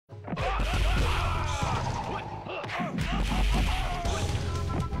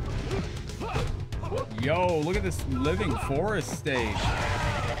Yo, look at this living forest stage.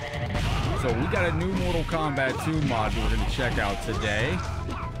 So we got a new Mortal Kombat 2 mod we're going to check out today.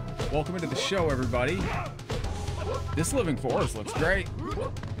 Welcome into the show, everybody. This living forest looks great.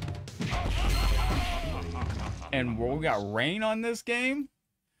 And we got rain on this game.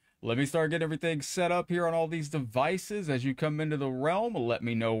 Let me start getting everything set up here on all these devices as you come into the realm. Let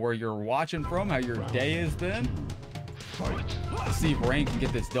me know where you're watching from, how your day has been. Let's see if rain can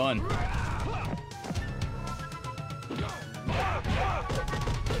get this done.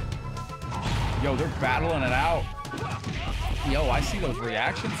 Yo, they're battling it out. Yo, I see those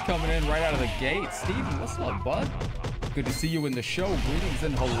reactions coming in right out of the gate. Steven, what's up, bud? Good to see you in the show. Greetings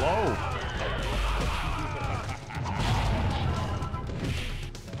and hello.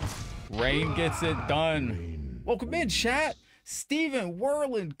 Rain gets it done. Welcome in, chat. Steven,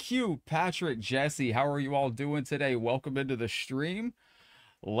 Whirlin, Q, Patrick, Jesse, how are you all doing today? Welcome into the stream.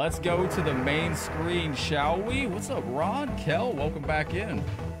 Let's go to the main screen, shall we? What's up, Ron? Kel, welcome back in.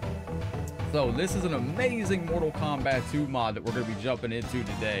 So this is an amazing Mortal Kombat 2 mod that we're going to be jumping into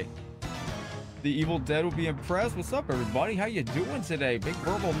today. The Evil Dead will be impressed. What's up, everybody? How you doing today? Big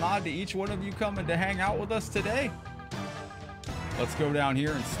verbal nod to each one of you coming to hang out with us today. Let's go down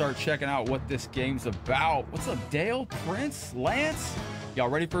here and start checking out what this game's about. What's up, Dale, Prince, Lance? Y'all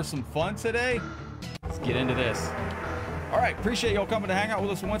ready for some fun today? Let's get into this. All right, appreciate y'all coming to hang out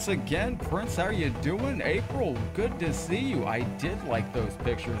with us once again. Prince, how are you doing? April, good to see you. I did like those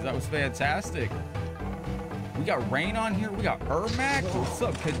pictures. That was fantastic. We got Rain on here. We got Ermac. What's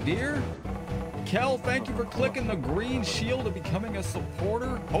up, Kadir? Kel, thank you for clicking the green shield and becoming a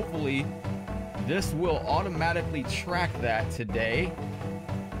supporter. Hopefully, this will automatically track that today.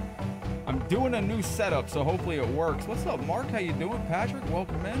 I'm doing a new setup, so hopefully it works. What's up, Mark? How you doing? Patrick,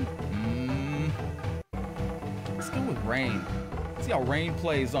 welcome in. Let's go with Rain. Let's see how Rain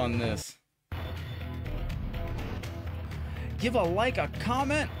plays on this. Give a like, a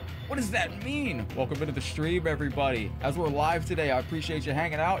comment. What does that mean? Welcome into the stream, everybody. As we're live today, I appreciate you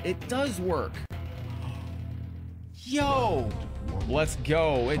hanging out. It does work. Yo, let's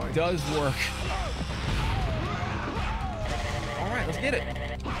go. It does work. All right, let's get it.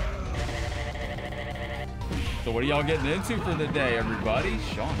 So what are y'all getting into for the day, everybody?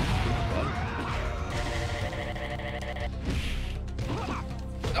 Sean.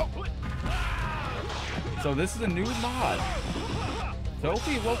 Oh. So this is a new mod.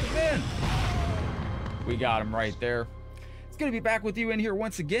 Sophie, welcome in. We got him right there. It's good to be back with you in here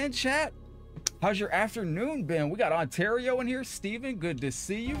once again, chat. How's your afternoon been? We got Ontario in here. Steven, good to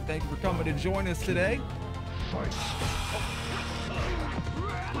see you. Thank you for coming to join us today.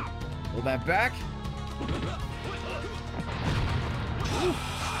 Pull that back. Ooh.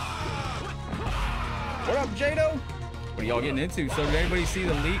 What up, Jado? What are y'all getting into? So did anybody see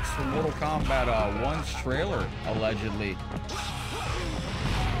the leaks from Mortal Kombat 1's trailer, allegedly?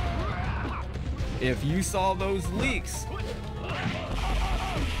 If you saw those leaks,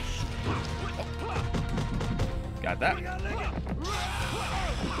 got that.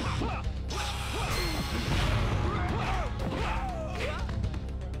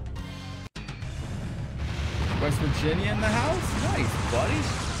 West Virginia in the house? Nice, buddy.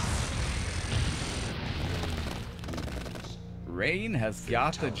 Rain has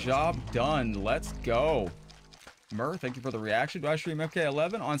got the job done. Let's go. Murr, thank you for the reaction. Do I stream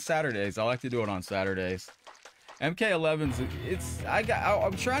MK11 on Saturdays? I like to do it on Saturdays. MK11's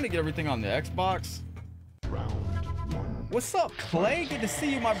I'm trying to get everything on the Xbox. What's up, Clay? Good to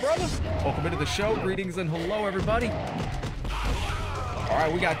see you, my brother. Welcome into the show. Greetings and hello, everybody. All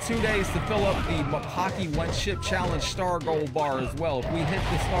right, we got 2 days to fill up the Hockey One Chip Challenge Star Goal bar as well. If we hit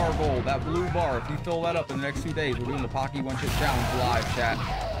the Star Goal, that blue bar, if you fill that up in the next 2 days, we're doing the Hockey One Chip Challenge live, chat.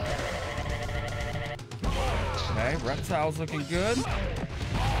 Okay, Reptile's looking good.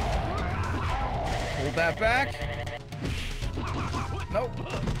 Hold that back. Nope.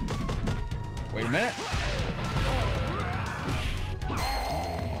 Wait a minute.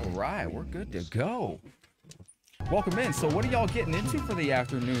 All right, we're good to go. Welcome in. So what are y'all getting into for the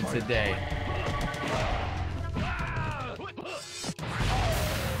afternoon today?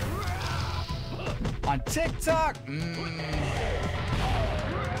 On TikTok?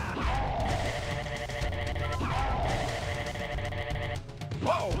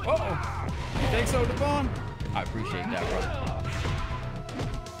 Whoa, uh-oh. You think so, Devon? I appreciate that, bro.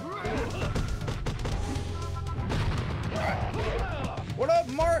 What up,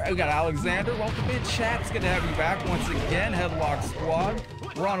 Mark? We got Alexander. Welcome in, chat. It's good to have you back once again. Headlock Squad.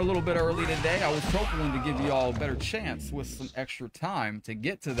 We're on a little bit early today. I was hoping to give you all a better chance with some extra time to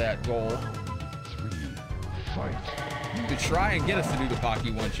get to that goal. To try and get us to do the Pocky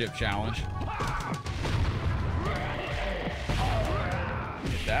One Chip Challenge.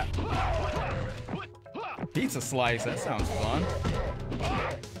 That. Pizza slice, that sounds fun.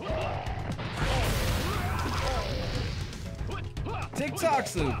 TikTok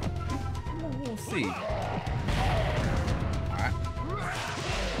soup. We'll see. Alright.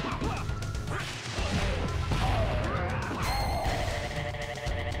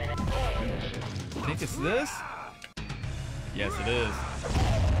 Think it's this? Yes, it is.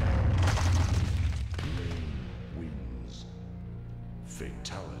 Wins.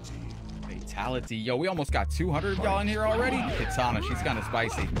 Fatality. Fatality. Yo, we almost got 200 of y'all in here already. Katana, she's kind of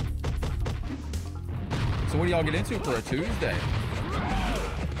spicy. So what do y'all get into for a Tuesday?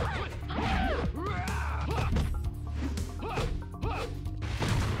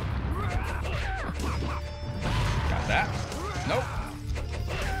 Got that? Nope.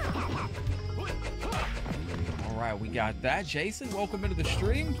 All right, we got that. Jason, welcome into the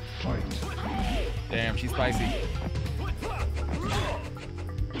stream. Damn, she's spicy.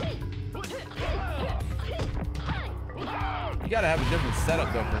 You gotta have a different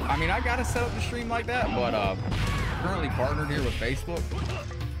setup though. I mean, I gotta set up the stream like that, but currently partnered here with Facebook,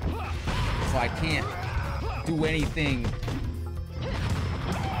 so I can't do anything.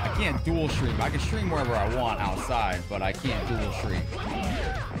 I can't dual stream. I can stream wherever I want outside, but I can't dual stream.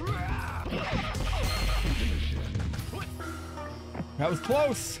 That was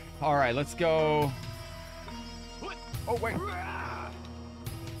close. All right, let's go. Oh, wait.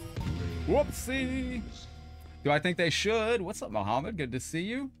 Whoopsie. Do I think they should? What's up, Mohammed? Good to see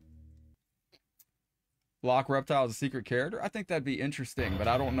you. Block Reptile as a secret character. I think that'd be interesting, but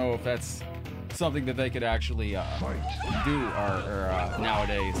I don't know if that's something that they could actually do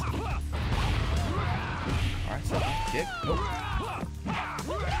nowadays. All right, so kick. Nope.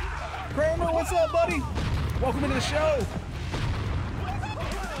 Kramer, what's up, buddy? Welcome into the show.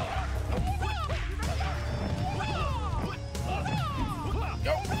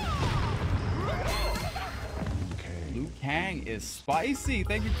 Liu Kang is spicy.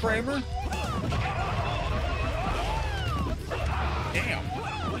 Thank you, Kramer. Damn.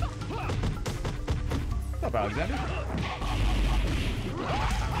 What's up, Alexander?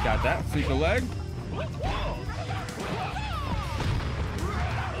 Got that. Sweep the leg. No.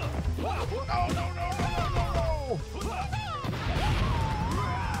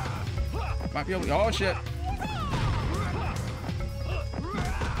 Might be able to. Oh, shit.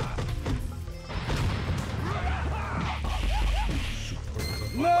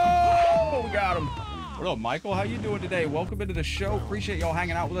 No! We got him. What up, Michael? How you doing today? Welcome into the show. Appreciate y'all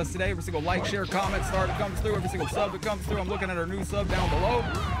hanging out with us today. Every single like, share, comment, star that comes through, every single sub that comes through. I'm looking at our new sub down below.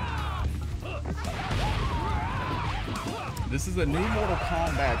 This is a new Mortal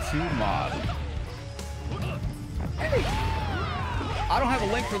Kombat 2 mod. Hey! I don't have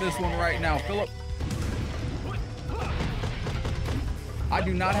a link for this one right now, Philip. I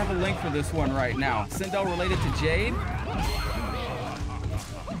do not have a link for this one right now. Sindel related to Jade?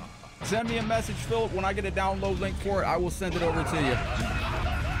 Send me a message, Philip. When I get a download link for it, I will send it over to you.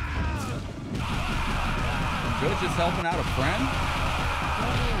 Good, just helping out a friend?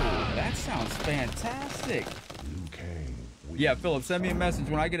 Oh, that sounds fantastic. Yeah, Philip, send me a message.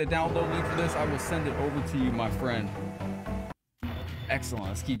 When I get a download link for this, I will send it over to you, my friend. Excellent.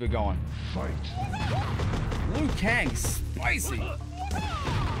 Let's keep it going. Liu Kang, spicy.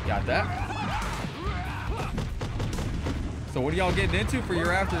 Got that. So what are y'all getting into for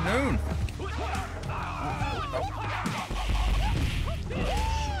your afternoon?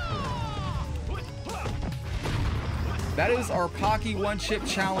 That is our Pocky One Chip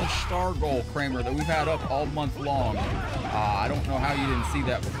Challenge star goal, Kramer, that we've had up all month long. I don't know how you didn't see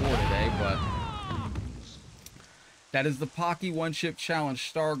that before today, but that is the Pocky One Chip Challenge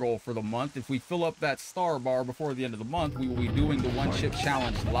star goal for the month. If we fill up that star bar before the end of the month, we will be doing the One Chip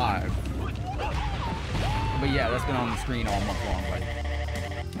Challenge live. But yeah, that's been on the screen all month long, buddy.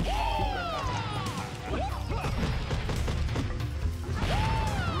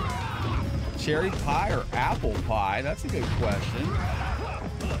 Cherry pie or apple pie? That's a good question.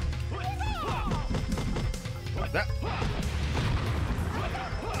 Like that.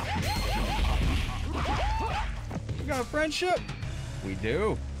 We got a friendship? We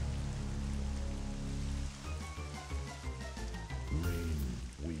do.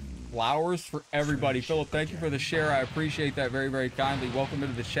 Flowers for everybody. Philip, thank you for the share. I appreciate that very, very kindly. Welcome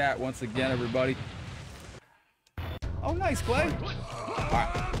into the chat once again, everybody. Oh, nice, Clay. All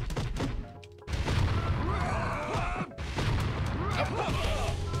right.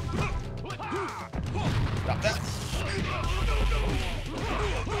 Stop that.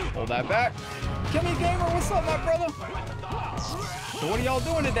 Hold that back. Kimmy Gamer, what's up, my brother? So what are y'all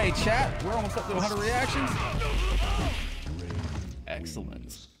doing today, chat? We're almost up to 100 reactions.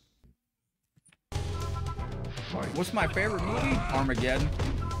 excellent. What's my favorite movie? Armageddon.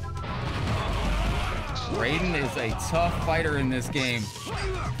 Raiden is a tough fighter in this game.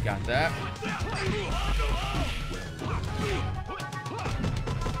 Got that.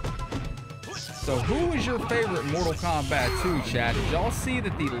 So who is your favorite Mortal Kombat 2, chat? Did y'all see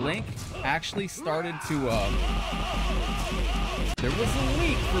that the link actually started to, there was a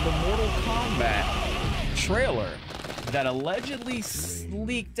leak for the Mortal Kombat trailer that allegedly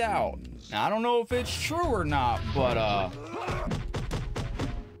leaked out. Now, I don't know if it's true or not, but,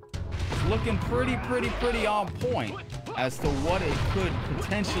 it's looking pretty on point as to what it could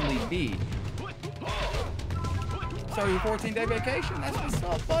potentially be. So your 14-day vacation, that's what's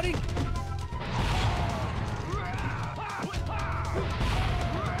up, buddy.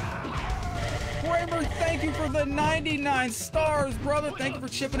 Kramer, thank you for the 99 stars, brother. Thank you for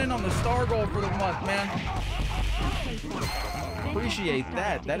chipping in on the star goal for the month, man. Appreciate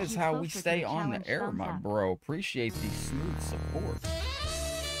that. That is how we stay on the air, my bro. Appreciate the smooth support.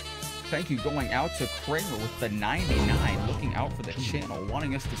 Thank you going out to Kramer with the 99, looking out for the channel,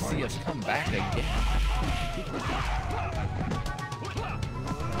 wanting us to see us come back again.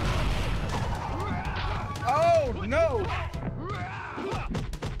 Oh, no!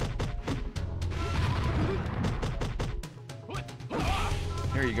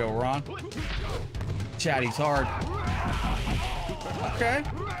 There you go, Ron. Chatty's hard. Okay.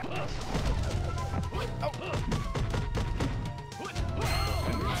 Oh.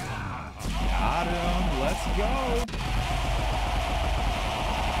 Got him. Let's go.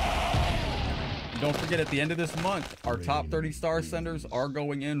 Don't forget, at the end of this month, our top 30 star senders are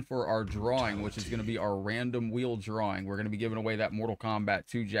going in for our drawing, which is going to be our random wheel drawing. We're going to be giving away that Mortal Kombat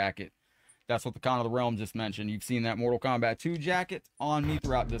 2 jacket. That's what the Con of the Realm just mentioned. You've seen that Mortal Kombat 2 jacket on me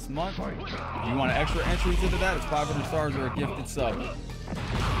throughout this month. If you want extra entries into that, it's 500 stars or a gifted sub.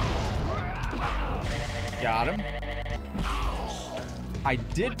 Got him. I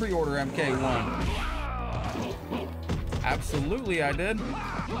did pre-order MK1. Absolutely, I did.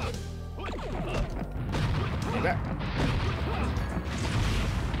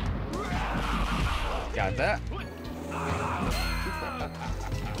 Got that.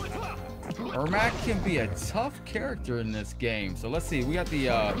 Ermac can be a tough character in this game. So let's see. We got the,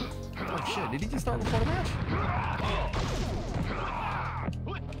 oh shit, did he just start before the match?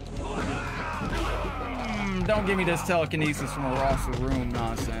 Don't give me this telekinesis from across the room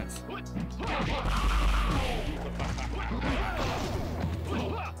nonsense.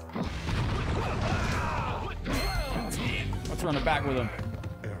 Let's run it back with him.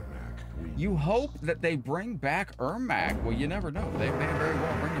 You hope that they bring back Ermac. Well, you never know. They may very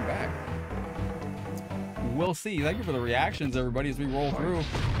well bring him back. We'll see. Thank you for the reactions, everybody, as we roll through.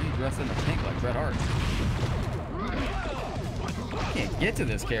 He's dressed in the pink like Bret Hart. I can't get to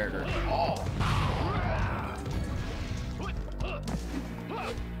this character at all.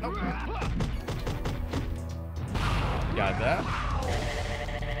 Nope. Got that.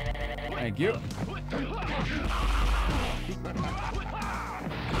 Thank you.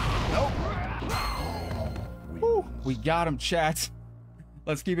 Nope. Woo, we got him, chat.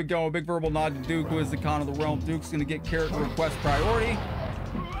 Let's keep it going. Big verbal nod to Duke, who is the Con of the Realm. Duke's going to get character request priority.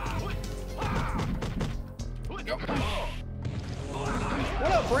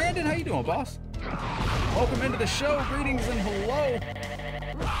 What up, Brandon? How you doing, boss? Welcome into the show. Greetings and hello.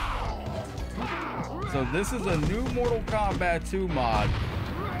 So this is a new Mortal Kombat 2 mod.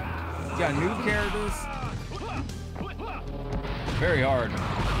 It's got new characters. Very hard.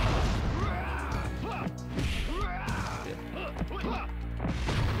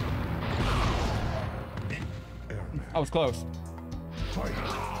 I was close.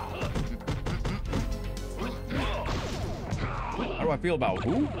 How do I feel about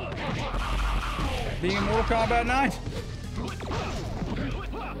who? Being in Mortal Kombat 9?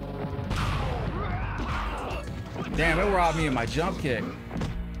 Damn, it robbed me of my jump kick.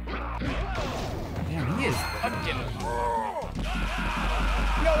 Damn, he is fucking.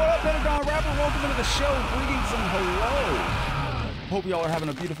 Yo, what up, Pentagon Rapper? Welcome into the show. Greetings and hello. Hope y'all are having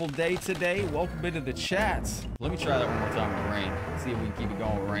a beautiful day today. Welcome into the chats. Let me try that one more time with Rain. See if we can keep it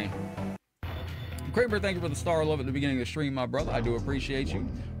going with Rain. Kramer, thank you for the star love at the beginning of the stream, my brother. I do appreciate you.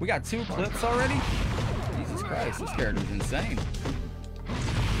 We got 2 clips already. Jesus Christ, this character's insane.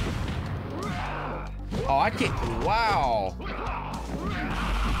 Oh, I can't. Wow.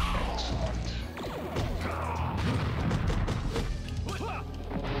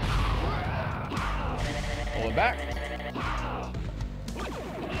 Pull it back.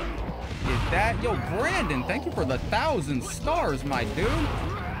 Get that. Yo, Brandon, thank you for the 1,000 stars, my dude.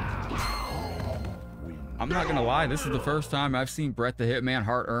 I'm not gonna lie, this is the first time I've seen Brett the Hitman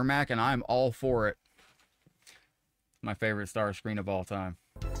Hart Ermac, and I'm all for it. My favorite star screen of all time.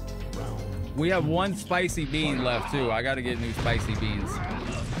 We have one spicy bean left too. I gotta get new spicy beans.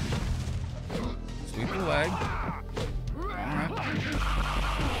 Sweep the leg. Alright.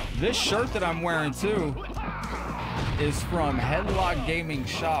 This shirt that I'm wearing too is from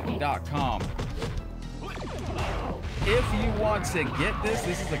Headlockedgamingshop.com. If you want to get this,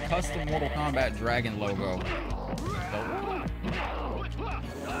 this is a custom Mortal Kombat Dragon logo.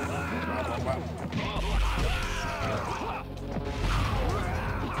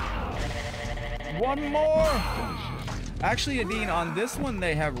 One more! Actually, Adine, on this one,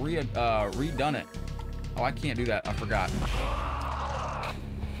 they have redone it. Oh, I can't do that. I forgot.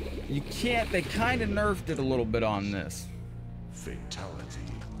 You can't. They kind of nerfed it a little bit on this. Fatality.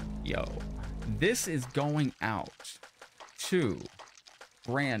 Yo, this is going out to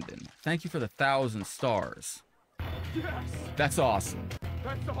Brandon. Thank you for the 1,000 stars. Yes! That's awesome.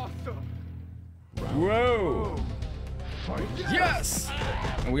 That's awesome! Whoa! Yes!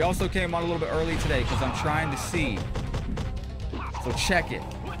 And we also came on a little bit early today because I'm trying to see. So check it.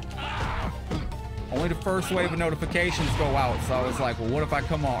 Only the first wave of notifications go out. So I was like, well, what if I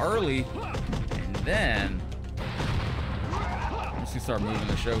come on early? And then once we start moving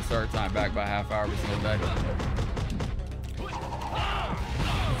the show start time back by half hour every single day.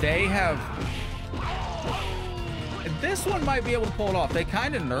 They have... This one might be able to pull it off. They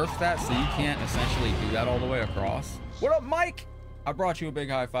kind of nerfed that so you can't essentially do that all the way across. What up, Mike? I brought you a big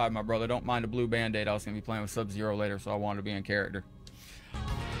high five, my brother. Don't mind a blue band-aid. I was going to be playing with Sub-Zero later, so I wanted to be in character.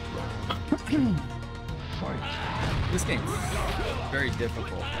 This game's very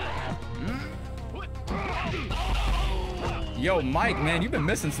difficult. Yo, Mike, man, you've been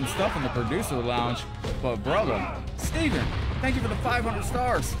missing some stuff in the producer lounge. But, brother, Steven, thank you for the 500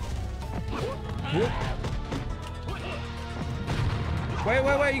 stars. Whoop.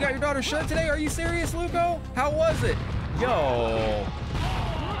 Wait, you got your daughter's shirt today? Are you serious, Luco? How was it? Yo.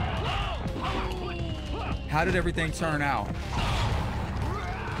 How did everything turn out?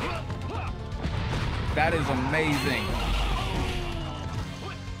 That is amazing.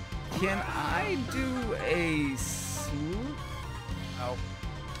 Can I do a swoop? Oh.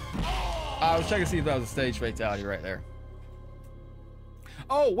 I was checking to see if that was a stage fatality right there.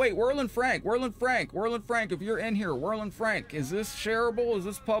 Oh, wait, Whirlin' Frank, if you're in here, Whirlin' Frank, is this shareable? Is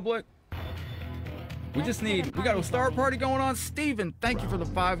this public? We got a star party going on. Steven, thank you for the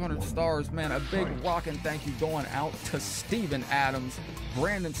 500 stars, man. A big rockin' thank you going out to Steven Adams.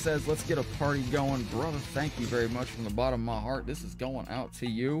 Brandon says, let's get a party going. Brother, thank you very much from the bottom of my heart. This is going out to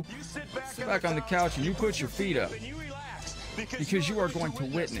you. Sit back on the couch and you put your feet up because you are going to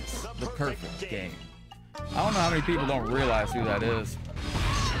witness the perfect game. I don't know how many people don't realize who that is.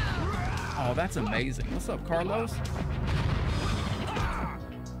 Oh, that's amazing. What's up, Carlos?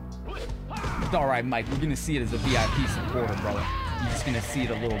 It's all right, Mike. We're going to see it as a VIP supporter, brother. You're just going to see it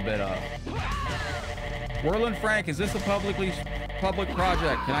a little bit of. Whirlin' Frank, is this a public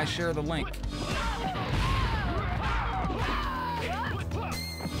project? Can I share the link?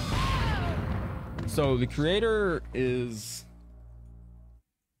 So the creator is...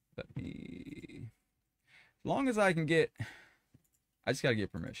 Let me... As long as I can get... I just gotta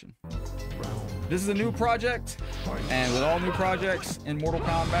get permission. This is a new project, and with all new projects in Mortal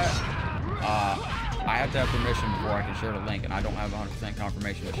Kombat, I have to have permission before I can share the link, and I don't have 100%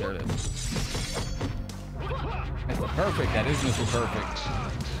 confirmation to share this. Mr. Perfect, that is Mr. Perfect.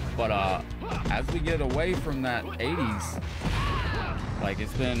 But as we get away from that 80s, like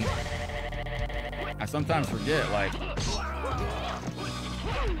it's been, I sometimes forget, like,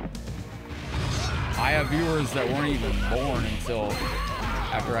 I have viewers that weren't even born until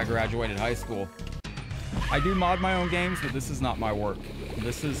after I graduated high school. I do mod my own games, but this is not my work.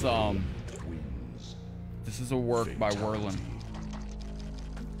 This is a work by Whirlin.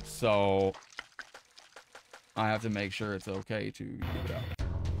 So I have to make sure it's okay to give it out.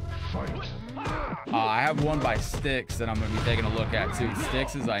 I have one by Styx that I'm going to be taking a look at too.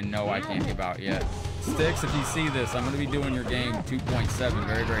 Styx is I know I can't give out yet. Styx, if you see this, I'm going to be doing your game 2.7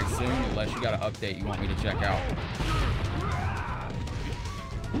 very, very soon, unless you got an update you want me to check out.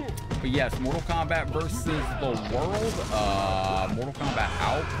 But yes, Mortal Kombat versus the world. Mortal Kombat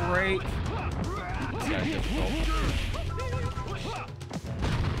Outbreak. This guy's difficult.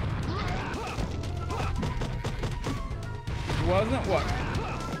 It wasn't what?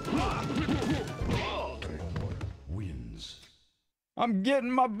 Wins. I'm getting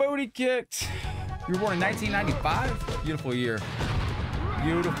my booty kicked. You were born in 1995? Beautiful year.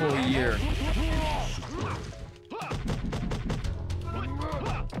 Beautiful year.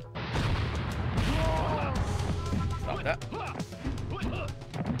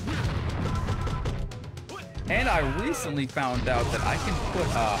 And I recently found out that I can put,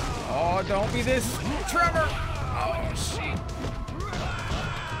 oh, don't be this tremor. Oh, shit.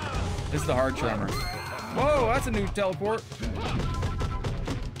 This is the hard tremor. Whoa, that's a new teleport.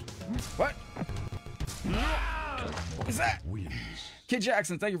 What? What was that? Kid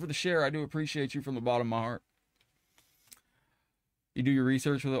Jackson, thank you for the share. I do appreciate you from the bottom of my heart. You do your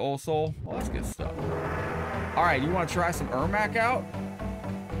research for the old soul? Well, that's good stuff. All right, you want to try some Ermac out?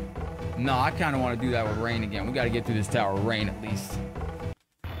 No, I kind of want to do that with Rain again. We got to get through this tower of Rain at least.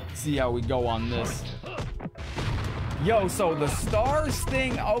 See how we go on this. Yo, so the stars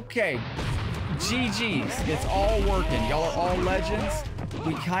thing, okay. GG's, it's all working. Y'all are all legends.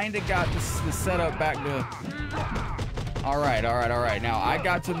 We kind of got the setup back to... All right. Now, I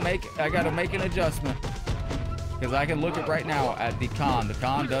got to make an adjustment. Because I can look at right now at the con. The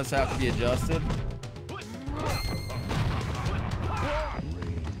con does have to be adjusted.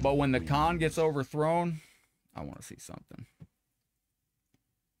 But when the con gets overthrown, I want to see something.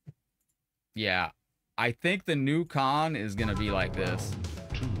 Yeah, I think the new con is gonna be like this.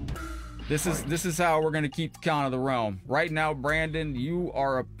 This is how we're gonna keep the con of the realm. Right now, Brandon, you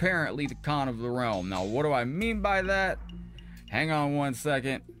are apparently the con of the realm. Now, what do I mean by that? Hang on one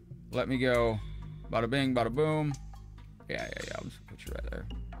second. Let me go. Bada bing, bada boom. Yeah. I'll just put you right there.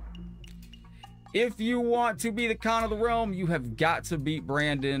 If you want to be the con of the realm, you have got to beat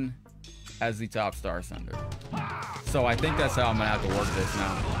Brandon as the top star sender. So I think that's how I'm gonna have to work this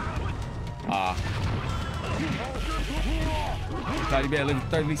now. Thought you'd be at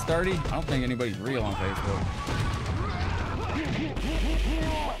least 30? I don't think anybody's real on Facebook.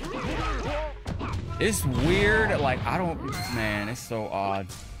 It's weird, like man, it's so odd.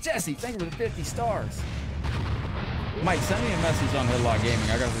 Jesse, thank you for the 50 stars. Mike, send me a message on Headlockedgaming.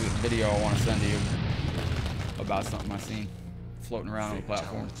 I got a video I want to send to you about something I seen floating around on the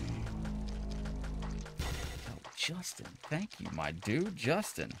platform. Oh, Justin, thank you, my dude,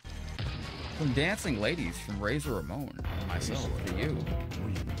 Justin. From Dancing Ladies, from Razor Ramon, and myself, to you.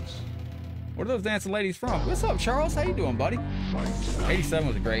 What are those dancing ladies from? What's up, Charles? How you doing, buddy? 87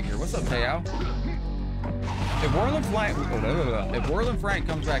 was a great year. What's up, Teo? If Worland Frank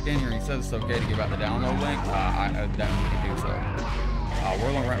comes back in here and he says it's okay to give out the download link, I definitely can do so.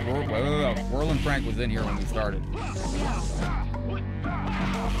 Worland Frank was in here when we started.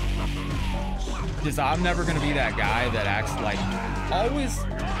 Just, I'm never going to be that guy that acts like, always,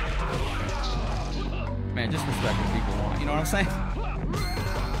 man, just respect what people want, you know what I'm saying?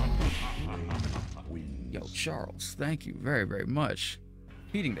 Yo, Charles, thank you very, very much.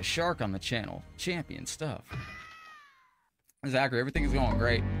 Beating the shark on the channel. Champion stuff. Zachary, everything is going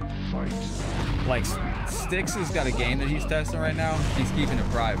great. Like, Styx has got a game that he's testing right now. He's keeping it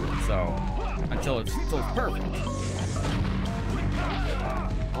private, so until it's perfect.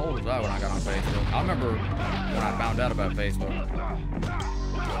 How old was I when I got on Facebook? I remember when I found out about Facebook.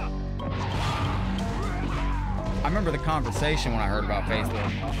 I remember the conversation when I heard about Facebook.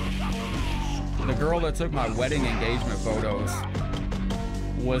 The girl that took my wedding engagement photos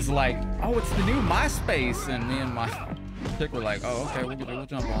was like, oh, it's the new MySpace, and me and my chick were like, oh, okay, we'll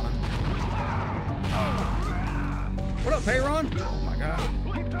jump on it. What up, Payron? Oh my god.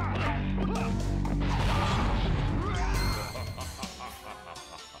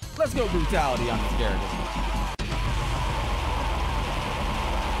 Let's go brutality on this character.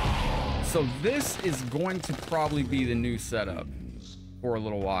 So this is going to probably be the new setup for a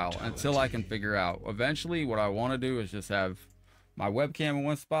little while until I can figure out. Eventually, what I want to do is just have my webcam in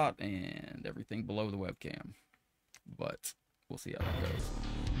one spot and everything below the webcam. But we'll see how that goes.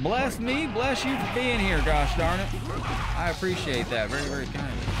 Bless me, bless you for being here, gosh darn it. I appreciate that very, very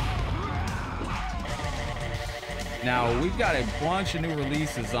kind. Now, we've got a bunch of new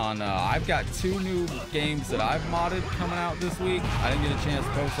releases on, I've got 2 new games that I've modded coming out this week. I didn't get a chance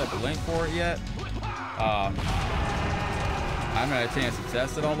to post up a link for it yet. I haven't had a chance to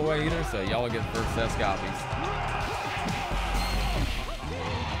test it all the way either, so y'all will get the first test copies.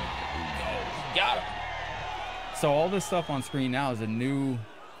 Got him. So all this stuff on screen now is a new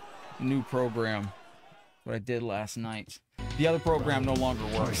program. What I did last night. The other program no longer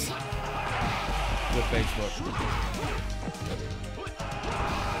works with Facebook.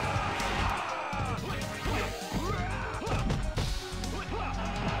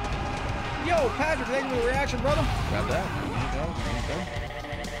 Yo, Patrick, thank you for the reaction, brother. Got that. There you go.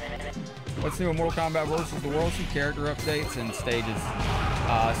 What's new in Mortal Kombat versus the World? Some character updates and stages.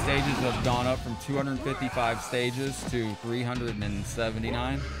 Stages have gone up from 255 stages to 379,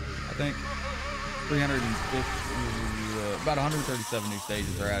 I think. 350, about 137 new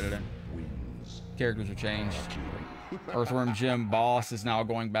stages are added in. characters are changed. Earthworm Jim boss is now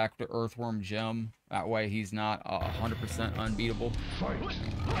going back to Earthworm Jim. That way he's not 100% unbeatable.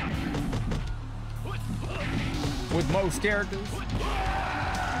 With most characters. Stop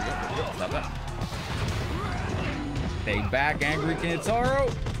that. They back Angry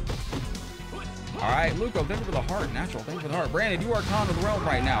Kintaro. Alright, Luco, thank you for the heart. Natural, thank you for the heart. Brandon, you are Con of the Realm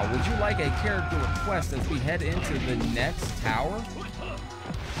right now. Would you like a character request as we head into the next tower?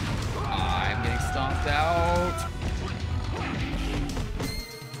 I'm getting stomped out.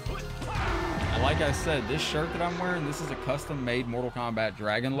 And like I said, this shirt that I'm wearing, this is a custom-made Mortal Kombat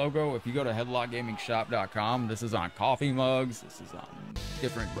Dragon logo. If you go to headlockgamingshop.com, this is on coffee mugs. This is on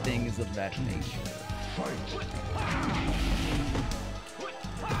different things of that nature.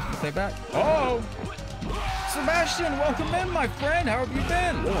 Stay back. Oh! Sebastian, welcome in, my friend. How have you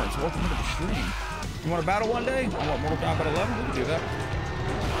been? Lawrence, welcome into the stream. You want to battle one day? I want Mortal Kombat 11? We can do that.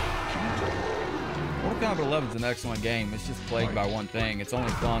 Mortal Kombat 11 is an excellent game. It's just plagued by one thing. It's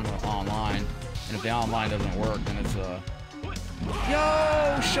only fun online. And if the online doesn't work, then it's Yo,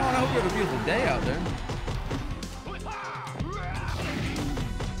 Sean, I hope you have a beautiful day out there.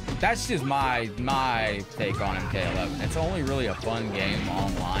 That's just my take on MK11. It's only really a fun game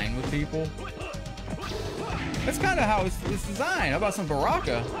online with people. That's kind of how it's designed. How about some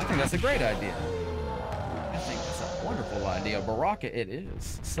Baraka? I think that's a great idea. I think that's a wonderful idea. Baraka it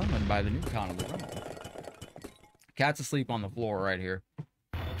is. Summoned by the new Con of the Realm. Cat's asleep on the floor right here.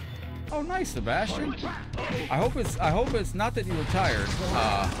 Oh, nice, Sebastian. I hope it's not that you were tired.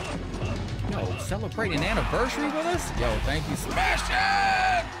 Yo, celebrating an anniversary with us? Yo, thank you,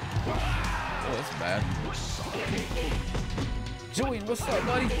 Sebastian! Oh, that's bad. Julian, what's up,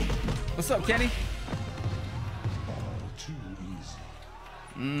 buddy? What's up, Kenny?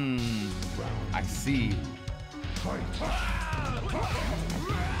 I see.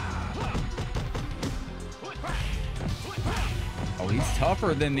 Oh, he's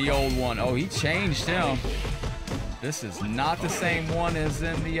tougher than the old one. Oh, he changed him. This is not the same one as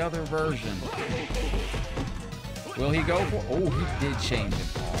in the other version. Will he go for? Oh, he did change it.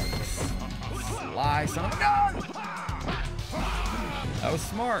 Oh, sly son of a gun. That was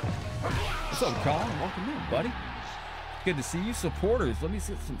smart. What's up, Colin? Welcome in, buddy. Good to see you. Supporters. Let me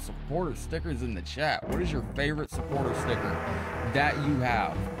see some supporter stickers in the chat. What is your favorite supporter sticker that you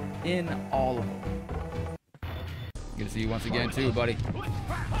have in all of them? Good to see you once again, too, buddy.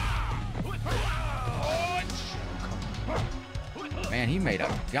 Man, he made a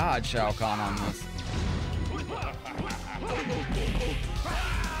god Shao Kahn on this.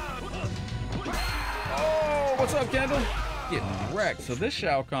 Oh, what's up, Kendall? Getting wrecked. So this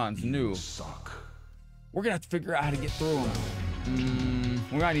Shao Kahn's new. We're gonna have to figure out how to get through him.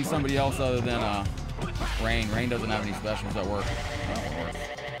 We might need somebody else other than Rain. Rain doesn't have any specials that work.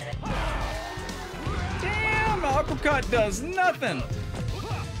 Damn, the uppercut does nothing.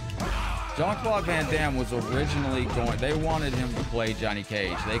 Jean-Claude Van Damme was originally they wanted him to play Johnny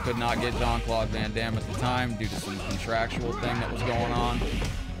Cage. They could not get Jean-Claude Van Damme at the time due to some contractual thing that was going on.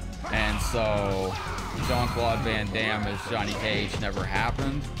 And so Jean-Claude Van Damme as Johnny Cage never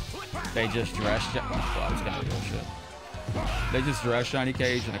happened. They just dressed, They just dressed Johnny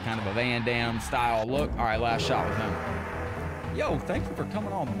Cage in a kind of a Van Damme style look. All right, last shot with him. Yo, thank you for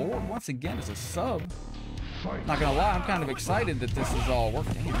coming on board once again as a sub. Not gonna lie, I'm kind of excited that this is all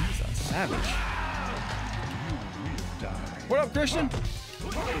working. Damn, he's a savage. What up, Christian?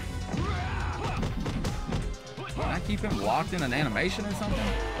 Can I keep him locked in an animation or something?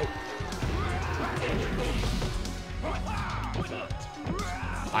 Oh.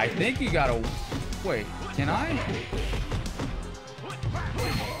 I think you gotta... Wait, can I?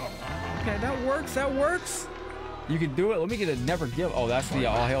 Okay, that works, that works. You can do it. Let me get a never give. Oh, that's the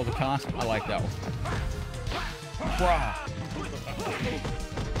all hail the Khan. I like that one. Bruh.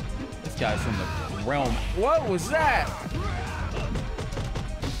 This guy's from the realm. What was that?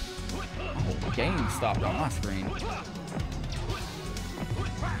 Oh, game stopped on my screen.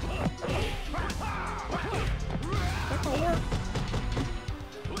 That gonna work?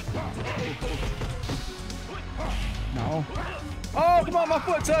 No. Oh, come on, my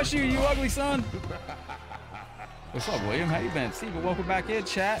foot touched you, you ugly son. What's up, William? How you been? Steven, welcome back in,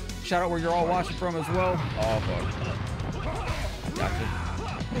 chat. Shout out where you're all watching from as well. Oh, fuck. Gotcha.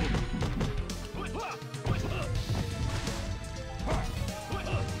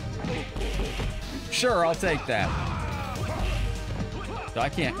 Sure, I'll take that. So I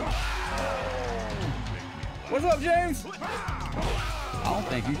can't. What's up, James? I don't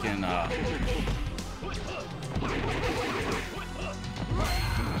think you can,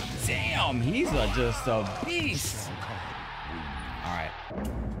 Damn, he's just a beast. All right.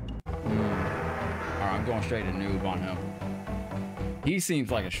 I'm going straight to noob on him. He seems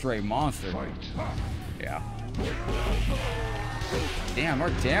like a straight monster. Yeah. Damn,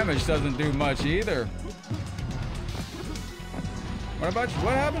 our damage doesn't do much either. What about you?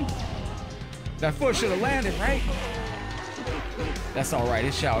 What happened? That foot should have landed, right? That's all right.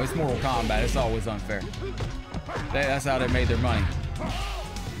 It's Shao. It's Mortal Kombat. It's always unfair. That's how they made their money.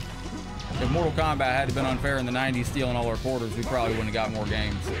 If Mortal Kombat had been unfair in the 90s, stealing all our quarters, we probably wouldn't have got more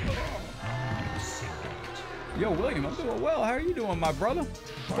games. Yo, William, I'm doing well. How are you doing, my brother?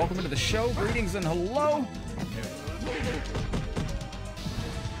 Welcome into the show. Greetings and hello.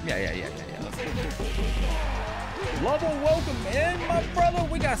 Yeah. Let's go. Lovell, welcome in, my brother.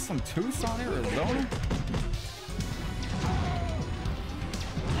 We got some Tucson, Arizona.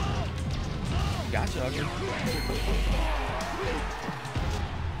 Gotcha, Ugly.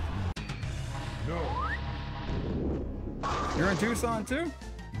 No. You're in Tucson too?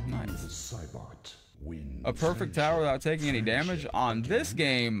 Nice. Cybot wins. A perfect tower without taking any damage on this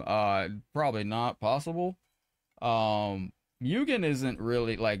game? Probably not possible. Mugen isn't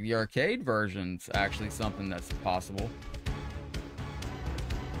really, like, the arcade version's actually something that's possible.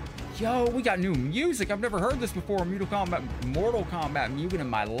 Yo, we got new music. I've never heard this before. Mortal Kombat Mugen in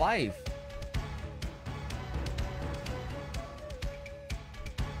my life.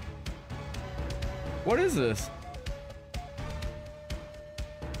 What is this?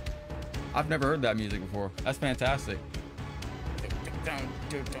 I've never heard that music before. That's fantastic.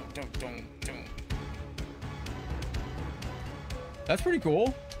 That's pretty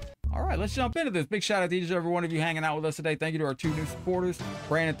cool. All right, let's jump into this. Big shout out to each and every one of you hanging out with us today. Thank you to our 2 new supporters.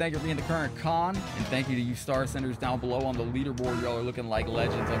 Brandon, thank you for being the current con. And thank you to you star senders down below on the leaderboard. Y'all are looking like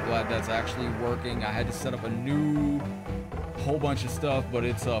legends. I'm glad that's actually working. I had to set up a new whole bunch of stuff, but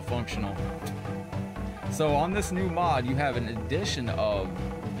it's functional. So on this new mod, you have an addition of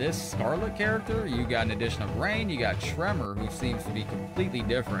this Scarlet character. You got an addition of Rain. You got Tremor, who seems to be completely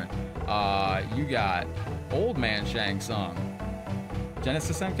different. You got Old Man Shang Tsung.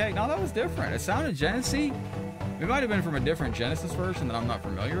 Genesis MK? No, that was different. It sounded Genesy. It might have been from a different Genesis version that I'm not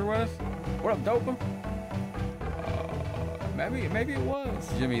familiar with. What up, Dopa? Maybe it was.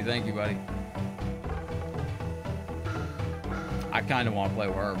 Jimmy, thank you, buddy. I kind of want to play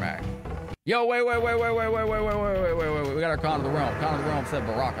with her, Mac. Yo, wait. We got our Con of the Realm. Con of the Realm said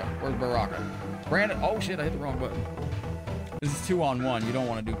Baraka. Where's Baraka? Brandon. Oh shit, I hit the wrong button. This is 2-on-1. You don't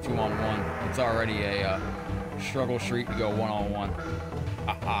want to do 2-on-1. It's already a struggle streak to go 1-on-1.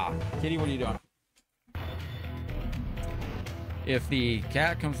 Aha. Kitty, what are you doing? If the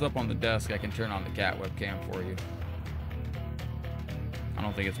cat comes up on the desk, I can turn on the cat webcam for you. I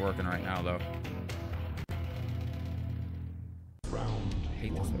don't think it's working right now, though. Round I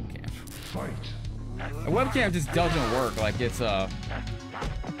hate this webcam. fight. The webcam just doesn't work. Like, it's unless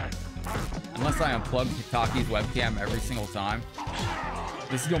I unplug Taki's webcam every single time.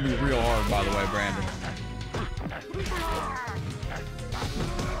 This is gonna be real hard, by the way, Brandon.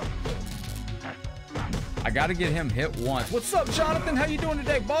 I gotta get him hit once. What's up, Jonathan? How you doing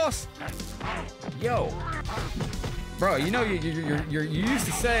today, boss? Yo, bro. You know you used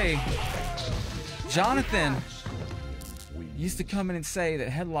to say, Jonathan used to come in and say that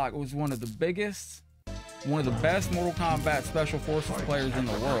Headlock was one of the biggest, one of the best Mortal Kombat Special Forces players in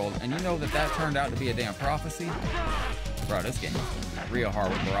the world, and you know that turned out to be a damn prophecy. Bro, this game is real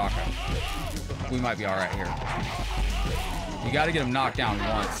hard with Baraka. We might be all right here. You got to get him knocked down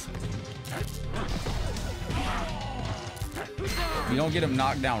once. If you don't get him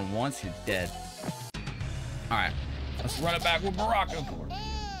knocked down once, you're dead. All right, let's run it back with Baraka.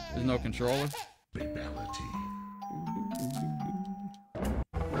 There's no controller. Fatality.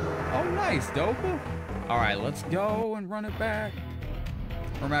 Oh, nice, Dopa. All right, let's go and run it back.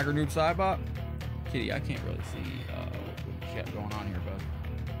 Remacker Noob Sidebot. Kitty, I can't really see what you got going on here, bud.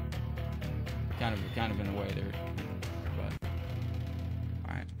 Kind of in the way there, but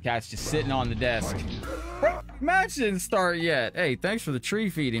all right. Cat's just sitting on the desk. Bro, match didn't start yet. Hey, thanks for the tree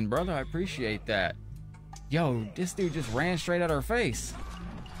feeding, brother. I appreciate that. Yo, this dude just ran straight at our face.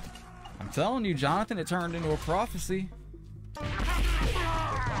 I'm telling you, Jonathan, it turned into a prophecy.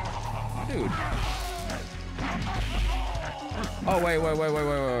 Dude. Oh, wait.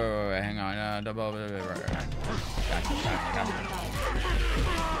 Hang on. Gotcha.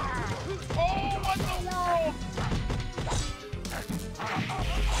 Oh, what the world?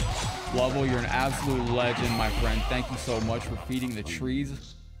 Lovell, you're an absolute legend, my friend. Thank you so much for feeding the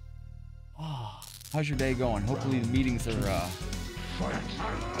trees. Oh, how's your day going? Hopefully the meetings are,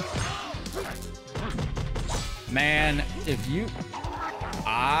 Man, if you...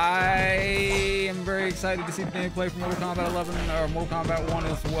 I am very excited to see the gameplay from Mortal Kombat 11 or Mortal Kombat 1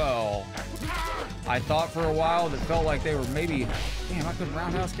 as well. I thought for a while that felt like they were maybe... Damn, I couldn't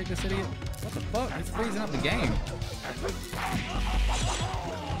roundhouse kick this idiot. What the fuck? He's freezing up the game.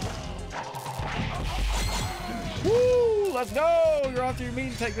 Woo! Let's go! You're off to your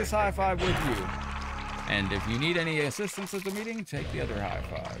meeting. Take this high five with you. And if you need any assistance at the meeting, take the other high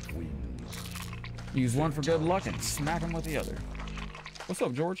five. Use one for good luck and smack him with the other. What's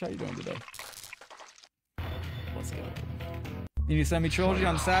up, George? How you doing today? Let's go. You need to send me Trilogy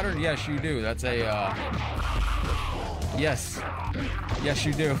on Saturn? Yes, you do. That's a, Yes. Yes,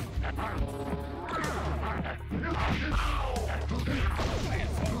 you do.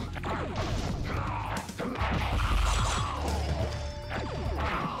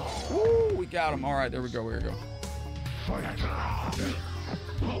 Woo, we got him. All right, there we go. Here we go.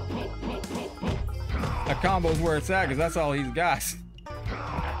 That combo's where it's at, because that's all he's got.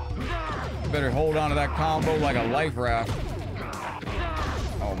 You better hold on to that combo like a life raft.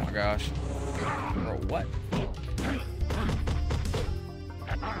 Oh my gosh. Bro, what?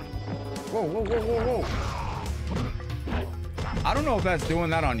 Whoa, whoa, whoa, whoa, whoa. I don't know if that's doing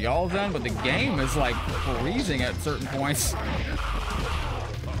that on y'all's end, but the game is like freezing at certain points.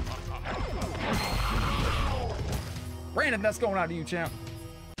 Brandon, that's going out to you, champ.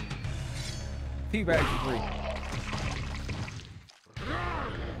 Teabag for free.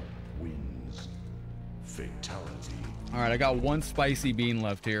 Wins. Fatality. All right, I got one spicy bean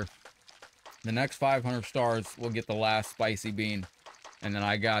left here. The next 500 stars will get the last spicy bean, and then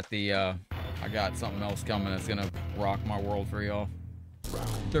I got the I got something else coming that's gonna rock my world for y'all.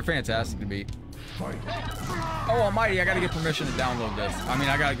 They're fantastic to beat. Oh almighty, I gotta get permission to download this. I mean,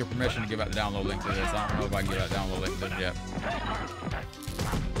 I gotta get permission to give out the download link to this. I don't know if I can get that download link to this yet.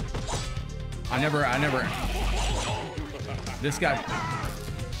 I never. This guy.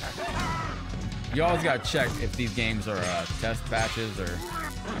 You always gotta check if these games are test patches or.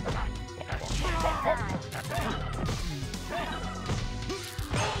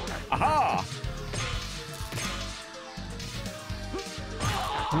 Aha!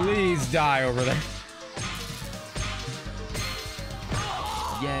 Please die over there.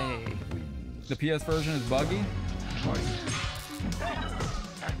 Yay. The PS version is buggy.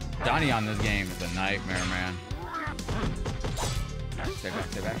 Donnie on this game is a nightmare, man. Stay back,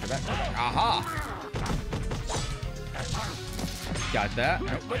 stay back, stay back. Aha! Got that. No,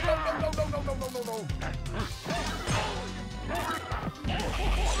 no.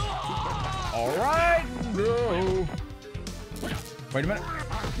 All right, no. Wait a minute.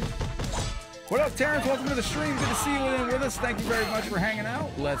 What up, Terrence? Welcome to the stream. Good to see you in with us. Thank you very much for hanging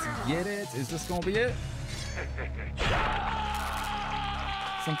out. Let's get it. Is this gonna be it?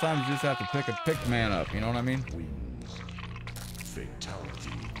 Sometimes you just have to pick a picked man up. You know what I mean?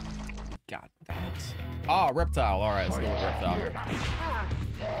 Fatality. Got that. Ah, reptile. All right, let's go with reptile.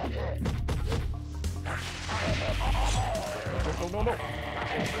 No.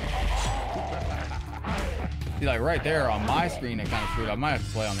 See, like right there on my screen, it kind of screwed up. I might have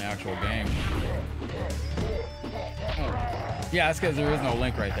to play on the actual game. Yeah, that's because there is no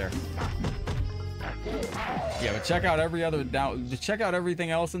link right there. Yeah, but check out every other check out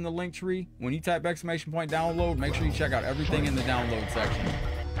everything else in the link tree. When you type !download, make sure you check out everything in the download section.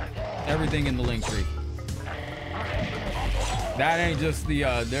 Everything in the link tree. That ain't just the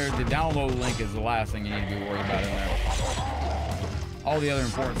download link is the last thing you need to be worried about in there. All the other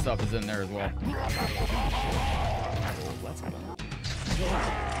important stuff is in there as well. Let's go.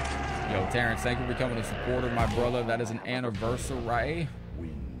 Yo, Terrence, thank you for becoming a supporter, my brother. That is an anniversary,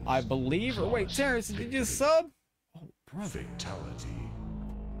 I believe. Or wait, Terrence, did you just sub? Oh, brother. Fatality.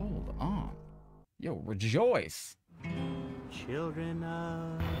 Hold on. Yo, rejoice. Children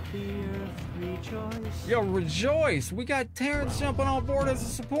of the earth, rejoice. Yo, rejoice. We got Terrence jumping on board as a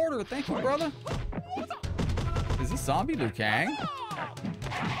supporter. Thank you, brother. Is this zombie Liu Kang?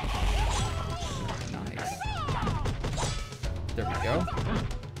 Nice. There we go.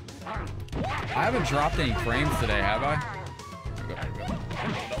 I haven't dropped any frames today, have I? There we go.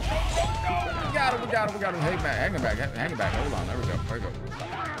 We got him. Hang back. Hold on. There we go.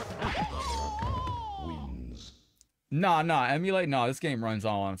 Wins. Nah, emulate. No, this game runs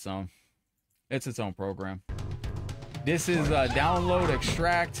all on its own. It's its own program. This is download,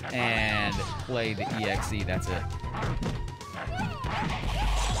 extract, and play the EXE. That's it.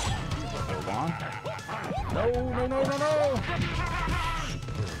 Hold on. No.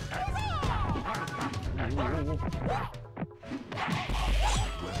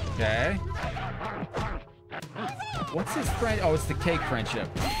 Okay. What's this friend? Oh, it's the cake friendship.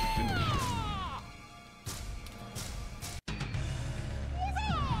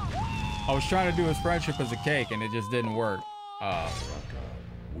 I was trying to do his friendship as a cake and it just didn't work. All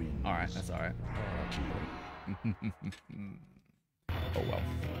right, that's all right. Oh well.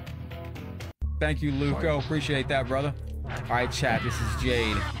 Thank you, Luco. Appreciate that, brother. All right, chat. This is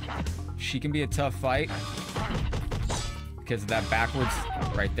Jade. She can be a tough fight because of that backwards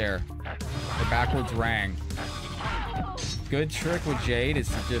right there. The backwards rang. Good trick with Jade is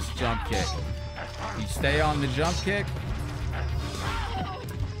to just jump kick. You stay on the jump kick.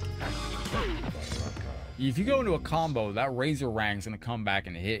 If you go into a combo, that razor rang's gonna come back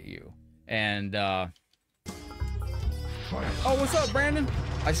and hit you. And oh, what's up, Brandon?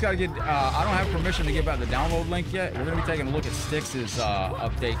 I just gotta get. I don't have permission to give out the download link yet. We're gonna be taking a look at Styx's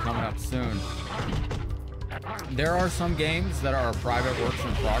update coming up soon. There are some games that are private works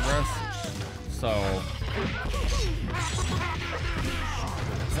in progress, so.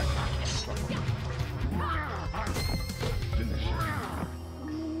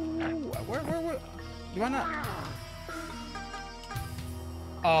 Where? Do I not?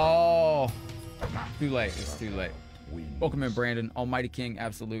 Oh, too late. It's too late. Welcome in, Brandon. Almighty King,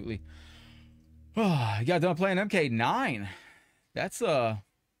 absolutely. Oh, you got done playing MK9. That's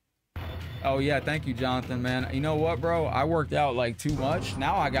Oh yeah, thank you, Jonathan, man. You know what, bro? I worked out like too much.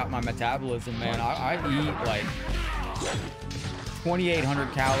 Now I got my metabolism, man. I eat like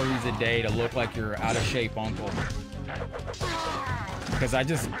 2,800 calories a day to look like your out of shape uncle. Because I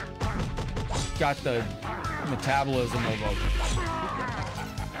just got the metabolism of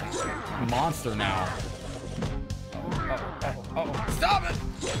a monster now. Oh, stop it!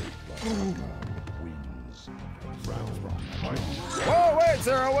 Whoa, wait,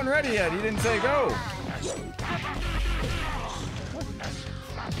 sir, I wasn't ready yet. You didn't say go.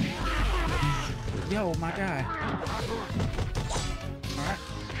 Yo, my guy. All right.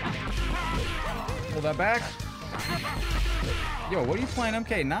 Pull that back. Yo, what are you playing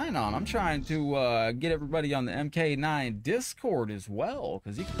MK9 on? I'm trying to get everybody on the MK9 Discord as well,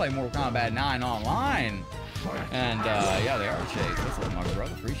 because you can play Mortal Kombat 9 online. And yeah, they are Chase. What's up, my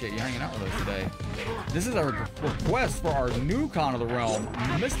brother? Appreciate you hanging out with us today. This is our request for our new Con of the Realm,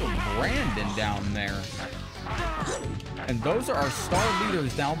 Mr. Brandon down there. And those are our star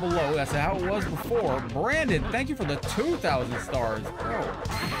leaders down below. That's how it was before. Brandon, thank you for the 2,000 stars. Bro.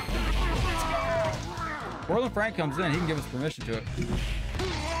 Orlin Frank comes in, he can give us permission to it.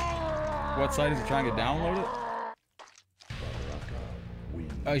 What site is he trying to download it?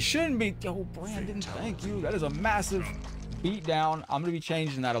 I shouldn't be. Oh, Brandon, thank you. That is a massive beatdown. I'm gonna be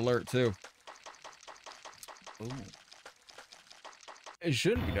changing that alert too. Ooh. It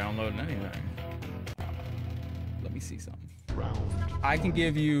shouldn't be downloading anything. Let me see something. I can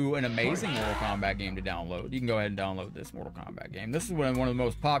give you an amazing Mortal Kombat game to download. You can go ahead and download this Mortal Kombat game. This is one of the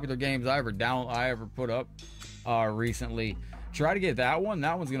most popular games I ever put up recently. Try to get that one.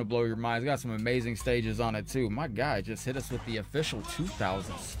 That one's gonna blow your mind. It's got some amazing stages on it too. My guy just hit us with the official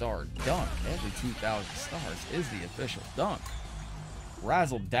 2,000 star dunk. Every 2,000 stars is the official dunk.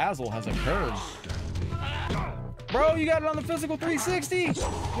 Razzle dazzle has occurred. Bro, you got it on the physical 360?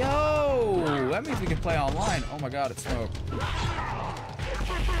 Yo, that means we can play online. Oh my God, it's smoke.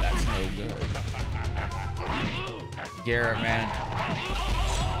 That's no good. Garrett, man.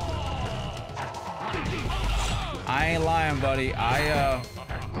 I ain't lying, buddy. I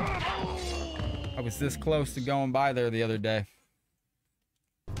was this close to going by there the other day.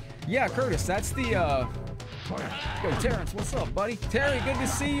 Yeah, Curtis, that's the Yo, Terrence, what's up, buddy? Terry, good to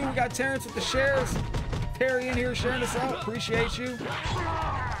see you. We got Terrence with the shares. Terry in here sharing us out. Appreciate you.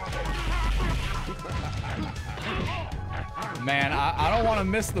 Man, I don't want to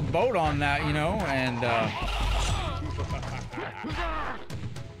miss the boat on that, you know, and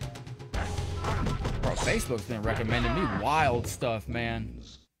bro, Facebook's been recommending me wild stuff, man.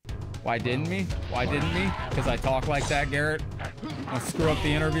 Why didn't me? Why didn't me? Because I talk like that, Garrett. I'll screw up the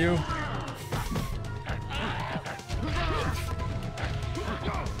interview.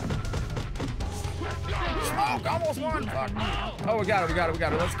 Smoke, almost won. Fuck. Oh, we got it.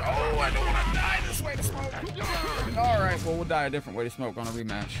 Let's go. Oh, I don't want to die this way to smoke. All right, well, we'll die a different way to smoke on a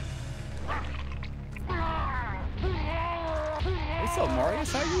rematch. What's up,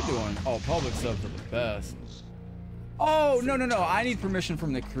 Marius? How you doing? Oh, public subs are the best. Oh, no. I need permission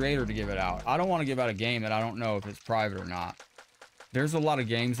from the creator to give it out. I don't want to give out a game that I don't know if it's private or not. There's a lot of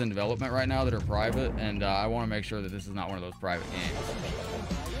games in development right now that are private, and I want to make sure that this is not one of those private games.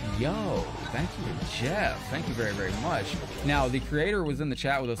 Yo, thank you to Jeff. Thank you very, very much. Now, the creator was in the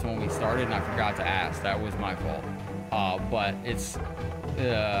chat with us when we started, and I forgot to ask. That was my fault. But it's... do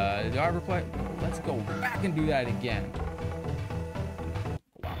I ever play? Let's go back and do that again.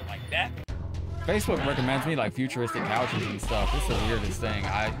 Wow, like that. Facebook recommends me like futuristic couches and stuff. This is the weirdest thing.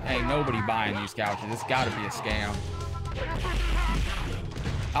 Ain't nobody buying these couches. It's got to be a scam.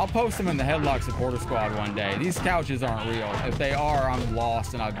 I'll post them in the Headlock supporter squad one day. These couches aren't real. If they are, I'm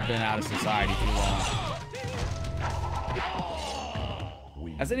lost and I've been out of society too long.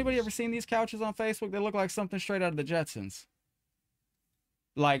 Has anybody ever seen these couches on Facebook? They look like something straight out of the Jetsons.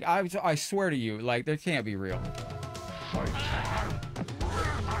 Like, I swear to you, like, they can't be real.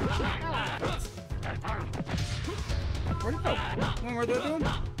 Where'd it go? What are they doing?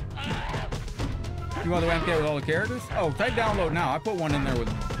 You want the MK with all the characters? Oh, type download now. I put one in there with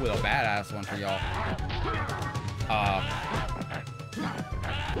a badass one for y'all.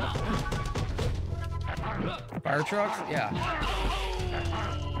 Fire trucks? Yeah.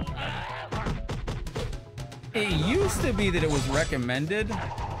 It used to be that it was recommended.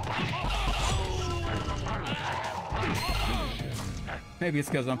 Maybe it's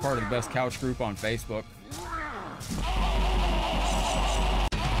because I'm part of the best couch group on Facebook.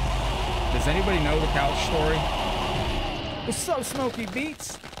 Does anybody know the couch story? What's up, Smoky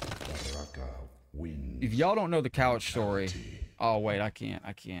Beats? If y'all don't know the couch story, oh wait, I can't.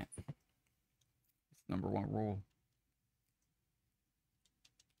 It's #1 rule.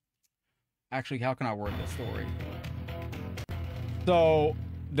 Actually, how can I word this story? So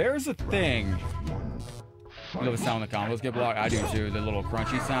there's a thing. You know the sound of the combos get blocked? I do too, the little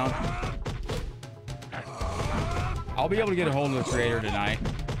crunchy sound. I'll be able to get a hold of the creator tonight.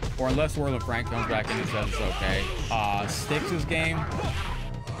 Or unless Whirlin' Frank comes back in and says it's okay. Styx's game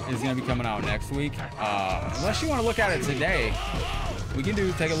is going to be coming out next week. Unless you want to look at it today, we can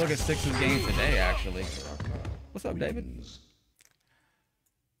take a look at Styx's game today, actually. What's up, David?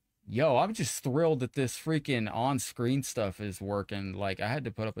 Yo, I'm just thrilled that this freaking on-screen stuff is working. Like, I had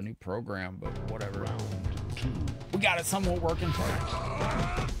to put up a new program, but whatever. We got it somewhat working.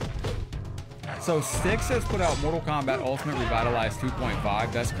 So Styx has put out Mortal Kombat Ultimate Revitalized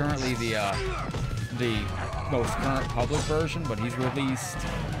 2.5. That's currently the most current public version, but he's released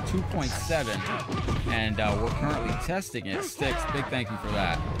 2.7, and we're currently testing it. Styx, big thank you for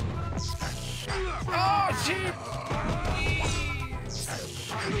that. Oh, cheap!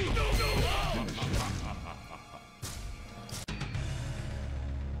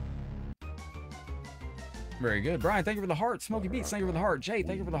 Very good. Brian, thank you for the heart. Smoky Beats, thank you for the heart. Jay,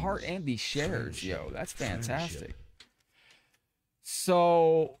 thank you for the heart and the shares. Yo, that's fantastic.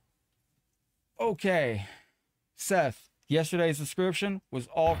 So, okay. Seth, yesterday's description was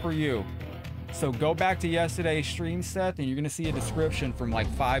all for you. So go back to yesterday's stream, Seth, and you're going to see a description from like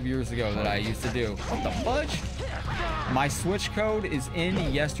 5 years ago that I used to do. What the fudge? My Switch code is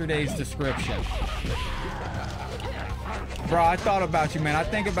in yesterday's description. Bro, I thought about you, man. I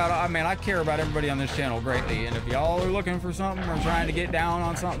think about, man, I care about everybody on this channel greatly. And if y'all are looking for something or trying to get down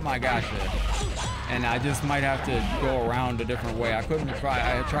on something, I got you. And I just might have to go around a different way. I couldn't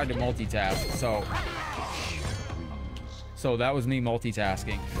try. I tried to multitask. So that was me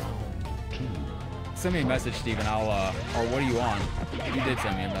multitasking. Send me a message, Steven. Or what are you on? You did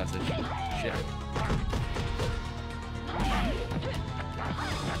send me a message. Shit.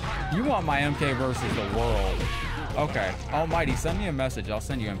 You want my MK versus the world. Okay. Almighty, send me a message. I'll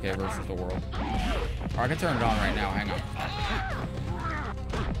send you MK versus the world. Or I can turn it on right now. Hang on.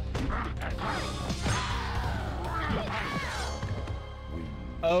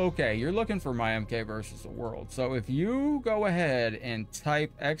 Okay, you're looking for my MK versus the world. So if you go ahead and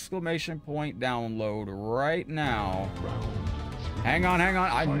type !download right now. Hang on.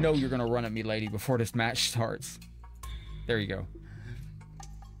 I know you're going to run at me, lady, before this match starts. There you go.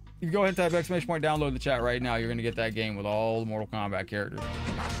 You go ahead and type !download in the chat right now. You're going to get that game with all the Mortal Kombat characters.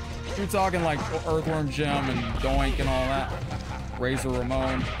 You're talking like Earthworm Jim and Doink and all that. Razor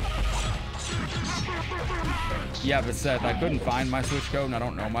Ramon. Yeah, but Seth, I couldn't find my Switch code and I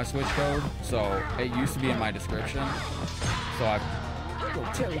don't know my Switch code. So it used to be in my description. So Yo,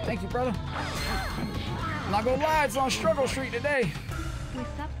 Terry, thank you, brother. I'm not gonna lie, it's on Struggle Street today.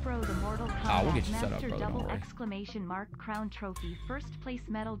 Bro, the Mortal Kombat we'll get you set up, Master brother, double don't worry. exclamation mark crown trophy first place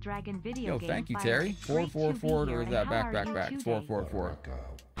Metal Dragon video Yo, game. thank you, file. Terry. Great to be 444, here, or is and that how are you back? today? 444.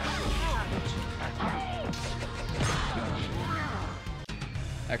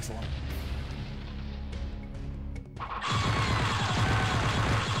 Excellent.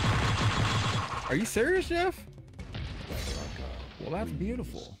 Are you serious, Jeff? Well, that's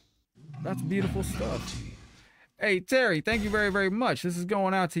beautiful. That's beautiful stuff. Hey, Terry, thank you very, very much. This is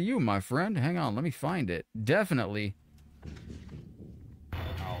going out to you, my friend. Hang on, let me find it. Definitely.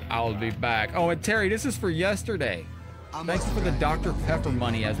 I'll be back. Oh, and Terry, this is for yesterday. Thanks for the Dr. Pepper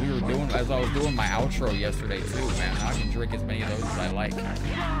money as I was doing my outro yesterday too, man. I can drink as many of those as I like.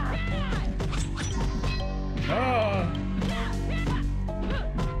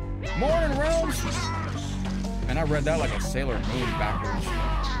 Morning, Rose. And I read that like a Sailor Moon backwards.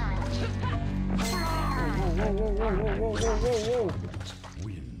 Whoa.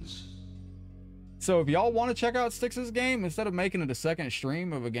 Wins. So if y'all want to check out Styx's game, instead of making it a second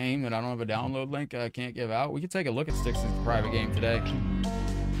stream of a game that I don't have a download link I can't give out, we could take a look at Styx's private game today.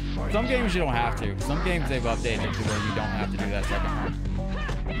 Some games you don't have to. Some games they've updated to where you don't have to do that second one.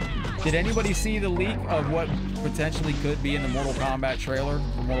 Did anybody see the leak of what potentially could be in the Mortal Kombat trailer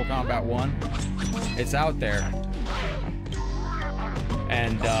for Mortal Kombat 1? It's out there.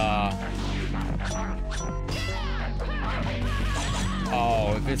 And,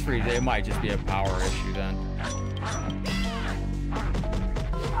 oh, if it's free, it might just be a power issue then.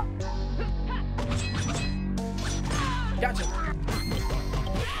 Gotcha.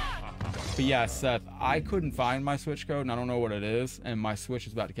 But yeah, Seth, I couldn't find my Switch code, and I don't know what it is, and my Switch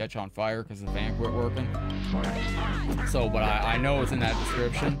is about to catch on fire because the fan quit working. So, but I know it's in that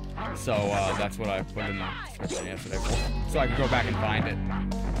description, so that's what I put in the description yesterday so I can go back and find it.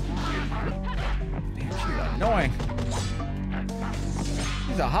 Damn, she's annoying.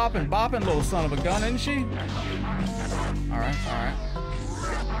 She's a hopping, bopping little son of a gun, isn't she? Alright.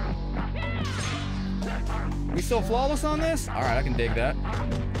 We still flawless on this? Alright, I can dig that.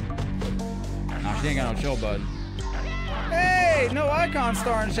 Nah, she ain't got no chill button. Hey, no icon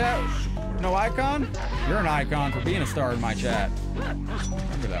star in chat. No icon? You're an icon for being a star in my chat.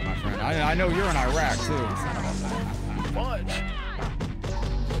 Remember that, my friend. I know you're in Iraq, too. Fudge.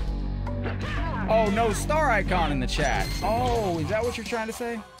 Oh, no star icon in the chat. Oh, is that what you're trying to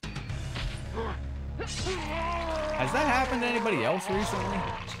say? Has that happened to anybody else recently?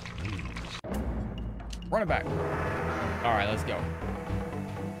 Run it back. All right, let's go.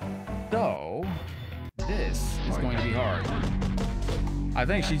 So, this is going to be hard. I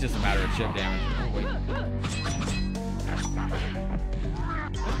think she's just a matter of chip damage. Oh, wait.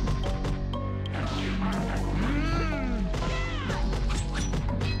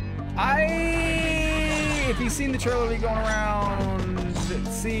 If you've seen the trailer going around, it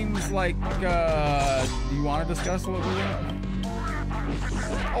seems like, do you want to discuss what we're doing?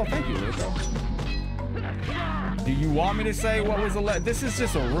 Oh, thank you, Luco. Do you want me to say what was this is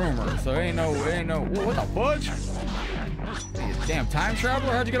just a rumor, so ain't no, whoa, what the fudge? You damn time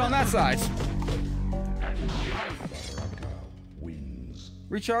traveler, how'd you get on that side? Wins.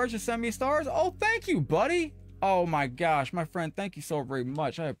 Recharge to send me stars? Oh, thank you, buddy. Oh my gosh, my friend, thank you so very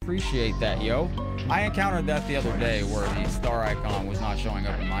much. I appreciate that, yo. I encountered that the other day where the star icon was not showing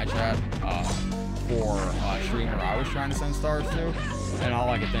up in my chat for a streamer I was trying to send stars to, and all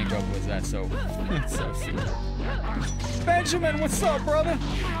I could think of was that, so so super. Benjamin, what's up, brother?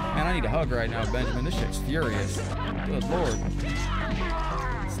 Man, I need a hug right now, Benjamin. This shit's furious. Good lord.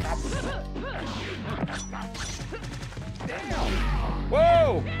 Stop. Damn.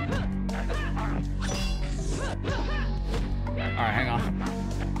 Whoa! Alright, hang on.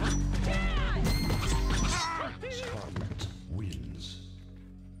 Scarlet wins.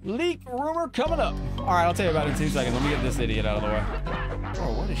 Leak rumor coming up. Alright, I'll tell you about it in 2 seconds. Let me get this idiot out of the way.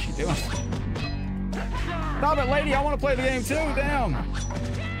 Oh, what is she doing? Stop it, lady. I want to play the game too. Damn.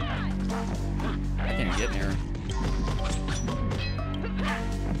 I can't even get near her.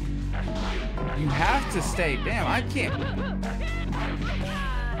 You have to stay. Damn, I can't.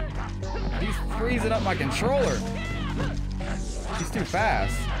 He's freezing up my controller. She's too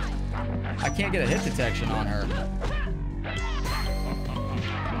fast. I can't get a hit detection on her.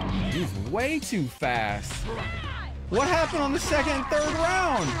 He's way too fast. What happened on the second and third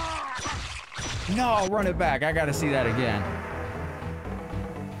round? No, run it back. I gotta see that again.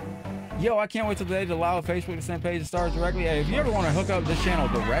 Yo, I can't wait till the day to allow Facebook to send pages of stars directly. Hey, if you ever want to hook up this channel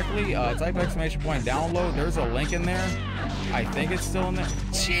directly, type ! download. There's a link in there. I think it's still in there.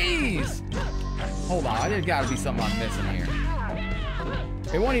 Jeez! Hold on, there's gotta be something I'm missing here.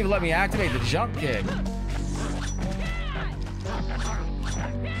 It won't even let me activate the jump kick.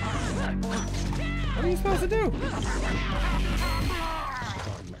 What are you supposed to do?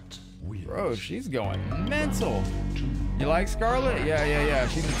 Bro, she's going mental. You like Scarlet? Yeah.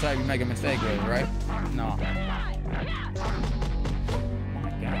 She's the type you make a mistake with, right? No. Oh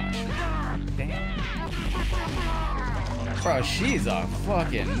my gosh. Damn. Bro, she's a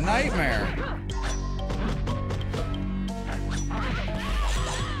fucking nightmare.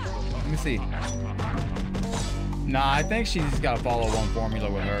 Let me see. Nah, I think she's got to follow one formula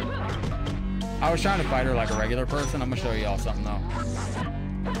with her. I was trying to fight her like a regular person. I'm gonna show y'all something though.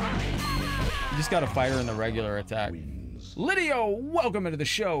 You just gotta fight her in the regular attack. Lydio, welcome into the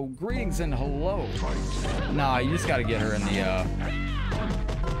show. Greetings and hello. Nah, you just gotta get her in the,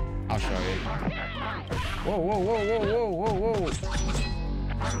 I'll show you. Whoa.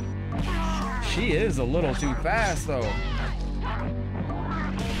 She is a little too fast, though.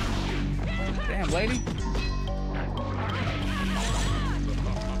 Damn, lady.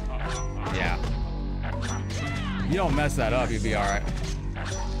 Yeah. You don't mess that up, you'll be all right.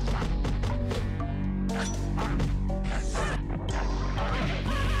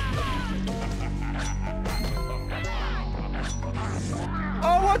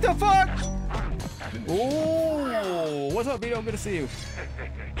 Oh, what the fuck? Ooh, what's up, Vito? Good to see you.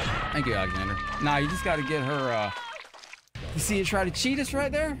 Thank you, Alexander. Nah, you just got to get her, you see it try to cheat us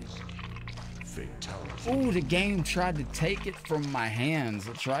right there? Ooh, the game tried to take it from my hands.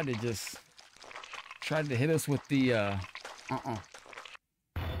 It tried to hit us with the,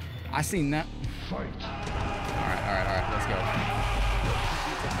 I seen that. All right, let's go.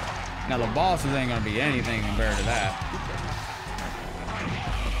 Now, the bosses ain't gonna be anything compared to that.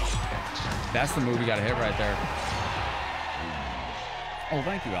 That's the move you gotta hit right there. Oh,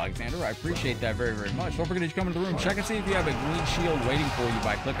 thank you, Alexander. I appreciate that very, very much. Don't forget to come into the room. Check and see if you have a green shield waiting for you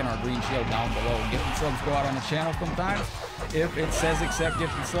by clicking our green shield down below. Gifted subs go out on the channel sometimes. If it says accept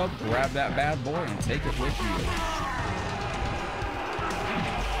gifted sub, grab that bad boy and take it with you.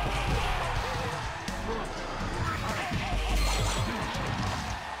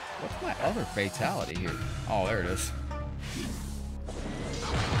 What's my other fatality here? Oh, there it is.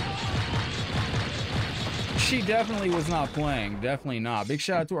 She definitely was not playing. Definitely not. Big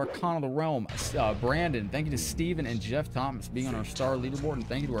shout out to our Con of the Realm, Brandon. Thank you to Steven and Jeff Thomas being on our star leaderboard, and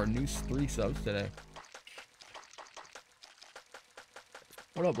thank you to our new 3 subs today.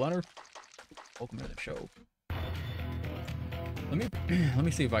 What up, Leonard? Welcome to the show. Let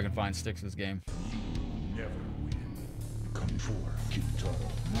me see if I can find Styx's game. Never win. Come for Kinto.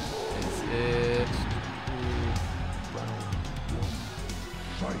 Is it?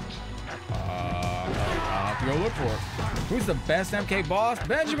 Fight. I'll have to go look for it. Who's the best MK boss?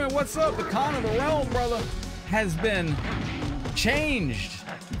 Benjamin, what's up? The Con of the Realm, brother, has been changed.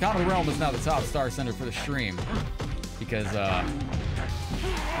 The Con of the Realm is now the top star center for the stream. Because, I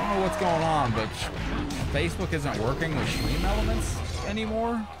don't know what's going on, but Facebook isn't working with stream elements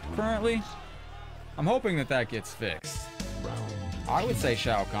anymore, currently. I'm hoping that that gets fixed. I would say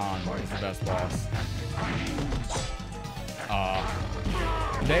Shao Kahn is the best boss.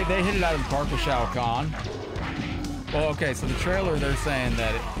 They hit it out of the park with Shao Kahn. Well, okay, so the trailer, they're saying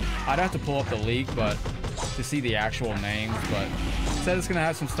that I'd have to pull up the leak, but to see the actual names, but it said it's gonna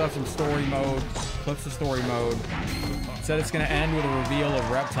have some stuff from story mode, clips of story mode. It said it's gonna end with a reveal of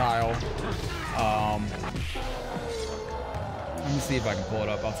Reptile. Let me see if I can pull it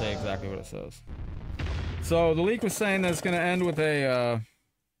up. I'll tell you exactly what it says. So the leak was saying that it's gonna end with a,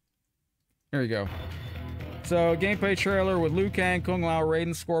 here we go. So, gameplay trailer with Liu Kang, Kung Lao,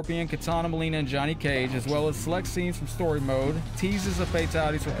 Raiden, Scorpion, Katana, Melina, and Johnny Cage, as well as select scenes from story mode, teases of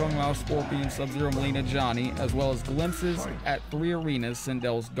fatalities for Kung Lao, Scorpion, Sub-Zero, Melina, Johnny, as well as glimpses at 3 arenas: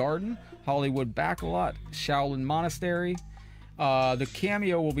 Sindel's Garden, Hollywood Backlot, Shaolin Monastery. The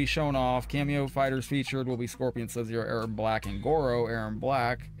cameo will be shown off. Cameo fighters featured will be Scorpion, Sub-Zero, Aaron Black, and Goro. Aaron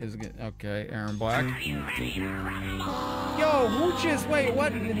Black is okay. Aaron Black. Yo, who just wait?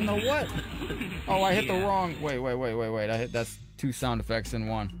 What in the what? Oh, I hit the wrong. Wait. I hit that's 2 sound effects in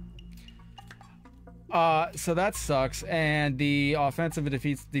one. So that sucks. And the offensive and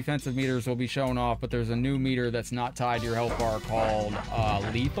defensive meters will be shown off, but there's a new meter that's not tied to your health bar called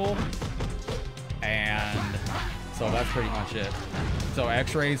lethal. And so that's pretty much it. So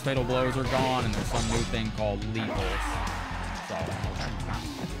X-rays, fatal blows are gone, and there's some new thing called lethals. So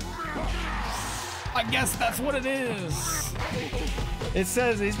I guess that's what it is. It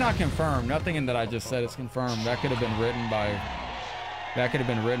says it's not confirmed. Nothing in that I just said is confirmed. That could have been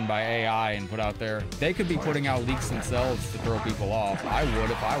written by AI and put out there. They could be putting out leaks themselves to throw people off. I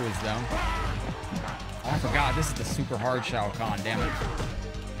would if I was them. Oh, I forgot this is the super hard Shao Kahn. Damn it.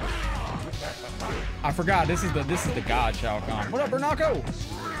 I forgot this is the god Shao Kahn. What up, Bernaco?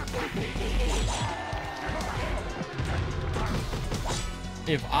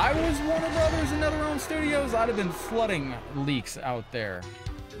 If I was Warner Brothers and NetherRealm Studios, I'd have been flooding leaks out there,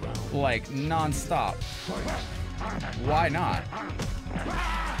 like non-stop. Why not?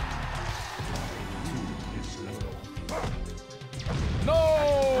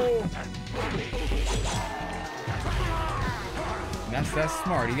 No! That's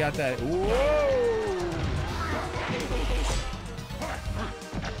smart. He got that. Whoa!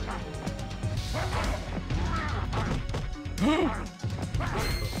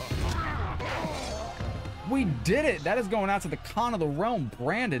 We did it! That is going out to the Con of the Realm,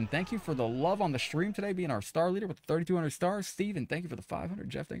 Brandon. Thank you for the love on the stream today, being our star leader with 3,200 stars. Steven, thank you for the 500.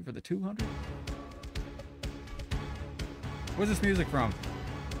 Jeff, thank you for the 200. Where's this music from?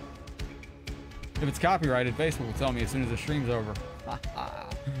 If it's copyrighted, Facebook will tell me as soon as the stream's over.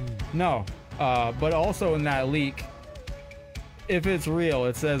 No, but also in that leak, if it's real,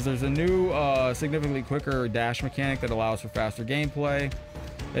 it says there's a new significantly quicker dash mechanic that allows for faster gameplay.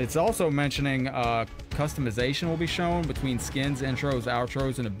 It's also mentioning customization will be shown between skins, intros,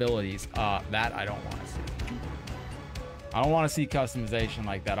 outros, and abilities. That I don't want to see. I don't want to see customization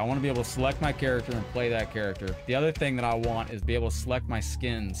like that. I want to be able to select my character and play that character. The other thing that I want is be able to select my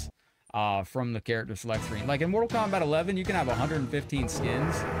skins from the character select screen. Like in Mortal Kombat 11, you can have 115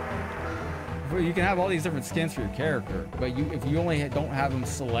 skins. You can have all these different skins for your character, but if you only don't have them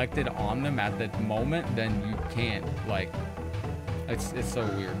selected on them at that moment, then you can't. Like, it's so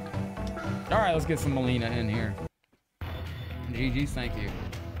weird. All right, let's get some Melina in here. GG's, thank you.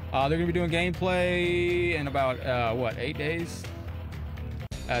 They're gonna be doing gameplay in about what, 8 days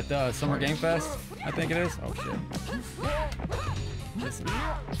at Summer Game Fest, I think it is. Oh shit! Listen.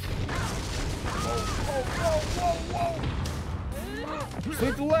 Whoa!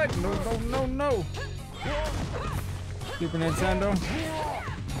 Sweep the leg! No! Super Nintendo. Oh,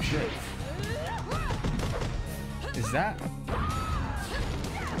 shit. Is that?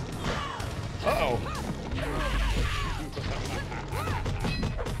 Uh-oh.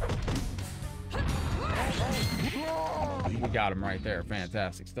 We got him right there.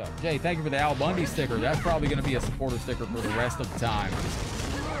 Fantastic stuff. Jay, thank you for the Al Bundy sticker. That's probably going to be a supporter sticker for the rest of the time.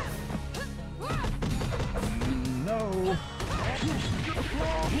 No.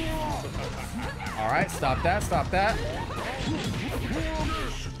 All right, stop that.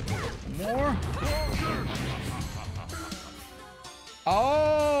 More.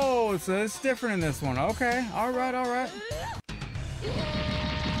 Oh, so it's different in this one. Okay, all right.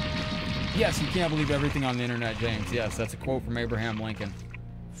 Yes, you can't believe everything on the internet, James. Yes, that's a quote from Abraham Lincoln.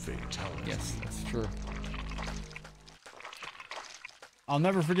 Fatality. Yes, that's true. I'll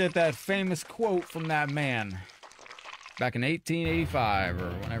never forget that famous quote from that man. Back in 1885, or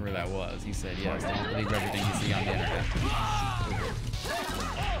whenever that was, he said, yes, don't believe everything you see on the internet.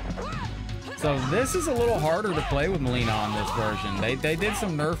 So this is a little harder to play with Melina on this version. They did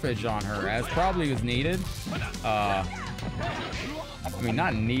some nerfage on her, as probably was needed. I mean,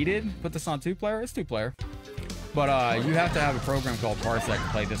 not needed. Put this on 2-player? It's 2-player. But you have to have a program called Parsec to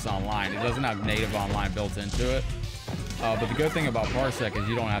play this online. It doesn't have native online built into it. But the good thing about Parsec is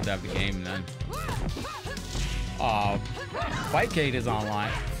you don't have to have the game then. Fightcade is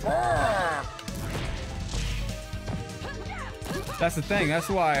online. That's the thing. That's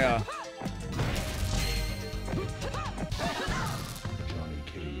why.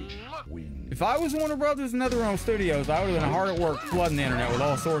 If I was Warner Brothers and NetherRealm Studios, I would have been hard at work flooding the internet with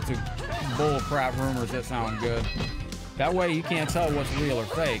all sorts of bull crap rumors that sound good. That way you can't tell what's real or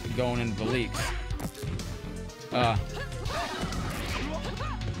fake going into the leaks.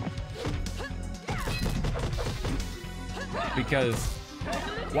 Because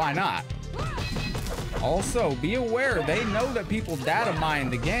why not? Also, be aware they know that people data mine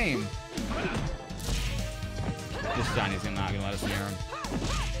the game. This Johnny's not gonna let us near him.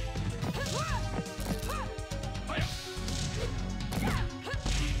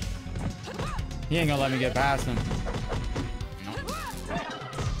 He ain't gonna let me get past him. Nope.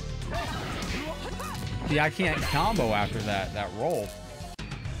 See, I can't combo after that roll.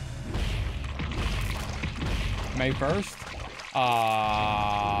 May 1st?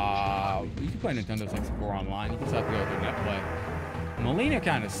 You can play Nintendo 64 online. You just have to go through NetPlay. Melina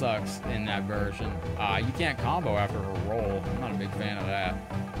kind of sucks in that version. You can't combo after her roll. I'm not a big fan of that.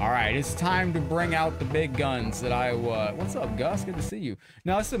 All right, it's time to bring out the big guns that I... What's up, Gus? Good to see you.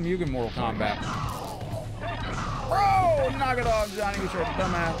 No, it's the Mugen Mortal Kombat. Bro, knock it off, Johnny. Get your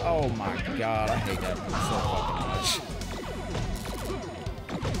dumbass. Oh my god, I hate that so fucking much.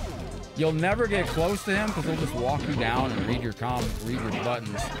 You'll never get close to him because he'll just walk you down and read your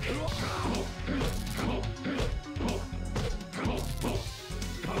buttons.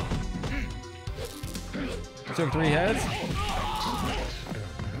 Took 3 heads.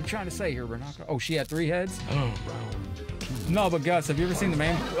 What are you trying to say here, Renaka? Oh, she had 3 heads? No, but Gus, have you ever seen the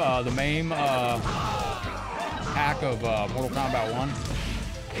MAME hack of Mortal Kombat 1?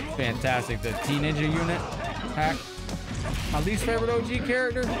 Fantastic. The T-Ninja unit hack. My least favorite OG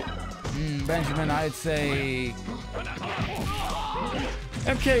character? Benjamin, I'd say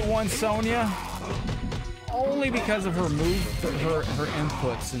MK1 Sonya. Only because of her move, her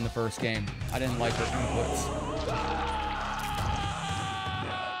inputs in the first game. I didn't like her inputs.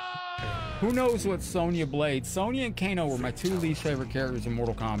 Who knows what Sonya Blade? Sonya and Kano were my 2 least favorite characters in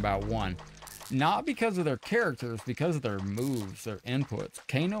Mortal Kombat 1. Not because of their characters, because of their moves, their inputs.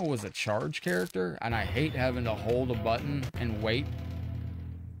 Kano was a charge character, and I hate having to hold a button and wait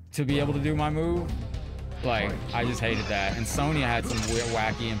to be able to do my move. Like, I just hated that. And Sonya had some weird,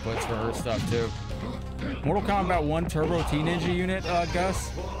 wacky inputs for her stuff too. Mortal Kombat 1 Turbo T-Ninja unit,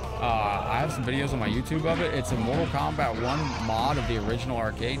 Gus. I have some videos on my YouTube of it. It's a Mortal Kombat 1 mod of the original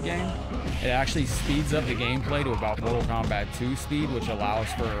arcade game. It actually speeds up the gameplay to about Mortal Kombat 2 speed, which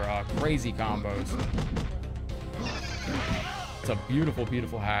allows for crazy combos. It's a beautiful,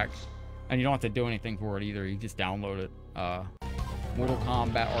 beautiful hack. And you don't have to do anything for it either. You just download it. Mortal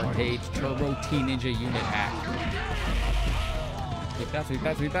Kombat Arcade Turbo T-Ninja unit hack. Sweep that, sweep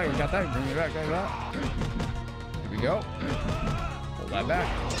that, sweep that. We got that. Bring it back, got that. Here we go. Pull that back.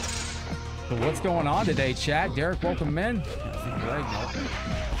 So what's going on today, chat? Derek, welcome in.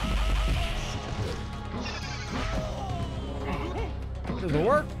 Does it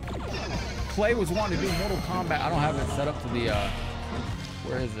work? Clay was wanting to do Mortal Kombat. I don't have it set up to the,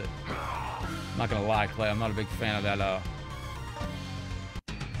 where is it? I'm not gonna lie, Clay, I'm not a big fan of that,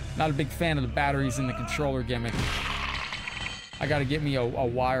 not a big fan of the batteries in the controller gimmick. I gotta get me a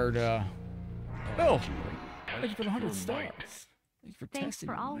wired, Bill, thank you for the 100 stars. Thank you for Thanks testing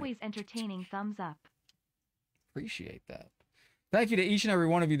for me. always entertaining. Thumbs up. Appreciate that. Thank you to each and every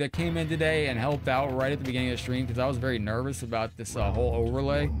one of you that came in today and helped out right at the beginning of the stream, because I was very nervous about this whole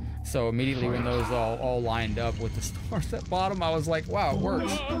overlay. So immediately when those all lined up with the stars at bottom, I was like, wow, it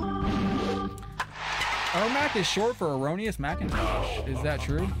works. Ermac is short for erroneous Macintosh. Is that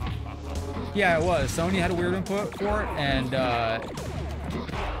true? Yeah, it was. Sony had a weird input for it, and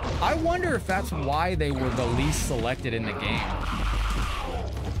I wonder if that's why they were the least selected in the game.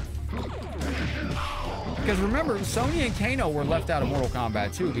 Because remember, Sonya and Kano were left out of Mortal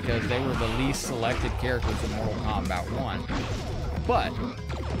Kombat 2 because they were the least selected characters in Mortal Kombat 1. But,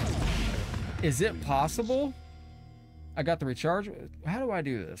 is it possible? I got the recharge. How do I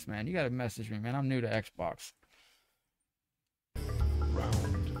do this, man? You gotta message me, man. I'm new to Xbox.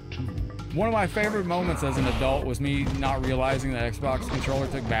 One of my favorite moments as an adult was me not realizing the Xbox controller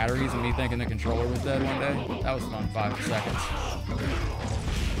took batteries and me thinking the controller was dead one day. That was fun, 5 seconds.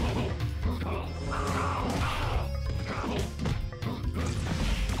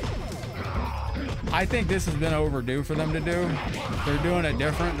 I think this has been overdue for them to do. They're doing it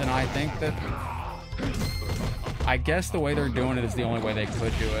different than I think that... I guess the way they're doing it is the only way they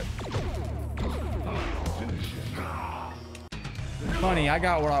could do it. Funny, I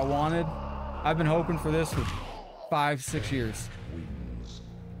got what I wanted. I've been hoping for this for 5-6 years.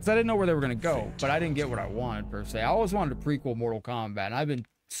 Because I didn't know where they were going to go, but I didn't get what I wanted, per se. I always wanted a prequel Mortal Kombat, and I've been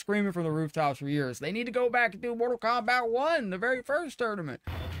screaming from the rooftops for years. They need to go back and do Mortal Kombat 1, the very first tournament.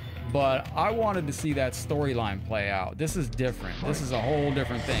 But I wanted to see that storyline play out. This is different. This is a whole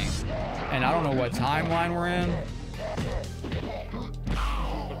different thing. And I don't know what timeline we're in.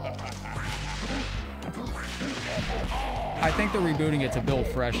 I think they're rebooting it to build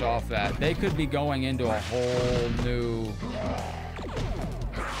fresh off that. They could be going into a whole new...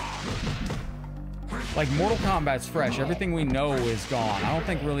 Like, Mortal Kombat's fresh. Everything we know is gone. I don't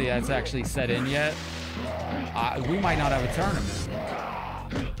think really that's actually set in yet. We might not have a tournament.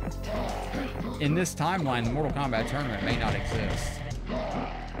 In this timeline, the Mortal Kombat tournament may not exist.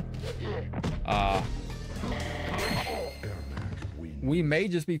 We may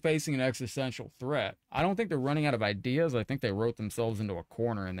just be facing an existential threat. I don't think they're running out of ideas. I think they wrote themselves into a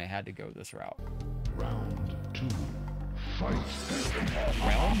corner and they had to go this route. Round 2. Fight.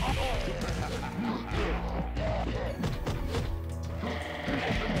 Well,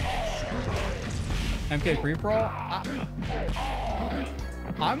 MK pre-pro?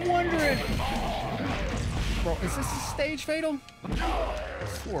 I'm wondering... Bro, is this a stage fatal? I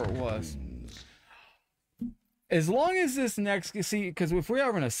swore it was. As long as this next... See, because if we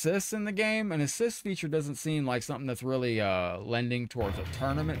have an assist in the game, an assist feature doesn't seem like something that's really lending towards a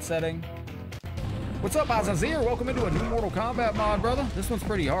tournament setting. What's up, Azazir? Welcome into a new Mortal Kombat mod, brother. This one's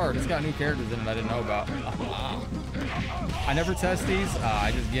pretty hard. It's got new characters in it I didn't know about. I never test these.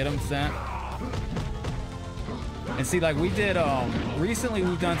 I just get them sent. And see, like we did, recently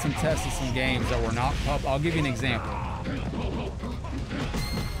we've done some tests of some games that were not pub. I'll give you an example.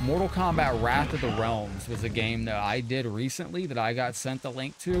 Mortal Kombat Wrath of the Realms was a game that I did recently that I got sent the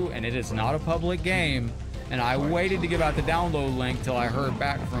link to, and it is not a public game. And I waited to give out the download link till I heard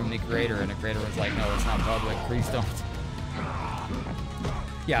back from the creator, and the creator was like, no, it's not public, please don't.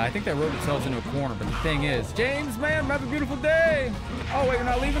 Yeah, I think they wrote themselves into a corner, but the thing is, James, man, have a beautiful day. Oh, wait, you're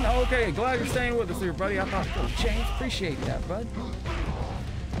not leaving? Oh, okay, glad you're staying with us here, buddy. I thought, oh, James, appreciate that, bud.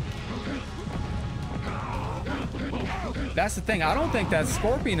 That's the thing. I don't think that's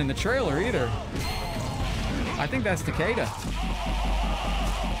Scorpion in the trailer either. I think that's Takeda.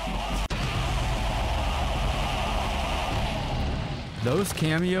 Those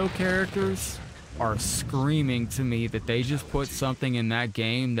cameo characters are screaming to me that they just put something in that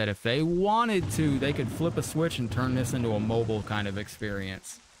game that if they wanted to, they could flip a switch and turn this into a mobile kind of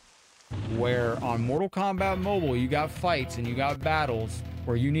experience. Where on Mortal Kombat Mobile, you got fights and you got battles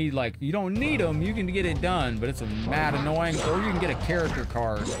where you need, like, you don't need them, you can get it done, but it's a mad annoying. Or you can get a character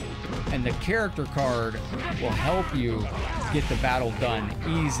card, and the character card will help you get the battle done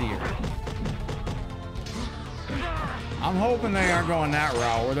easier. I'm hoping they aren't going that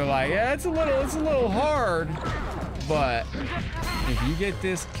route where they're like, yeah, it's a little hard, but if you get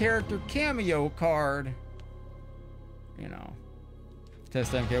this character cameo card, you know.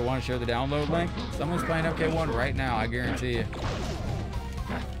 Test MK1, share the download link. Someone's playing MK1 right now, I guarantee you.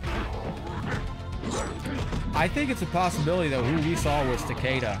 I think it's a possibility that who we saw was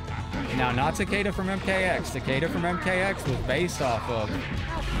Takeda. Now, not Takeda from MKX. Takeda from MKX was based off of...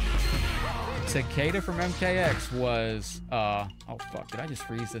 Takeda from MKX was, oh fuck, did I just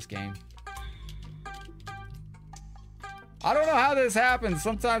freeze this game? I don't know how this happens.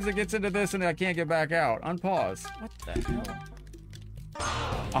 Sometimes it gets into this and I can't get back out. Unpause. What the hell?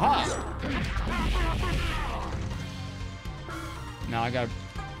 Aha! Now I got...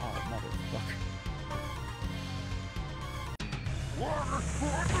 Oh,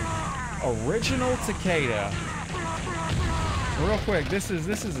 motherfucker. Original Takeda. Real quick, this is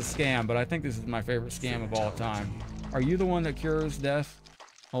a scam, but I think this is my favorite scam of all time. Are you the one that cures death?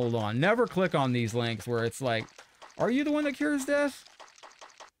 Hold on. Never click on these links where it's like, are you the one that cures death?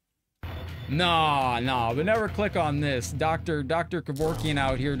 No, but never click on this. Dr. Kevorkian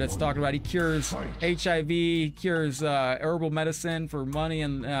out here that's talking about he cures HIV, cures herbal medicine for money,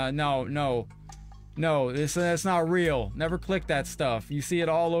 and no, that's not real. Never click that stuff. You see it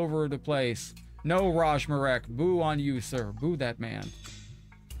all over the place. No, Raj Marek, boo on you, sir. Boo that man.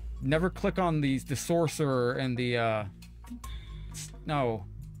 Never click on the sorcerer and the no,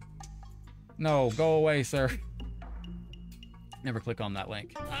 go away, sir. Never click on that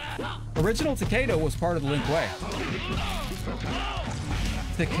link. Original Takeda was part of the Lin Kuei.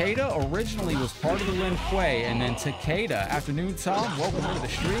 Takeda originally was part of the Lin Kuei, and then Takeda, Afternoon Tom, welcome to the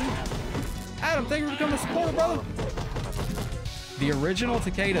stream. Adam, thank you for becoming a supporter, brother. The original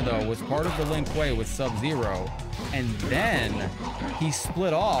Takeda, though, was part of the Lin Kuei with Sub-Zero, and then he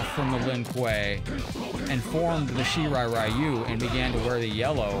split off from the Lin Kuei and formed the Shirai Ryu and began to wear the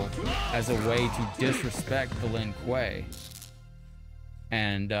yellow as a way to disrespect the Lin Kuei.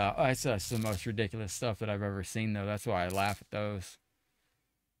 And it's the most ridiculous stuff that I've ever seen, though. That's why I laugh at those.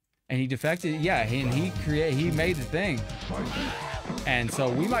 And he defected, yeah, and he made the thing. And so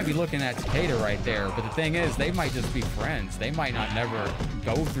we might be looking at Takeda right there, but the thing is, they might just be friends. They might not never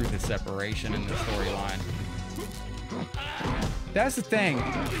go through the separation in the storyline. That's the thing.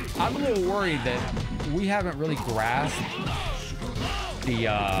 I'm a little worried that we haven't really grasped the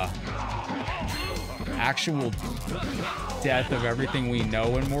actual death of everything we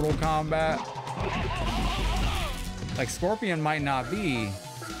know in Mortal Kombat. Like, Scorpion might not be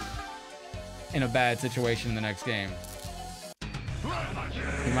in a bad situation in the next game.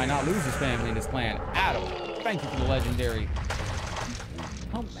 He might not lose his family and his clan. Adam, thank you for the legendary.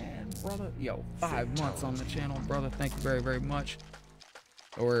 Oh man, brother. Yo, 5 months on the channel, brother. Thank you very, very much.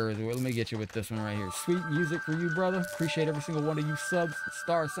 Or let me get you with this one right here. Sweet music for you, brother. Appreciate every single one of you subs,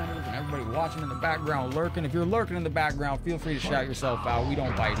 star centers, and everybody watching in the background, lurking. If you're lurking in the background, feel free to shout yourself out. We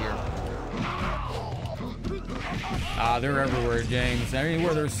don't bite here. They're everywhere, James.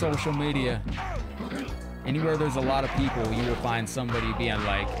 Anywhere there's social media, anywhere there's a lot of people, you will find somebody being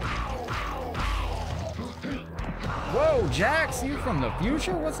like, whoa, Jax, you from the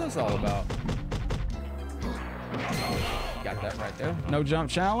future? What's this all about? Got that right there. No jump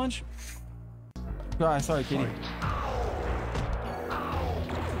challenge. Sorry, kitty.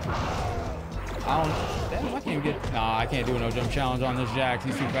 Damn, I can't get. Nah, I can't do a no jump challenge on this Jax.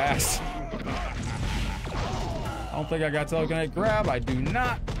 He's too fast. I don't think I got telekinetic grab. I do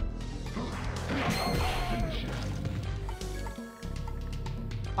not.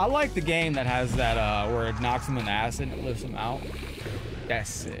 I like the game that has that where it knocks him in the acid and it lifts him out. That's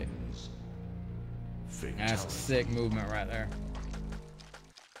sick. That's a sick movement right there.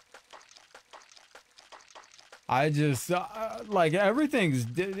 I just like everything's,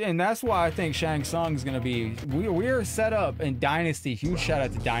 and that's why I think Shang Tsung's gonna be. We're set up in Dynasty. Huge shout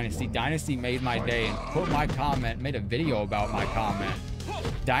out to Dynasty. Dynasty made my day and put my comment, made a video about my comment.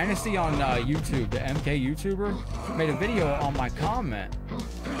 Dynasty on YouTube, the MK YouTuber, made a video on my comment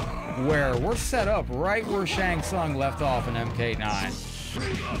where we're set up right where Shang Tsung left off in MK9.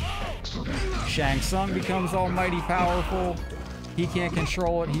 Shang Tsung becomes almighty powerful. He can't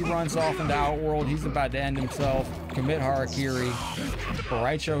control it. He runs off into Outworld. He's about to end himself, commit harakiri.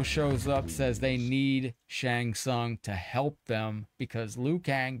 Raicho shows up, says they need Shang Tsung to help them because Liu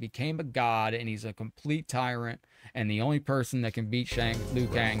Kang became a god and he's a complete tyrant. And the only person that can beat Liu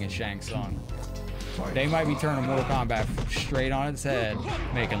Kang is Shang Tsung. They might be turning Mortal Kombat straight on its head,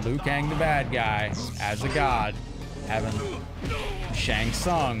 making Liu Kang the bad guy as a god, having Shang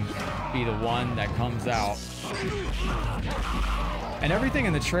Tsung be the one that comes out. And everything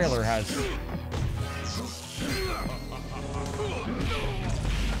in the trailer has...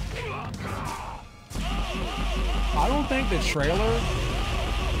 I don't think the trailer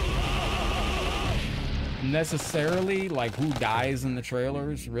necessarily, like, who dies in the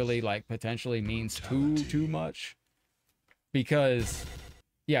trailers really, like, potentially means too much. Because,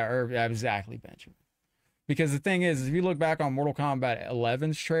 yeah, exactly, Benjamin. Because the thing is, if you look back on Mortal Kombat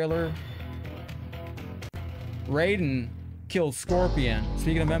 11's trailer, Raiden killed Scorpion.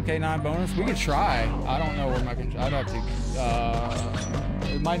 Speaking of MK9 bonus, we could try. I don't know where my control... I'd have to...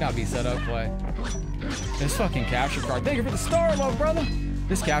 it might not be set up, play. This fucking capture card. Thank you for the star, love, brother!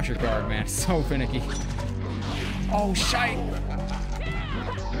 This capture card, man, is so finicky. Oh, shite!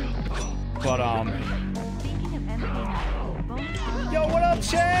 But, Speaking of MK9, bonus yo, what up,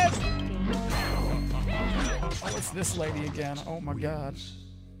 Chad? Oh, it's this lady again. Oh, my God.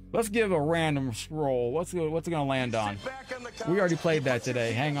 Let's give a random scroll. What's it gonna land on? We already played that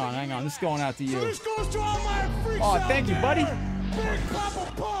today. Hang on, hang on. This is going out to you. Oh, thank you, buddy.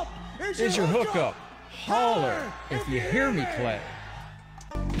 Here's your hookup. Holler if you hear me, Clay.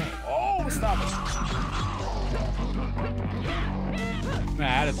 Oh, stop it. Man,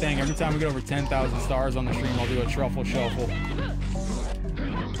 I had a thing. Every time we get over 10,000 stars on the stream, I'll do a truffle shuffle.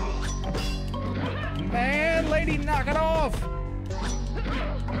 Man, lady, knock it off.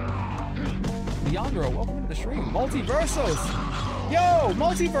 Leandro, welcome to the stream. Multiversos. Yo,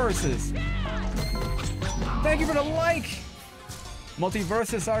 Multiverses. Thank you for the like.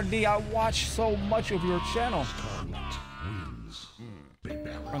 Multiversus RD, I watch so much of your channel.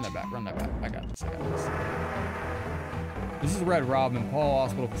 Run that back, run that back. I got this, I got this. This is Red Robin. Paul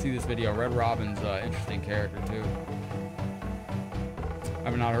Hospital can see this video. Red Robin's an interesting character too. I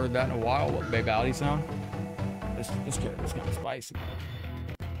have not heard that in a while. What babality sound? This character's kind of spicy.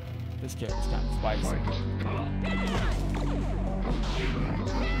 This character's kind of spicy.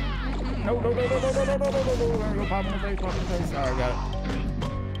 No. Go pop in the face, pop in the face. Alright, got it.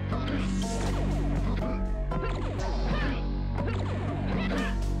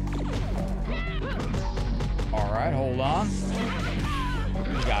 Alright, hold on.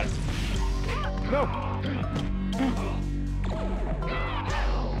 We got it. No!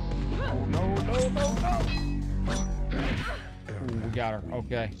 No. Ooh, we got her.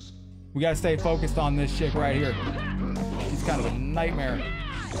 Okay. We gotta stay focused on this chick right here. She's kind of a nightmare.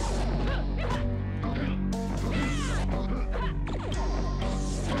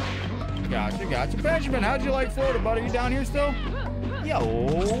 Gotcha. Benjamin, how'd you like Florida, buddy? You down here still?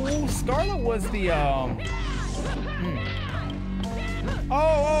 Yo, Scarlet was the,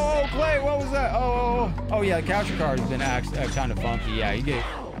 Oh, Clay, what was that? Oh, yeah, the capture card has been kind of funky. Yeah, you get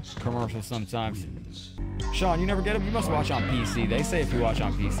commercials sometimes. Sean, you never get them? You must watch on PC. They say if you watch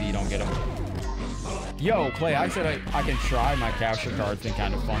on PC, you don't get them. Yo, Clay, I said I can try. My capture card's been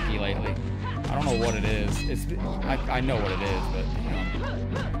kind of funky lately. I don't know what it is. I know what it is, but, you know.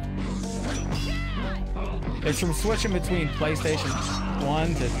 It's from switching between PlayStation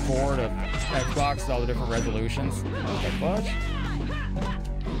 1 to 4 to Xbox, all the different resolutions. What the fudge?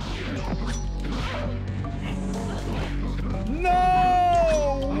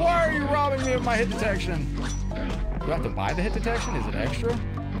 No! Why are you robbing me of my hit detection? Do I have to buy the hit detection? Is it extra?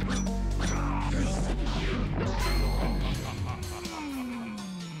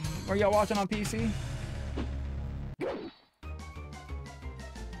 Are y'all watching on PC?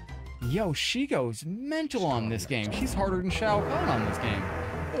 Yo, she goes mental on this game. She's harder than Shao Kahn on this game.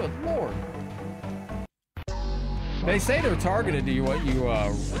 Good lord. They say they're targeted to what you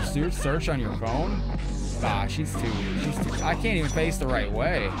search on your phone. Ah, she's too. I can't even face the right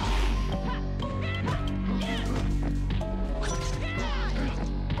way.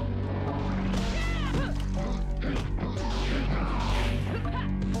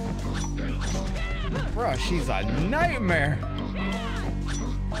 Bruh, she's a nightmare.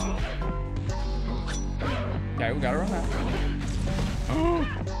 Okay, we got her on that.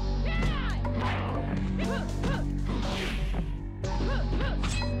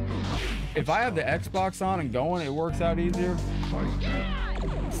 If I have the Xbox on and going, it works out easier.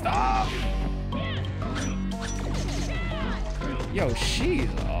 Stop! Yo, she's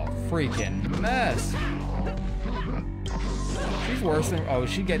a freaking mess. She's worse than. Oh,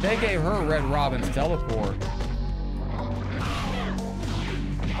 they gave her Red Robin's teleport.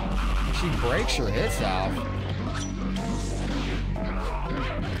 She breaks her hits off.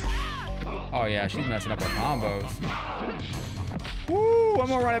 Oh yeah, she's messing up her combos. Woo! I'm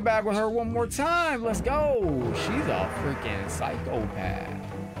gonna run it back with her one more time. Let's go. She's a freaking psychopath.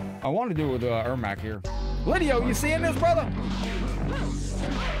 I want to do it with Ermac here. Lydio, you seeing this, brother?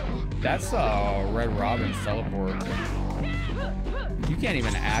 That's Red Robin's teleport. You can't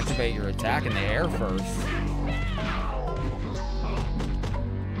even activate your attack in the air first.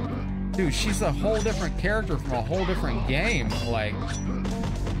 Dude, she's a whole different character from a whole different game. Like,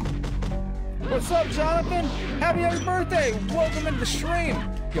 what's up, Jonathan? Happy birthday! Welcome into the stream.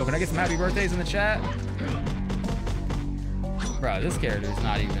 Yo, can I get some happy birthdays in the chat? Bro, this character is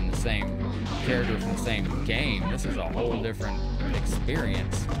not even the same character from the same game. This is a whole different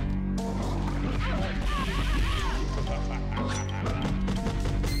experience.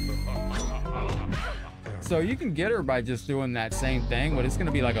 So you can get her by just doing that same thing, but it's gonna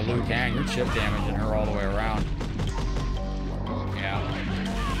be like a Liu Kang. You're chip damaging her all the way around. Yeah.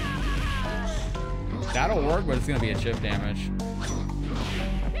 That'll work, but it's gonna be a chip damage.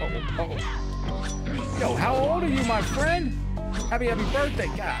 Uh-oh. Yo, how old are you, my friend? Happy birthday.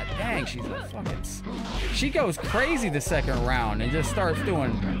 God dang, she's a fucking... She goes crazy the second round and just starts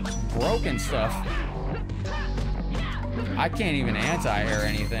doing broken stuff. I can't even anti-air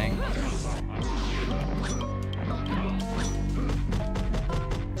anything.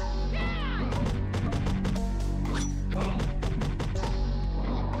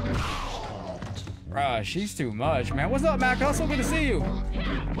 Bruh, she's too much, man. What's up, Mac Hustle? Good to see you.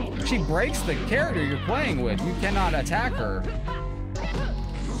 She breaks the character you're playing with. You cannot attack her.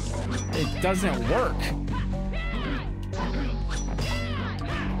 It doesn't work.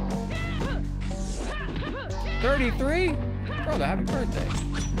 $33? Brother, happy birthday.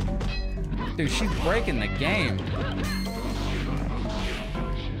 Dude, she's breaking the game.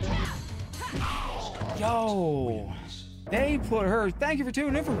 Yo. They put her. Thank you for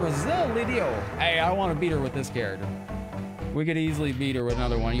tuning in from Brazil, Lydio. Hey, I want to beat her with this character. We could easily beat her with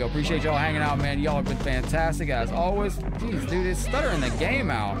another one. Yo, appreciate y'all hanging out, man. Y'all have been fantastic as always. Jeez, dude, it's stuttering the game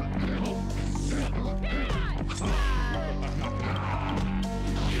out.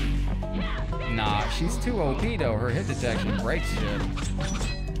 Nah, she's too OP though. Her hit detection breaks shit.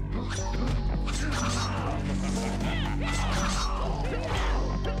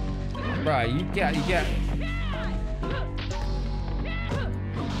 Bruh, you got.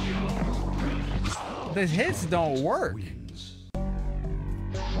 The hits don't work.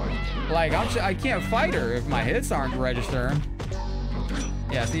 Like, I can't fight her if my hits aren't registering.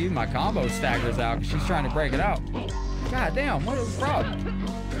 Yeah, see, my combo staggers out because she's trying to break it out. God damn, what is the problem?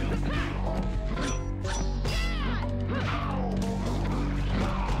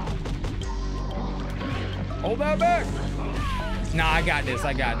 Hold that back. Nah, I got this.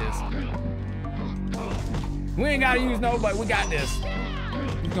 We ain't gotta use nobody. We got this.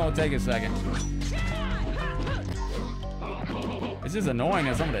 It's gonna take a second. It's just annoying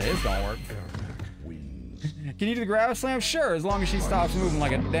that some of the hits don't work. Can you do the grab slam? Sure, as long as she stops moving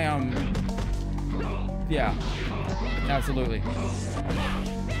like a damn... Yeah, absolutely.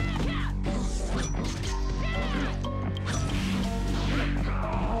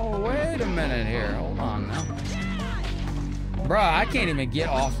 Oh, wait a minute here. Hold on now. Bruh, I can't even get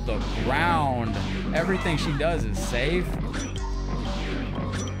off the ground. Everything she does is safe.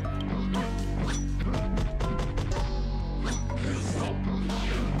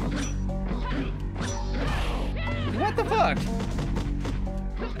 What the fuck?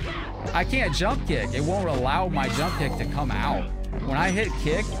 I can't jump kick. It won't allow my jump kick to come out. When I hit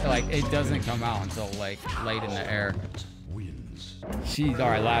kick, like, it doesn't come out until like late in the air. She's all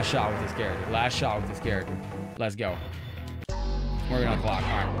right. Last shot with this character. Let's go. We're gonna clock.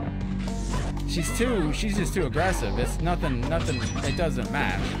 All right. She's just too aggressive. It's nothing. It doesn't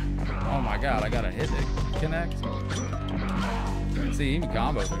match. Oh my god, I got a hit to connect. See, even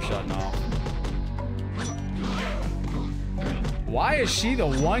combos are shutting off. Why is she the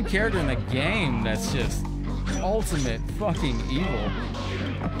one character in the game that's just ultimate fucking evil?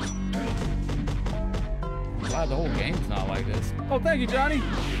 I'm glad the whole game's not like this. Oh, thank you, Johnny.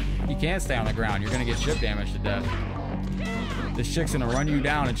 You can't stay on the ground. You're gonna get chip damage to death. This chick's gonna run you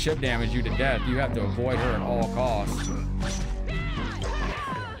down and chip damage you to death. You have to avoid her at all costs.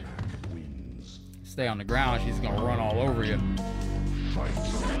 Stay on the ground, she's gonna run all over you.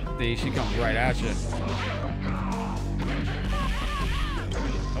 See, she comes right at you.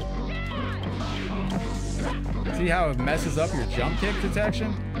 See how it messes up your jump kick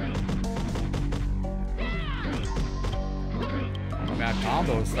detection?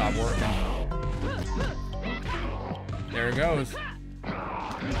 Combos stop working. There it goes.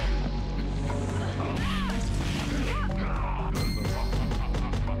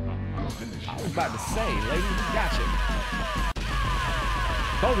 I was about to say, lady, gotcha.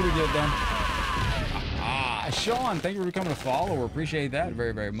 Told you we get it done. Sean, thank you for becoming a follower. Appreciate that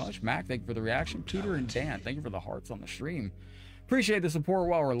very, very much. Mac, thank you for the reaction. Peter and Dan, thank you for the hearts on the stream. Appreciate the support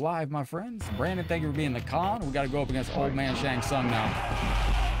while we're live, my friends. Brandon, thank you for being the con. We got to go up against Old Man Shang Tsung now.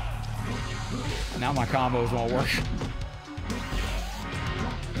 Now my combos won't work.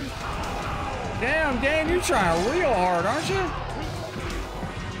 Damn, Dan, you're trying real hard, aren't you?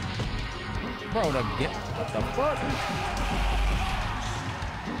 Bro, what the fuck?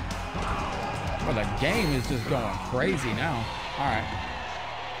 Well, the game is just going crazy now. All right.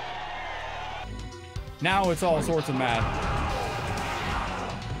 Now it's all sorts of mad.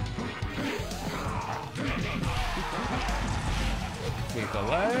 Sweep the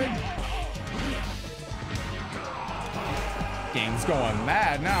leg. Game's going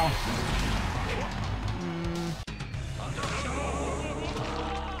mad now.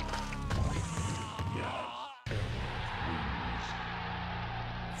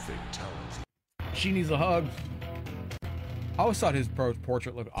 She needs a hug. I always thought his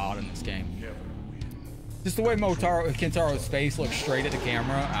portrait looked odd in this game. Just the way Kentaro's face looks straight at the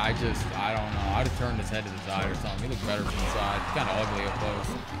camera, I don't know. I'd have turned his head to the side or something. He looked better from the side. Kind of ugly up close.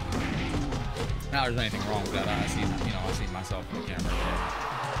 Not there's anything wrong with that. I see myself in the camera.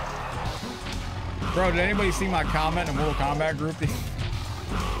 Bro, did anybody see my comment in the Mortal Kombat group?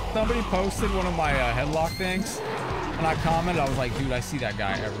 Somebody posted one of my headlock things, and I commented. I was like, dude, I see that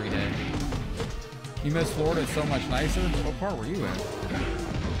guy every day. You miss Florida, it's so much nicer. What part were you in?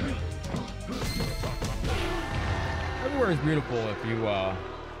 Everywhere is beautiful if you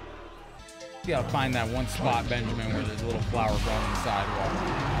gotta find that one spot, Benjamin, where there's a little flower growing on the sidewalk.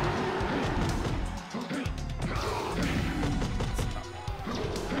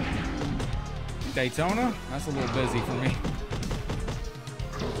 Daytona? That's a little busy for me.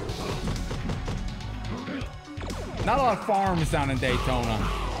 Not a lot of farms down in Daytona.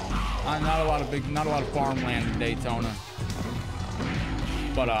 Not a lot of farmland in Daytona,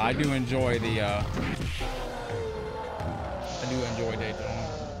 but I do enjoy Daytona,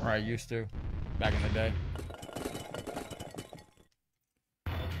 or I used to, back in the day.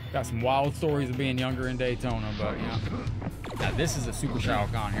 Got some wild stories of being younger in Daytona, but yeah. Now this is a super Shao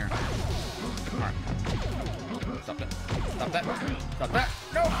Kahn here. All right, stop that, stop that, stop that,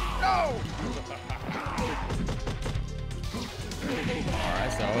 no, no!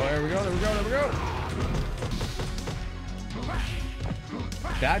 Alright, so there we go.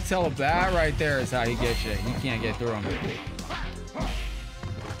 That right there is how he gets you. You can't get through him.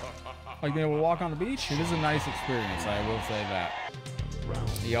 Like being able to walk on the beach, it is a nice experience, I will say that.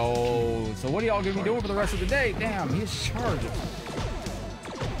 Yo, so what are y'all gonna be doing for the rest of the day? Damn, he's charging.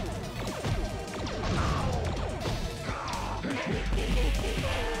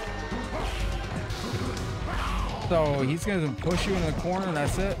 So he's gonna push you in the corner and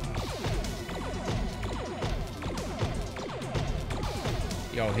that's it.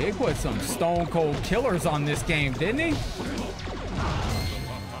 Yo, he put some stone cold killers on this game, didn't he?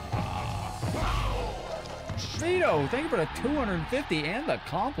 Vito, thank you for the 250 and the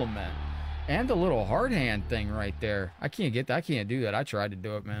compliment. And the little hard hand thing right there. I can't get that. I can't do that. I tried to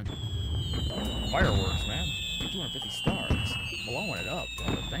do it, man. Fireworks, man. 250 stars. Blowing it up,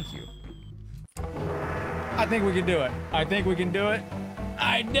 bro. Thank you. I think we can do it. I think we can do it.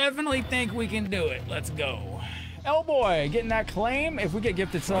 I definitely think we can do it. Let's go. L-Boy, getting that claim. If we get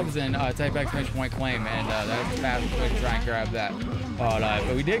gifted subs in, type exclamation point claim, and that's fast and quick to try and grab that.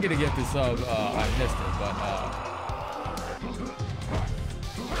 But we did get a gifted sub. I missed it, but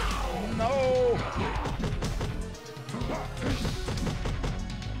no.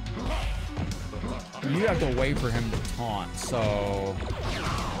 You have to wait for him to taunt. So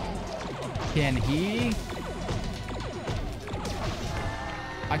can he?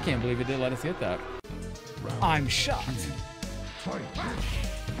 I can't believe it did let us get that. I'm shocked.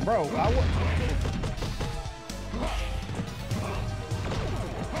 Bro,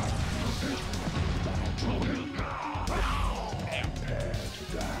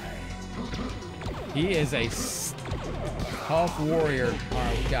 he is a tough warrior. All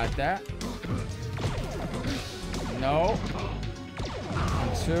right, we got that. No.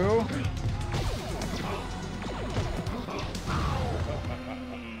 2.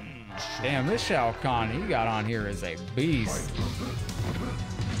 Damn, this Shao Kahn he got on here is a beast.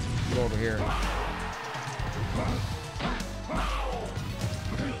 Go over here.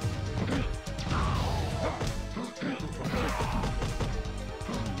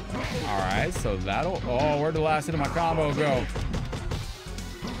 right, so that'll... Oh, where'd the last hit of my combo go?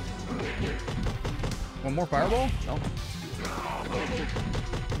 One more fireball? No.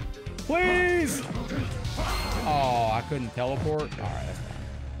 Please! Oh, I couldn't teleport. All right, that's fine.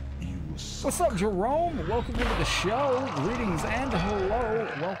 What's up, Jerome? Welcome into the show. Greetings and hello.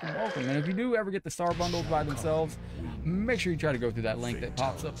 Welcome, welcome. And if you do ever get the star bundles by themselves, make sure you try to go through that link that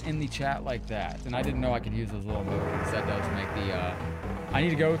pops up in the chat like that. And I didn't know I could use those little moves. That does make the... I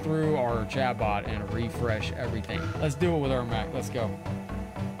need to go through our chat bot and refresh everything. Let's do it with our Mac. Let's go.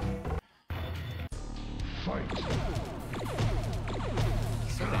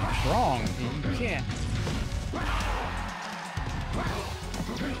 So damn strong. You can't...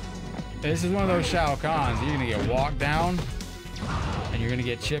 This is one of those Shao Kahns. You're gonna get walked down, and you're gonna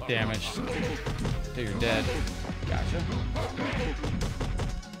get chip damage till you're dead. Gotcha.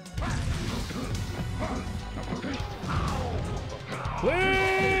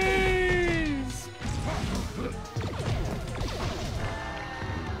 Please!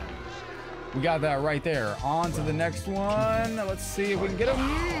 We got that right there. On to the next one. Let's see if we can get him.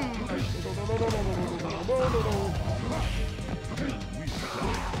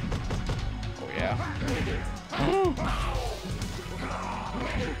 Yeah.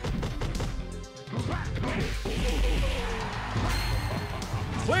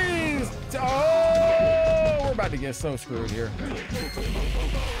 Please! Oh! We're about to get so screwed here.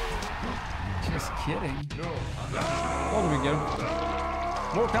 Just kidding. What did we get him?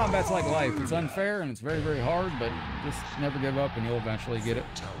 Mortal Kombat's like life. It's unfair and it's very, very hard, but just never give up and you'll eventually get it.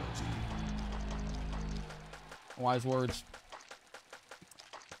 Wise words.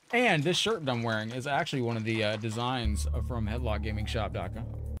 And this shirt that I'm wearing is actually one of the designs from Headlockedgamingshop.com.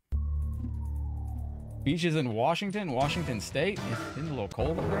 Beaches in Washington, Washington State. Isn't it a little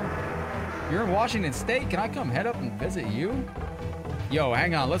cold up there? You're in Washington State? Can I come head up and visit you? Yo,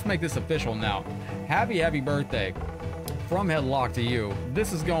 hang on. Let's make this official now. Happy birthday from Headlock to you.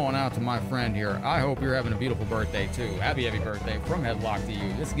 This is going out to my friend here. I hope you're having a beautiful birthday too. Happy birthday from Headlock to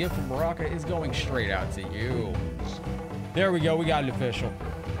you. This gift from Baraka is going straight out to you. There we go. We got it official.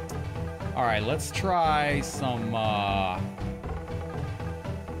 All right, let's try some, I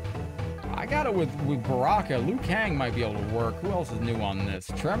got it with Baraka. Liu Kang might be able to work. Who else is new on this?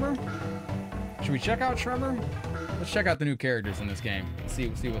 Tremor? Should we check out Tremor? Let's check out the new characters in this game. See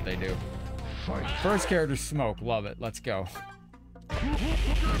what they do. First character, Smoke. Love it. Let's go.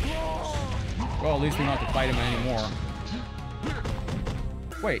 Well, at least we don't have to fight him anymore.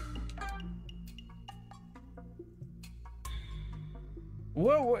 Wait.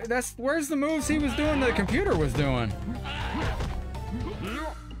 Whoa, where's the moves he was doing that the computer was doing?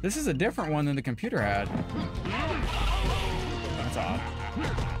 This is a different one than the computer had. That's odd.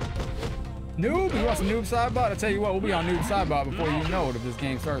 Noob? You want some Noob Sidebot? I tell you what, we'll be on Noob Sidebot before you know it if this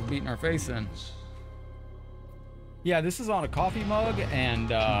game starts beating our face in. Yeah, this is on a coffee mug,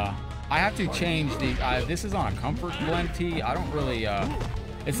 and I have to change the... this is on a Comfort Blend tea. I don't really...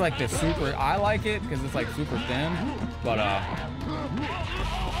 it's like the super... I like it because it's like super thin, but... Hold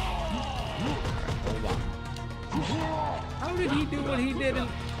on. How did he do what he did?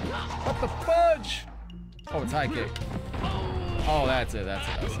 What the fudge? Oh, it's high kick. Oh, that's it. I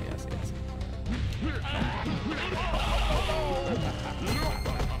see.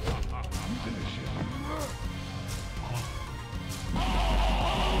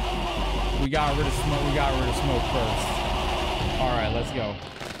 We got rid of smoke first. All right, let's go.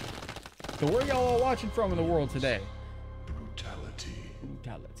 So where y'all all watching from in the world today? Brutality.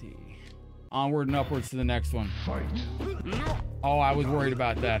 Onward and upwards to the next one. Oh, I was worried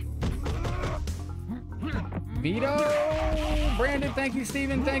about that. Vito! Brandon, thank you.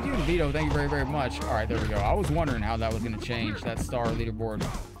 Steven, thank you. Vito, thank you very, very much. All right, there we go. I was wondering how that was going to change, that star leaderboard.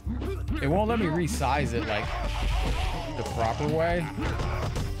 It won't let me resize it like the proper way.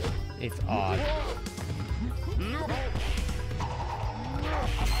 It's odd.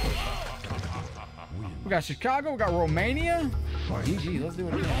 We got Chicago, we got Romania. GG, let's do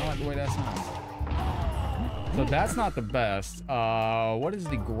it again. I like the way that sounds. So that's not the best. What is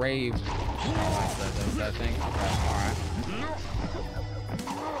the grave? Oh, that's that thing. Okay, all right.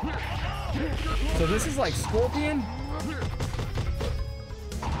 So this is like Scorpion.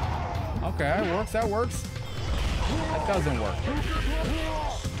 Okay, that works. That works. That doesn't work.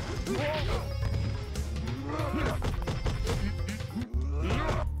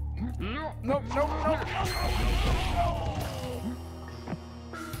 Nope.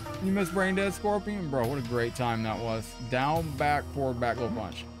 You missed Brain Dead Scorpion? Bro, what a great time that was. Down, back, forward, back, low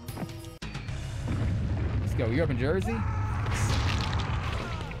punch. Let's go. You up in Jersey?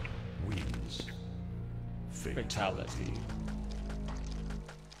 Wins. Fatality.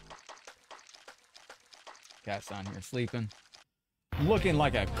 Cat's down here sleeping. Looking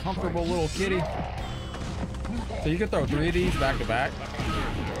like a comfortable little kitty. So you can throw 3 of these back to back.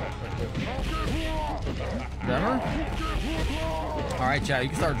 Remember? Alright, chat, you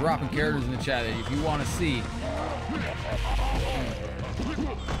can start dropping characters in the chat if you want to see.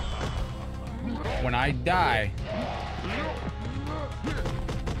 When I die.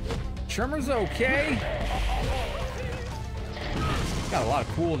 Tremor's okay. Got a lot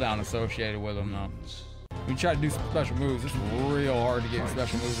of cooldown associated with him, though. We try to do some special moves. It's real hard to get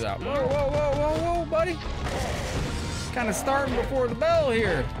special moves out. Whoa, whoa, whoa, whoa, whoa, buddy. Kind of starting before the bell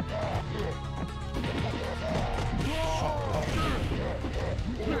here.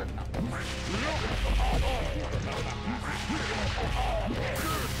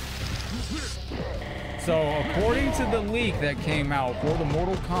 So, according to the leak that came out for the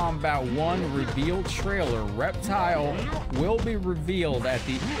Mortal Kombat 1 reveal trailer, Reptile will be revealed at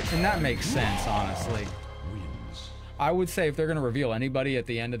the... And that makes sense, honestly. I would say if they're going to reveal anybody at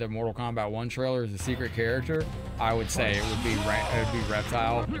the end of the Mortal Kombat 1 trailer as a secret character, I would say it would be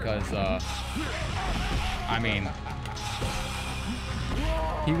Reptile, because, I mean,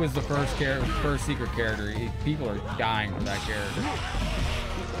 he was the first secret character. People are dying for that character.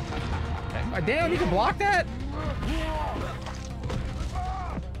 Okay. Damn, you can block that?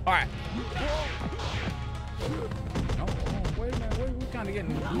 Alright. Oh, wait a minute. We're kind of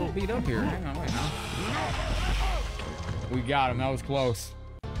getting a little beat up here. Hang on, wait now. We got him. That was close.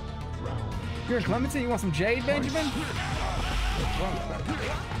 Here, Clementine, you want some Jade, Benjamin?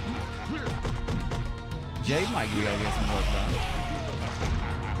 Jade might be able to get some work done.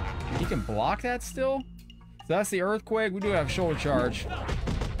 He can block that still? So that's the Earthquake. We do have shoulder charge.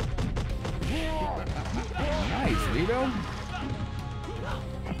 Nice, Vito.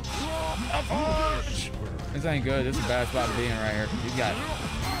 This ain't good. This is a bad spot to be in right here. He's got it.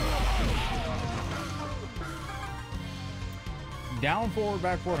 Down, forward,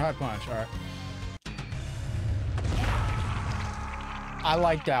 back, forward, high punch. All right. I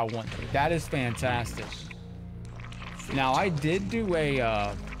like that one. That is fantastic. Now, I did do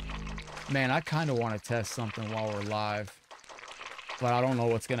a... man, I kind of want to test something while we're live. But I don't know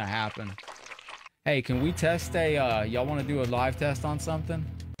what's going to happen. Hey, can we test a... y'all want to do a live test on something?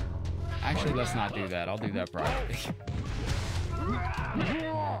 Actually, let's not do that. I'll do that privately.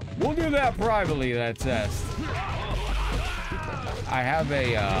 We'll do that privately, that test. I have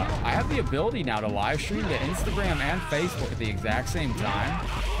the ability now to live stream to Instagram and Facebook at the exact same time.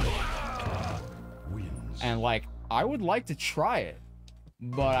 And like, I would like to try it,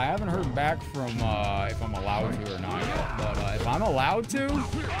 but I haven't heard back from if I'm allowed to or not yet. But if I'm allowed to,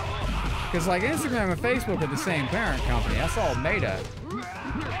 because like Instagram and Facebook are the same parent company. That's all Meta.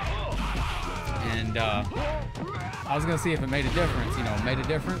 And I was gonna see if it made a difference. You know, made a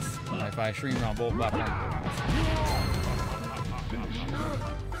difference if I streamed on both platforms.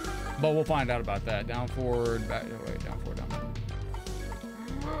 But we'll find out about that. Down, forward, back. Wait, down, forward, down.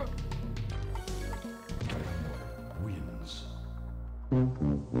 Wins.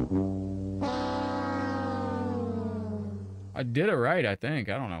 I did it right, I think.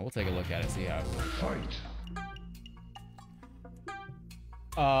 I don't know. We'll take a look at it, see how it works. Fight.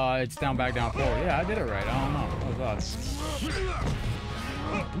 It's down, back, down, forward. Yeah, I did it right. I don't know. That was odd.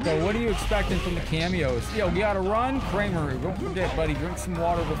 So what are you expecting from the cameos? Yo, you gotta run? Kramer, don't forget, buddy. Drink some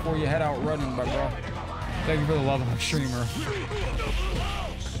water before you head out running, my bro. Thank you for the love of a streamer.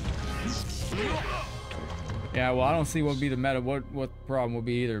 Yeah, well, I don't see what would be the meta, what the problem would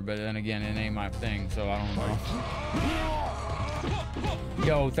be either, but then again, it ain't my thing, so I don't know.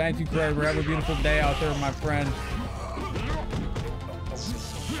 Yo, thank you, Kramer. Have a beautiful day out there, my friend.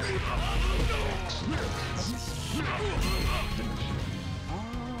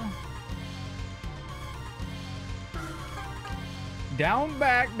 Down,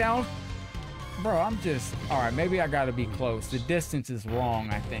 back, down. Bro, I'm just... Alright, maybe I gotta be close. The distance is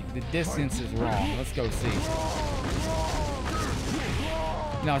wrong, I think. The distance is wrong. Let's go see.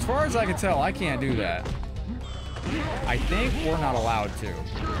 Now, as far as I can tell, I can't do that. I think we're not allowed to.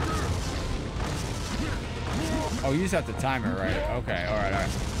 Oh, you just have to time it right. Okay, alright, alright.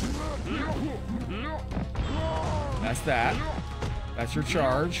 That's that. That's your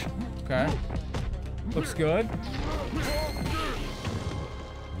charge. Okay. Looks good.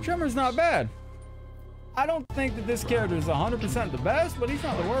 Tremor's not bad. I don't think that this character is 100% the best, but he's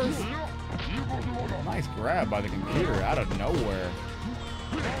not the worst. Nice grab by the computer out of nowhere.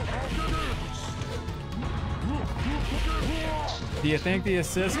 Do you think the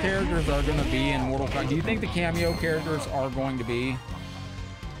assist characters are going to be in Mortal Kombat? Do you think the cameo characters are going to be?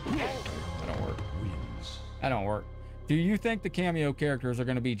 That don't work. That don't work. Do you think the cameo characters are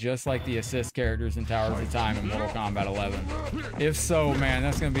going to be just like the assist characters in Towers of Time in Mortal Kombat 11? If so, man,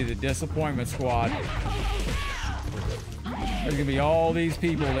 that's going to be the disappointment squad. There's going to be all these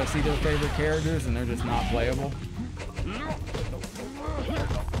people that see their favorite characters and they're just not playable.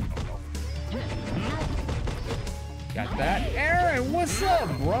 Got that. Aaron, what's up,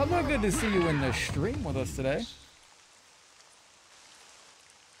 brother? Good to see you in the stream with us today.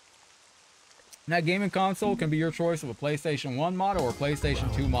 That gaming console can be your choice of a PlayStation 1 mod or a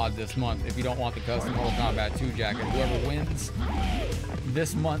PlayStation 2 mod this month if you don't want the custom Mortal Kombat 2 jacket. Whoever wins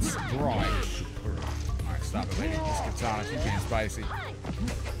this month's drawing. Alright, stop it, lady. This katana, she's being spicy.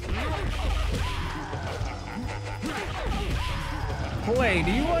 Play,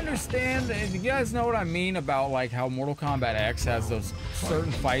 do you understand? Do you guys know what I mean about like how Mortal Kombat X has those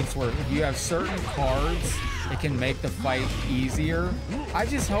certain fights where if you have certain cards, it can make the fight easier? I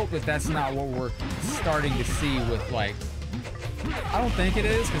just hope that that's not what we're starting to see with like, I don't think it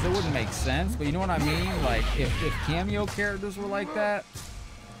is because it wouldn't make sense, but you know what I mean? Like if cameo characters were like that.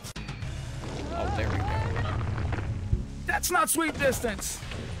 Oh, there we go. That's not sweep distance.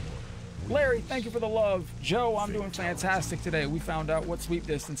 Larry, thank you for the love. Joe, I'm doing fantastic today. We found out what sweep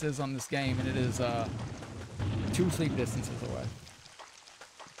distance is on this game, and it is 2 sweep distances away.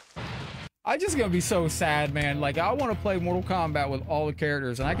 I'm just gonna be so sad, man. Like, I want to play Mortal Kombat with all the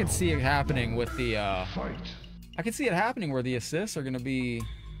characters, and I can see it happening with the I can see it happening where the assists are gonna be.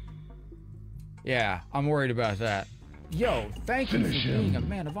 Yeah, I'm worried about that. Yo, thank you for being a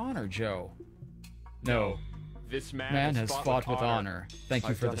man of honor, Joe. No. This Man has fought with honor. Thank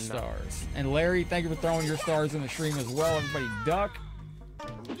you for the stars. And Larry, thank you for throwing your stars in the stream as well. Everybody duck.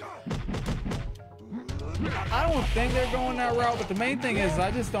 I don't think they're going that route, but the main thing is I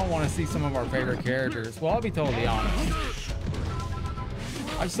just don't want to see some of our favorite characters. Well, I'll be totally honest.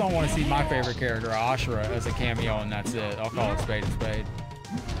 I just don't want to see my favorite character, Ashura, as a cameo, and that's it. I'll call it spade to spade.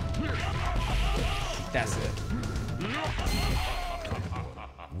 That's it.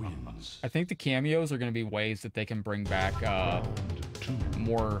 I think the cameos are going to be ways that they can bring back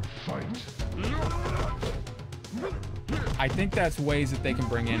more. I think that's ways that they can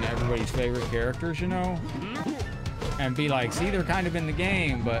bring in everybody's favorite characters, you know? And be like, see, they're kind of in the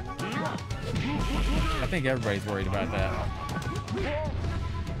game, but I think everybody's worried about that.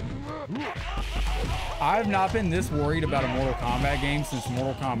 I've not been this worried about a Mortal Kombat game since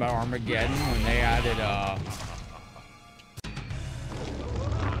Mortal Kombat Armageddon when they added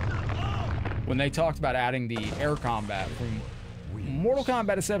when they talked about adding the air combat. From Mortal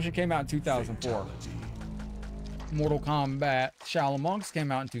Kombat Deception came out in 2004. Mortal Kombat Shaolin Monks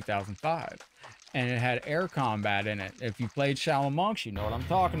came out in 2005. And it had air combat in it. If you played Shaolin Monks, you know what I'm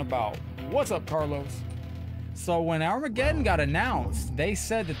talking about. What's up, Carlos? So when Armageddon got announced, they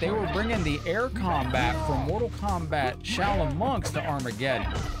said that they were bringing the air combat from Mortal Kombat Shaolin Monks to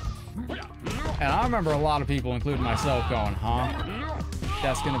Armageddon. And I remember a lot of people, including myself, going, huh?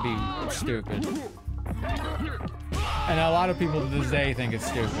 That's gonna be stupid. And a lot of people to this day think it's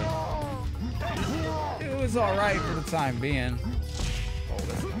stupid. It was alright for the time being. Oh,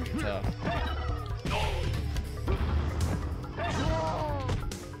 this is gonna be tough.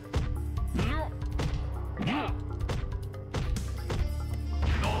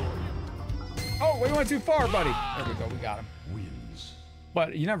 Oh, we went too far, buddy. There we go, we got him.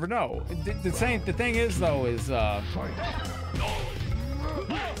 But you never know. The thing is, though, is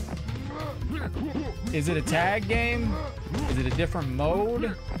it a tag game? Is it a different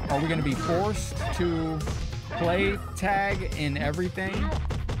mode? Are we going to be forced to play tag in everything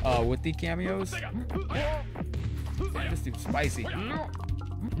with the cameos? This dude's spicy.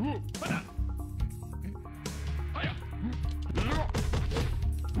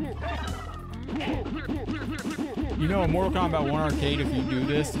 You know, in Mortal Kombat 1 arcade, if you do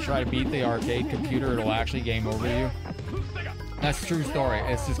this to try to beat the arcade computer, it'll actually game over you. That's a true story.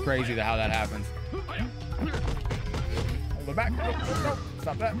 It's just crazy how that happens. Hold it back. No.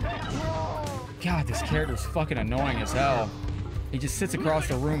 Stop that. God, this character's fucking annoying as hell. He just sits across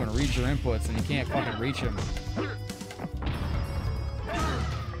the room and reads your inputs, and you can't fucking reach him.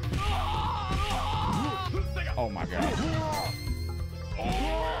 Oh my god.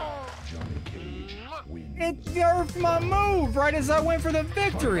 It nerfed my move right as I went for the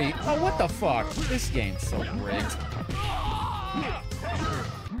victory. Oh, what the fuck? This game's so rigged.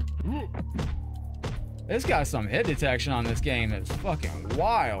 It's got some hit detection on this game that's fucking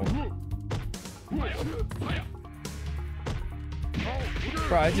wild.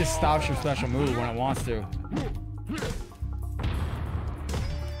 Bro, it just stops your special move when it wants to.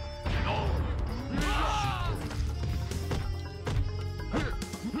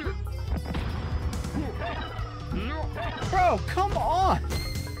 Bro, come on.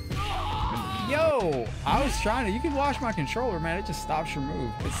 Yo, I was trying to. You can watch my controller, man. It just stops your move.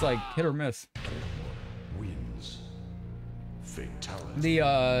 It's like hit or miss. Wins. Fatality.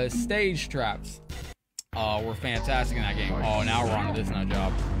 The stage traps were fantastic in that game. Oh, now we're on to this nut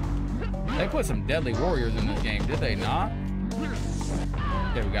job. They put some deadly warriors in this game, did they not?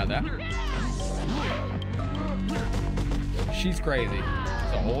 Okay, we got that. She's crazy.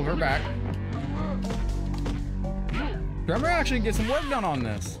 So hold her back. Tremor actually get some work done on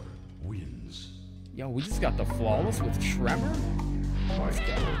this. Wins. Yo, we just got the flawless with Tremor. Let's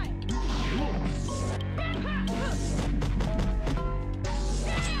go.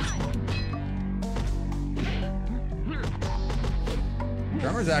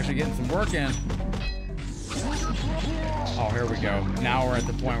 Tremor's actually getting some work in. Oh, here we go. Now we're at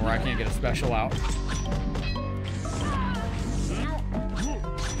the point where I can't get a special out.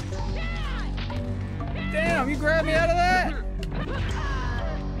 Damn, you grabbed me out of that?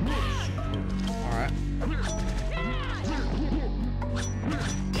 Alright.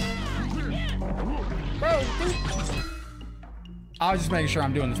 Bro, dude. I was just making sure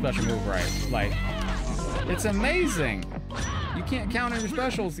I'm doing the special move right. Like, it's amazing. You can't count on your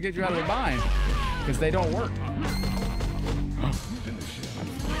specials to get you out of the bind because they don't work.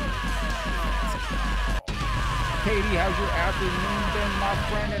 Katie, how's your afternoon been, my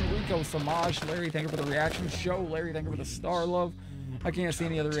friend? Enrico, Samaj, Larry, thank you for the reactions. Joe, Larry, thank you for the star love. I can't see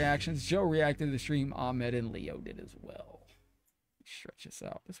any other reactions. Joe reacted to the stream. Ahmed and Leo did as well. Stretch this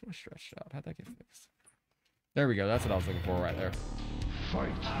out. This was stretched out. How'd that get fixed? There we go. That's what I was looking for right there.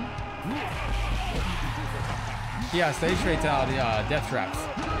 Yeah, stage fatality, death traps.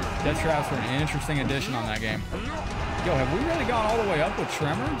 Death traps were an interesting addition on that game. Yo, have we really gone all the way up with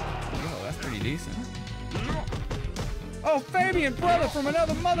Tremor? Yo, that's pretty decent. Oh, Fabian, brother, from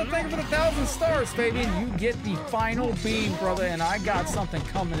another mother, thank you for the 1,000 stars, Fabian. You get the final beam, brother, and I got something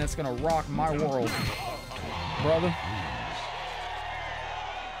coming that's gonna rock my world. Brother.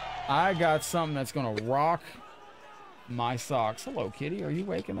 I got something that's gonna rock my socks. Hello, kitty. Are you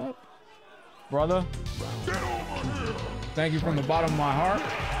waking up? Brother. Thank you from the bottom of my heart.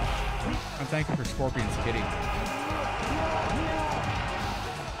 And thank you for Scorpion's kitty.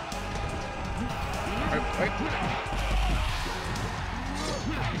 Wait.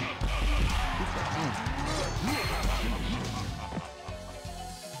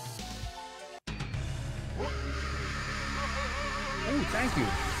 Oh, thank you.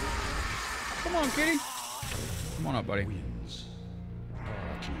 Come on, kitty. Come on up, buddy.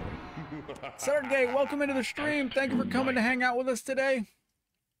 Sergey, welcome into the stream. Thank you for coming to hang out with us today.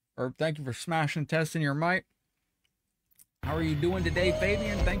 Or thank you for smashing, testing your mic. How are you doing today,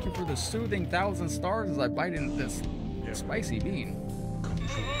 Fabian? Thank you for the soothing 1,000 stars as I bite into this spicy bean.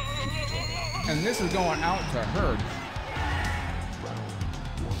 And this is going out to Herd.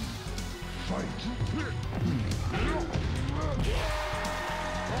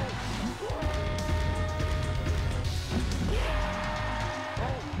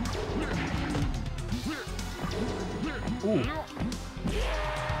 Ooh.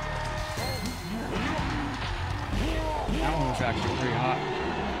 That one was actually pretty hot.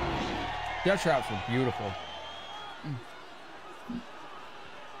 Death traps were beautiful.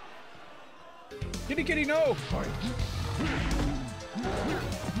 Kitty, kitty, no!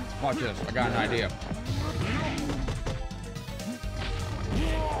 Watch this. I got an idea.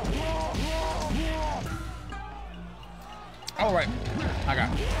 All right. I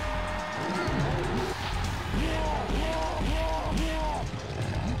got it.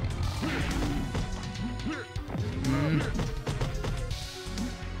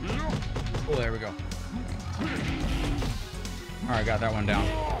 Oh, there we go. All right, got that one down.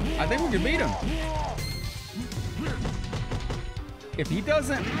 I think we can beat him. If he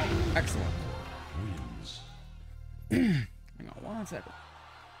doesn't, excellent. Hang on 1 second.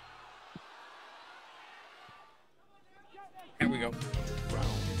 There we go.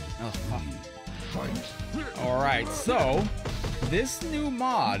 All right, so this new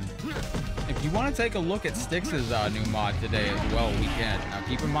mod, if you want to take a look at Styx's new mod today as well, we can. Now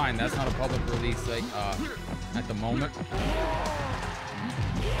keep in mind that's not a public release like at the moment.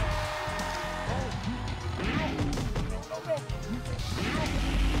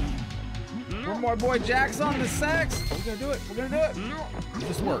 We're my boy Jax on the sax. We're gonna do it. We're gonna do it.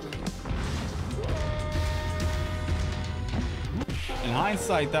 Just work. In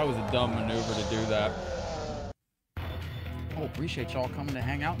hindsight, that was a dumb maneuver to do that. Oh, appreciate y'all coming to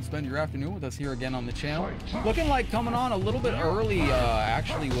hang out and spend your afternoon with us here again on the channel. Looking like coming on a little bit early,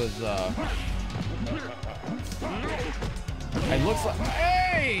 actually was, it looks like,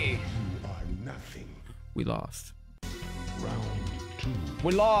 hey! You are nothing. We lost.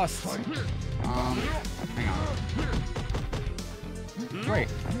 We lost. Hang on. Wait,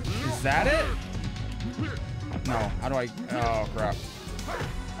 is that it? No, how do I, oh crap.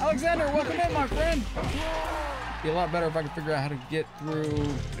 Alexander, welcome in, my friend. Be a lot better if I could figure out how to get through.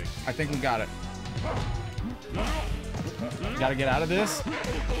 I think we got it. Gotta get out of this.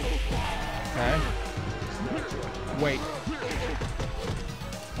 Okay. Wait.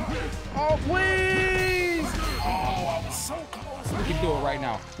 Oh, please! Oh, I was so close. We can do it right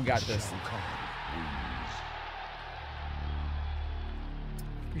now. We got this.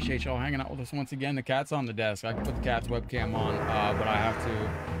 Appreciate y'all hanging out with us once again. The cat's on the desk. I can put the cat's webcam on, but I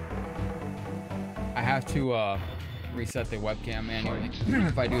have to reset the webcam manually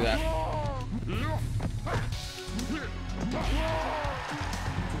if I do that.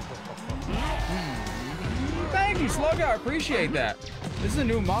 Thank you, Slugger. I appreciate that. This is a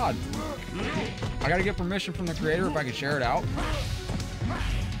new mod. I gotta get permission from the creator if I can share it out.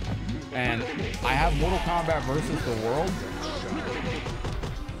 And I have Mortal Kombat versus the World.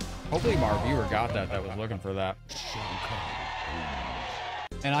 Hopefully my viewer got that was looking for that.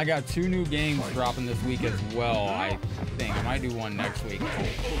 And I got 2 new games dropping this week as well, I think. I might do one next week.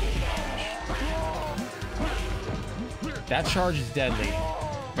 That charge is deadly.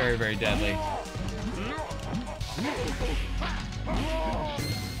 Very, very deadly.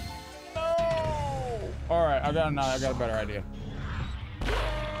 Alright, I got a better idea.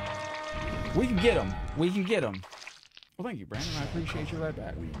 We can get him. We can get him. Well, thank you, Brandon. I appreciate you right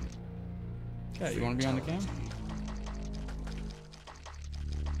back. Okay, you want to be on the cam?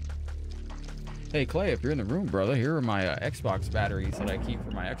 Hey, Clay, if you're in the room, brother, here are my Xbox batteries that I keep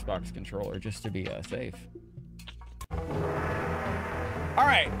for my Xbox controller just to be safe. All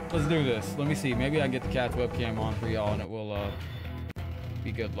right, let's do this. Let me see. Maybe I can get the cat's webcam on for y'all, and it will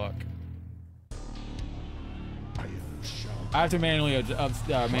be good luck. I have to manually adjust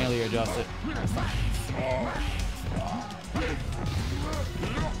it.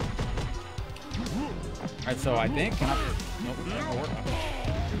 Alright, so I think, can I, nope, that ain't gonna work.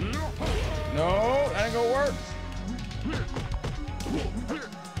 No, that ain't gonna work.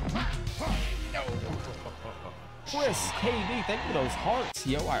 No. Chris, KD, thank you for those hearts.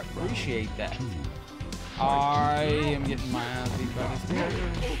 Yo, I appreciate that. I am getting my ass beat by this character.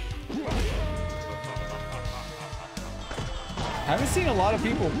 I haven't seen a lot of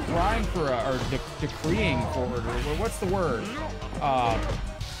people crying for, or decreeing for, or what's the word?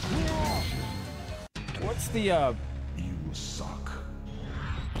 What's the, You suck.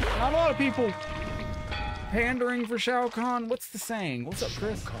 Not a lot of people pandering for Shao Kahn. What's the saying? What's up,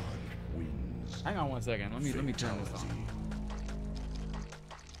 Chris? Hang on one second. Let me turn this on.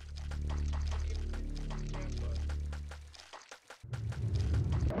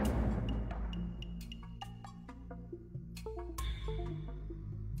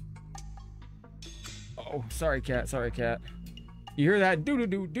 Oh, sorry, cat. Sorry, cat. You hear that? Do.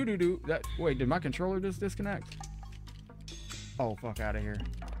 That. Wait, did my controller just disconnect? Oh, fuck out of here.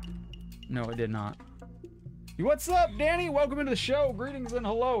 No, it did not. What's up, Danny? Welcome into the show. Greetings and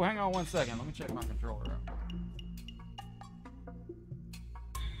hello. Hang on one second. Let me check my controller out.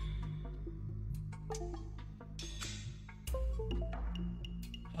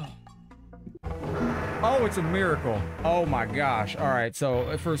 Oh, it's a miracle. Oh my gosh. All right,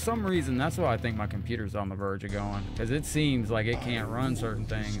 so for some reason, that's why I think my computer's on the verge of going, because it seems like it can't run certain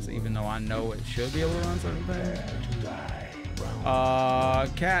things, even though I know it should be able to run certain things.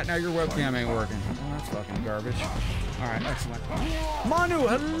 Cat, now your webcam ain't working. Oh, that's fucking garbage. All right, excellent. Manu,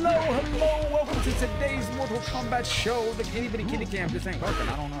 hello. Welcome to today's Mortal Kombat show. The itty bitty kitty cam just ain't working.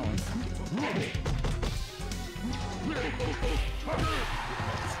 I don't know.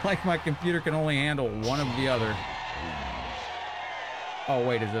 It's like my computer can only handle one of the other. Oh,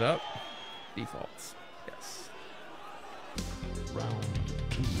 wait, is it up? Defaults. Yes. Round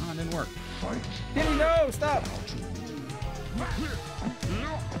 2. Oh, it didn't work. Kitty, no, stop.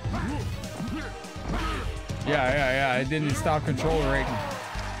 Yeah. It didn't stop controller rating.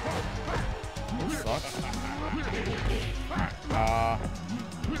 This sucks. Alright,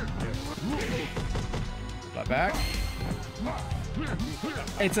 Let back.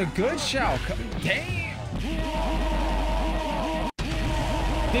 It's a good Shao Kahn. Damn!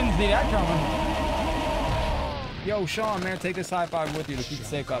 Didn't see that coming. Yo, Sean, man, take this high five with you to keep it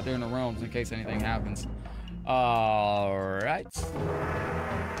safe out there in the realms in case anything happens. Alright.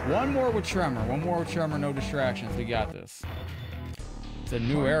 One more with Tremor. No distractions. We got this. It's a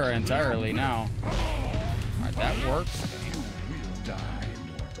new era entirely now. Alright, that works.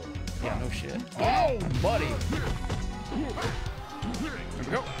 Yeah, no shit. Oh, buddy. There we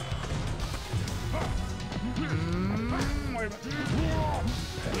go. Wait a minute.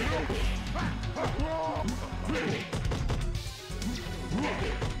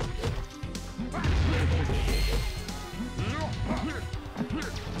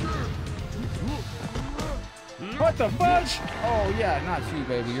 What the fudge? Oh yeah, not you,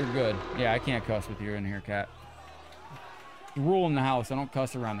 baby. You're good. Yeah, I can't cuss with you in here, cat. Rule in the house: I don't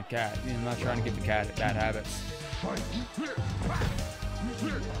cuss around the cat. I'm not trying to give the cat bad habits.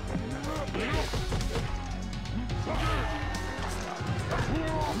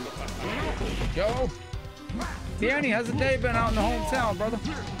 Go. Danny, how's the day been out in the hometown, brother?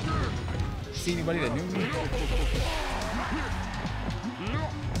 See anybody that knew me?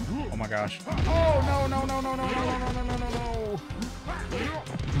 Oh my gosh. Oh no no no no no no no no no no no.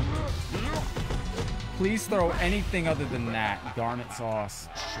 Please throw anything other than that. Garnet sauce.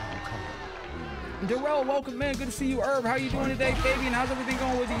 Darrell, welcome, man. Good to see you. Herb, how you doing today? Fabian, how's everything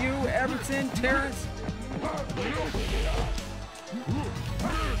going with you? Everton, Terrence.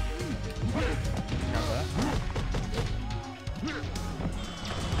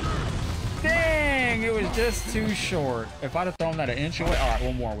 Dang, it was just too short. If I'd have thrown that an inch away. All right,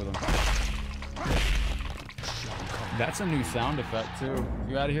 one more with him. That's a new sound effect, too.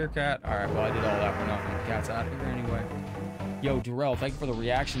 You out of here, cat? All right, well, I did all that for nothing. Cat's out of here anyway. Yo, Darrell, thank you for the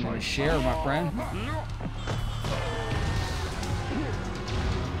reaction and the share, my friend.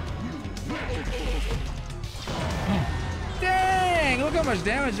 Dang, look how much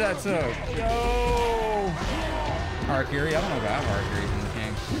damage that took. Yo. Harakiri, I don't know if I have Harakiri in the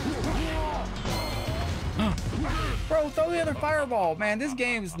game. Bro, throw the other fireball. Man, this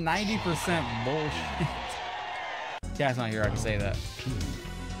game is 90% bullshit. Cat's not here, I can say that.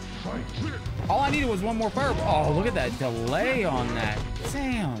 All I needed was one more fireball. Oh, look at that delay on that.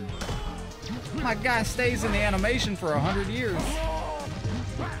 Damn. My guy stays in the animation for 100 years.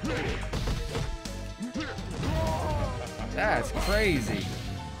 That's crazy.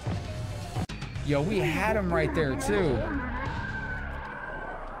 Yo, we had him right there, too.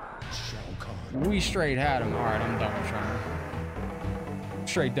 We straight had him. All right, I'm done with Tremor.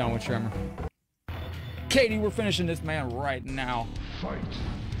 Straight done with Tremor. Katie, we're finishing this man right now.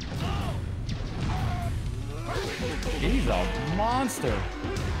 He's a monster.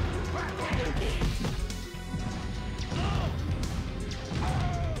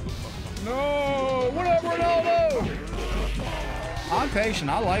 No! What up, Ronaldo? I'm patient.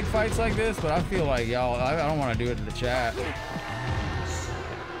 I like fights like this, but I feel like y'all, I don't want to do it to the chat.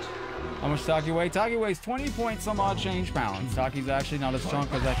 How much Taki weigh? Taki weighs 20 point some odd change pounds. Taki's actually not as strong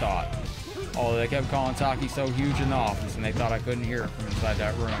as I thought. Oh, they kept calling Taki so huge in the office, and they thought I couldn't hear it from inside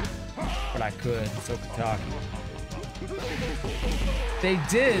that room. But I could, so could Taki. They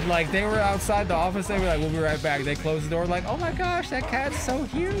did, like, they were outside the office, they were like, we'll be right back. They closed the door, like, oh my gosh, that cat's so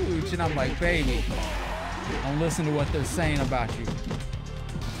huge. And I'm like, baby, don't listen to what they're saying about you.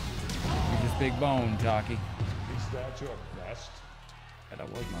 You're just big bone, Taki. Is that your best? Yeah, that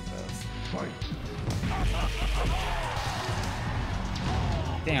was my best. Fight.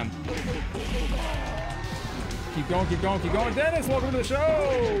 Damn. Keep going, keep going, keep going. Dennis, welcome to the show.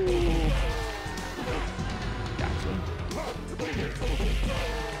 Gotcha.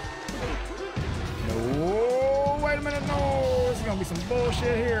 No, wait a minute, no. This is gonna be some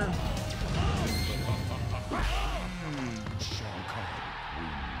bullshit here.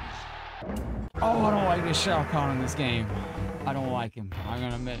 Oh, I don't like this Shao Kahn in this game. I don't like him. I'm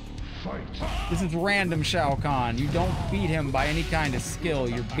gonna admit. This is random Shao Kahn. You don't beat him by any kind of skill.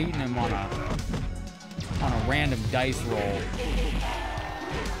 You're beating him on a random dice roll.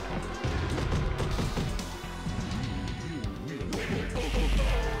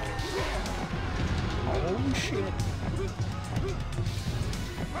 Oh shit.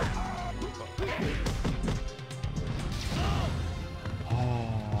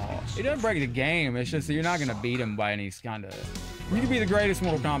 Oh, it doesn't break the game. It's just that you're not gonna beat him by any kind of. You could be the greatest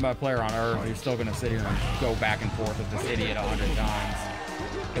Mortal Kombat player on earth. You're still gonna sit here and go back and forth with this idiot 100 times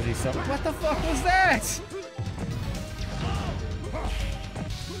because he's so. What the fuck was that?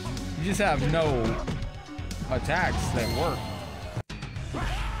 You just have no attacks that work.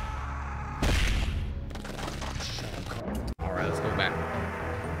 All right, let's go back.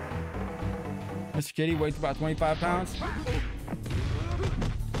 Mr. Kitty weighs about 25 pounds.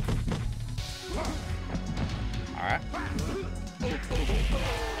 All right.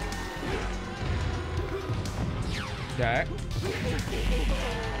 Okay.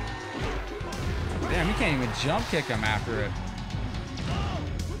 Damn, you can't even jump kick him after it.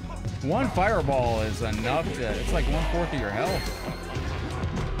 One fireball is enough to, it's like 1/4 of your health.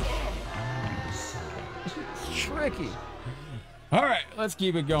 It's tricky. All right, let's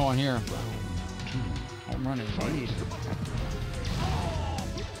keep it going here. Oh home run indeed.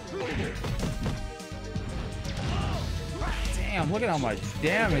 Damn, look at how much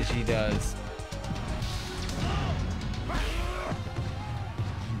damage he does.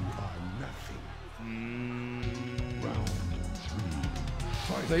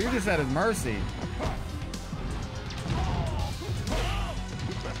 So you're just at his mercy.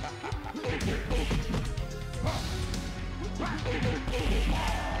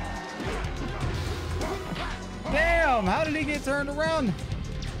 Damn, how did he get turned around?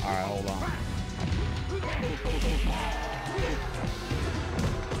 All right, hold on.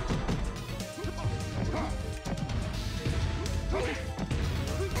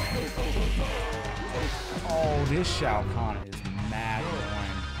 Oh, this Shao Kahn is mad annoying.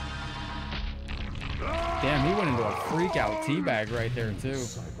 Damn, he went into a freak out teabag right there too.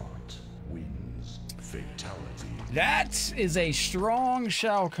 Cybot wins. Fatality. That is a strong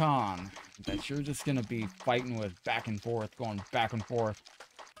Shao Kahn that you're just gonna be fighting with back and forth, going back and forth.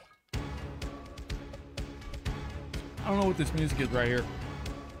 I don't know what this music is right here.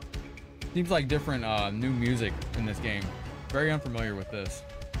 Seems like different new music in this game. Very unfamiliar with this.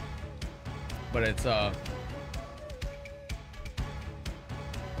 But it's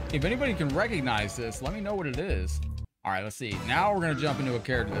if anybody can recognize this, let me know what it is. All right, let's see. Now we're gonna jump into a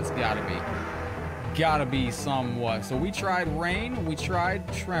character that's gotta be somewhat. So we tried Rain, we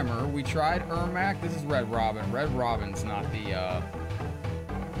tried Tremor, we tried Ermac. This is Red Robin. Red Robin's not the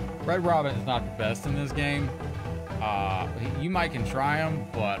best in this game. You might can try him,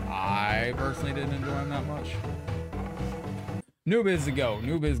 but I personally didn't enjoy him that much. Noob is the GOAT.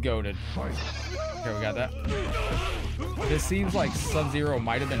 Noob is goated. Okay, we got that. This seems like Sub-Zero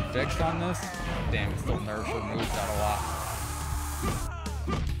might have been fixed on this. Damn, it still nerfs or moves out a lot.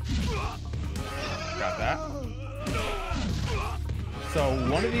 Got that. So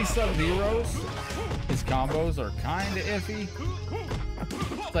one of these Sub-Zeros, his combos are kind of iffy.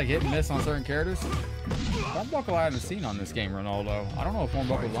 It's like hit and miss on certain characters. Hornbuckle I haven't seen on this game, Ronaldo. I don't know if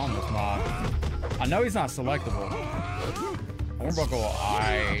Hornbuckle's on this mod. I know he's not selectable. Hornbuckle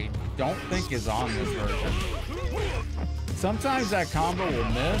I don't think is on this version. Sometimes that combo will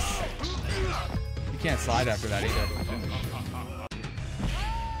miss. You can't slide after that either.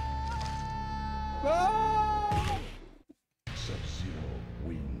 Ah! Sub-Zero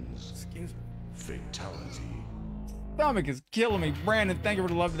wins. Excuse me. Fatality. Stomach is killing me. Brandon, thank you for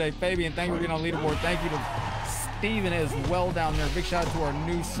the love today. Fabian, thank you for being on leaderboard. Thank you to Steven as well down there. Big shout out to our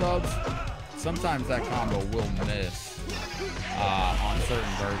new subs. Sometimes that combo will miss on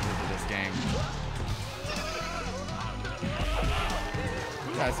certain versions of this game.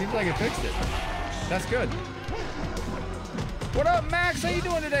 Yeah, it seems like it fixed it. That's good. What up, Max? How you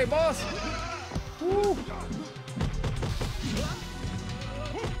doing today, boss? Woo.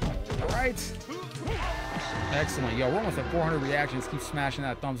 All right. Excellent. Yo, we're almost at 400 reactions. Keep smashing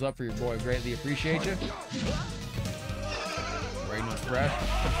that thumbs up for your boy. Greatly appreciate you. Raiden was fresh.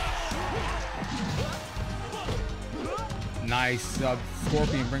 Nice.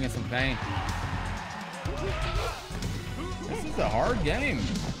 Scorpion bringing some pain. This is a hard game.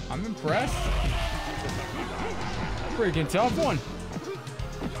 I'm impressed. Freaking tough one.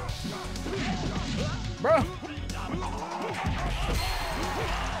 Bro.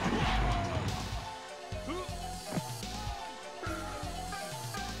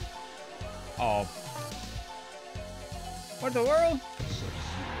 Oh. What the world?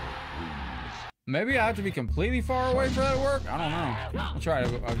 Maybe I have to be completely far away for that to work? I don't know. I'll try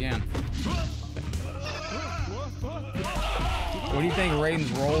it again. What do you think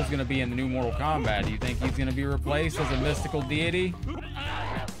Raiden's role is going to be in the new Mortal Kombat? Do you think he's going to be replaced as a mystical deity?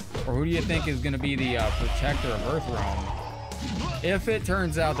 Or who do you think is going to be the protector of Earthrealm? If it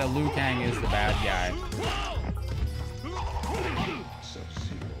turns out that Liu Kang is the bad guy.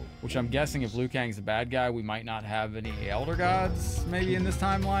 Which I'm guessing if Liu Kang's the bad guy, we might not have any Elder Gods maybe in this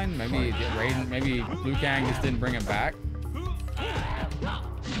timeline. Maybe Raiden, maybe Liu Kang just didn't bring him back.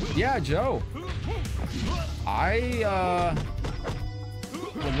 Yeah, Joe. I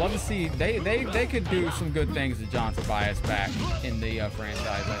would love to see they could do some good things with John Tobias back in the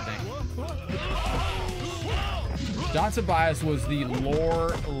franchise, I think. John Tobias was the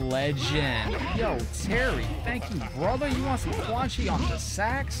lore legend. Yo, Terry, thank you, brother. You want some Quan Chi on the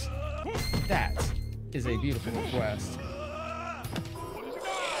sax? That is a beautiful request.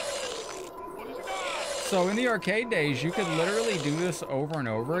 So in the arcade days, you could literally do this over and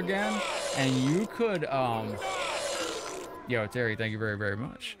over again, and you could, yo, Terry, thank you very, very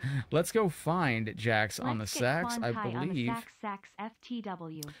much. Let's go find Jax on the sax, I believe. Sax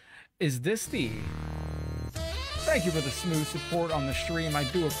FTW. Is this the... Thank you for the smooth support on the stream. I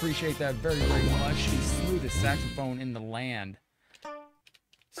do appreciate that very, very much. The smoothest saxophone in the land.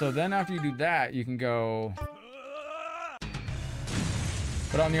 So then after you do that, you can go...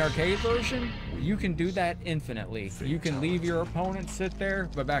 But on the arcade version, you can do that infinitely. You can leave your opponent sit there,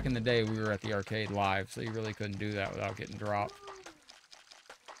 but back in the day, we were at the arcade live, so you really couldn't do that without getting dropped.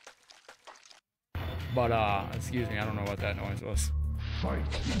 But, excuse me, I don't know what that noise was.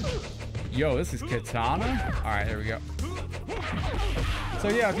 Yo, this is Katana? Alright, there we go. So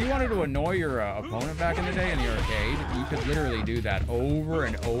yeah, if you wanted to annoy your opponent back in the day in the arcade, you could literally do that over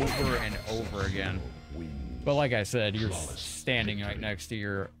and over and over again. But like I said, you're standing right next to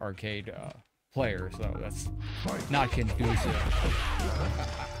your arcade player, so that's not conducive.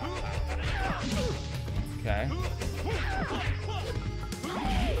 Okay.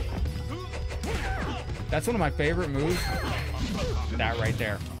 That's one of my favorite moves. That right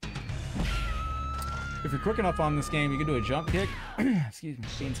there. If you're quick enough on this game, you can do a jump kick. Excuse me,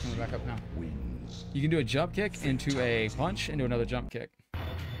 Bean's coming back up now. You can do a jump kick into a punch, into another jump kick.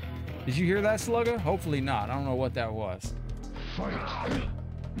 Did you hear that, Slugger? Hopefully not. I don't know what that was.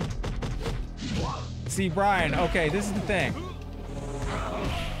 See, Brian, okay, this is the thing.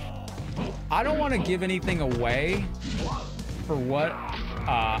 I don't want to give anything away for what...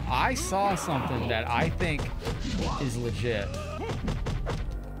 I saw something that I think is legit.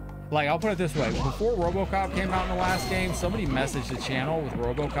 Like, I'll put it this way. Before RoboCop came out in the last game, somebody messaged the channel with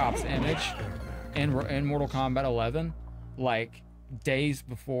RoboCop's image in Mortal Kombat 11, like, days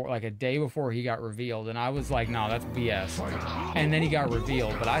before, like a day before he got revealed, and I was like, no, that's BS. And then he got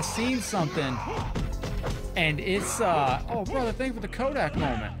revealed, but I seen something, and it's oh brother, thank you for the Kodak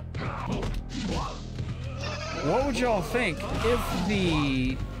moment. What would y'all think if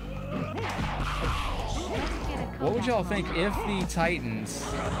the Titans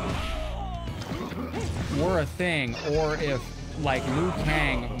were a thing, or if like Liu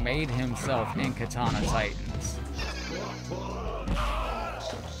Kang made himself in Katana Titans?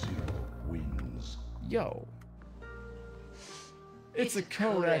 Yo, it's a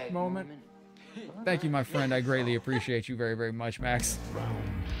Kodak moment. Thank you, my friend. I greatly appreciate you very, very much, Max.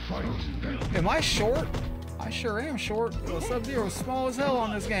 Am I short? I sure am short. Sub-Zero is small as hell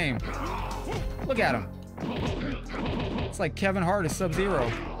on this game. Look at him. It's like Kevin Hart is Sub-Zero.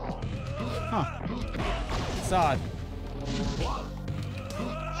 Huh. It's odd.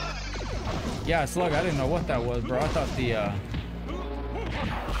 Yeah, Slug, I didn't know what that was, bro. I thought the,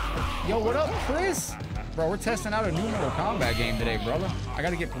 Yo, what up, Chris? Bro, we're testing out a new Mortal Kombat game today, brother. I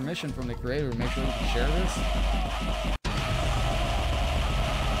gotta get permission from the creator to make sure we can share this.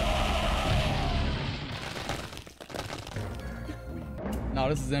 No,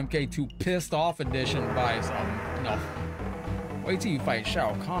 this is MK2 Pissed Off Edition by no. Wait till you fight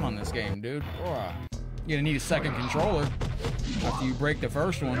Shao Kahn on this game, dude. You're gonna need a second controller after you break the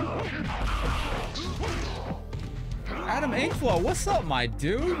first one. Adam Inkflow, what's up, my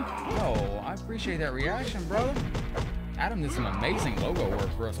dude? Yo, I appreciate that reaction, brother. Adam did some amazing logo work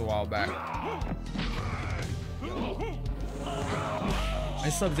for us a while back.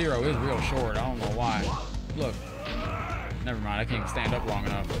 This Sub-Zero is real short. I don't know why. Look. Never mind, I can't even stand up long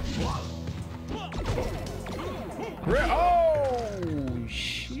enough. Oh,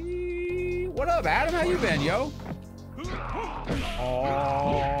 shit. What up, Adam? How you been, yo?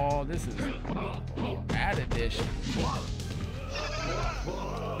 Oh, this is Mad Edition.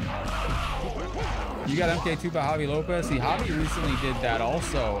 You got MK2 by Javi Lopez? See, Javi recently did that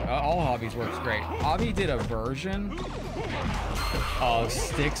also. All Javi's works great. Javi did a version of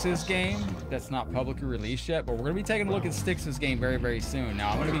Styx's game that's not publicly released yet, but we're going to be taking a look at Styx's game very, very soon.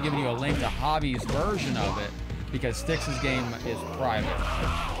 Now, I'm going to be giving you a link to Javi's version of it because Styx's game is private.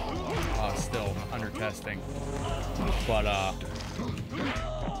 Still under testing. But,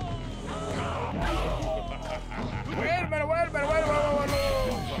 wait a minute.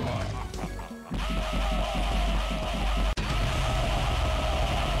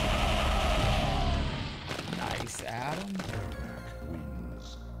 Nice, Adam.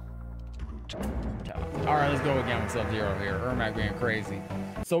 Alright, let's go again with Sub-Zero here. Ermac being crazy.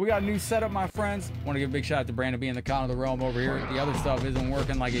 So we got a new setup, my friends. Want to give a big shout out to Brandon being the Con of the Realm over here. The other stuff isn't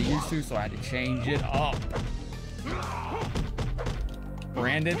working like it used to, so I had to change it up.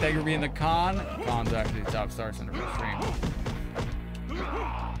 Brandon, thank you for being the Con. Con's actually the top stars in the stream.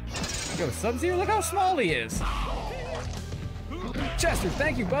 Yo, Sub-Zero, look how small he is. Chester,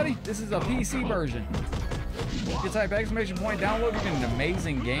 thank you, buddy. This is a PC version. You type exclamation point download, you're getting an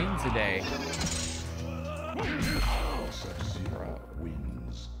amazing game today.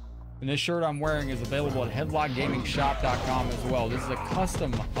 And this shirt I'm wearing is available at headlockgamingshop.com as well. This is a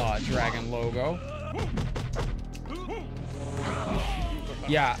custom dragon logo.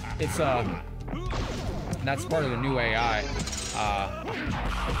 Yeah, it's that's part of the new AI. You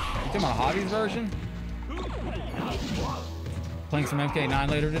talking about Hobby's version? Playing some MK9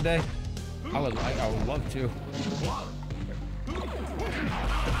 later today? I would love to.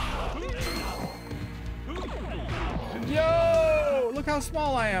 Yo! Look how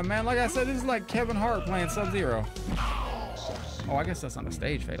small I am, man. Like I said, this is like Kevin Hart playing Sub-Zero. Oh, I guess that's not a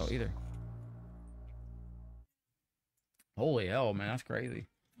stage fatal either. Holy hell, man. That's crazy.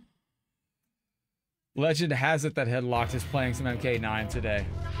 Legend has it that Headlocked is playing some MK9 today.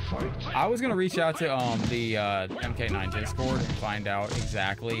 I was going to reach out to the MK9 Discord and find out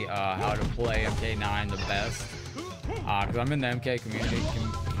exactly how to play MK9 the best. Because I'm in the MK community.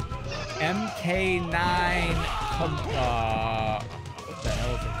 MK9... what the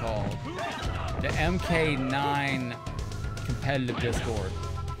hell is it called? The MK9 competitive Discord.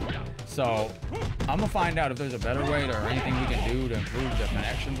 So I'm gonna find out if there's a better way or anything we can do to improve the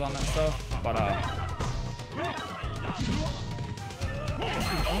connections on that stuff. But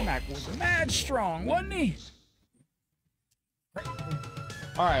Ermac was mad strong, wasn't he?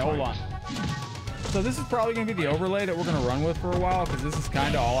 All right, hold on. So this is probably gonna be the overlay that we're gonna run with for a while, because this is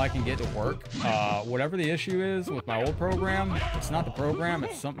kind of all I can get to work. Whatever the issue is with my old program, it's not the program,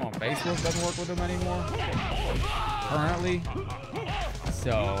 it's something on Facebook doesn't work with them anymore currently.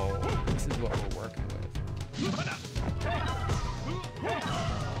 So this is what we're working with.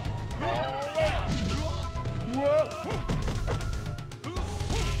 Whoa.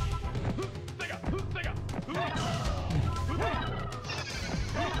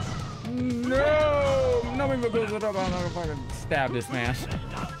 No! Nobody goes it up. I'm gonna fucking stab this man.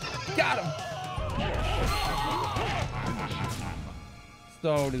 Got him!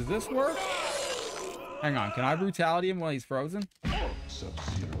 So, does this work? Hang on, can I brutality him while he's frozen?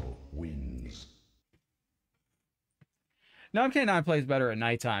 Sub-Zero wins. No, MK9 plays better at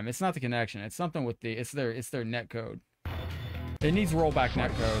nighttime. It's not the connection. It's something with the it's their net code. It needs rollback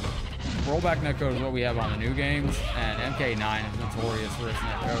net code. Rollback net code is what we have on the new games, and MK9 is notorious for its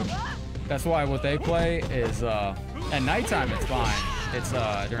net code. That's why what they play is at nighttime it's fine. It's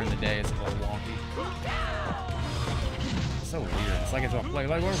during the day it's a little wonky. It's so weird. It's like it's a play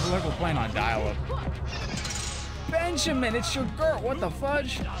like we're playing on dial-up. Benjamin, it's your girl. What the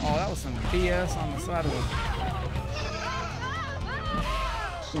fudge? Oh, that was some BS on the side of the...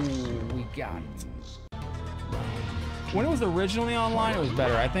 Ooh, we got it. When it was originally online, it was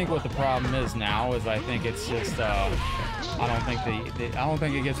better. I think what the problem is now is I think it's just I don't think I don't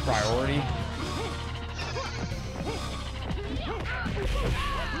think it gets priority.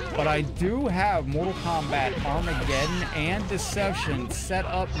 But I do have Mortal Kombat Armageddon and Deception set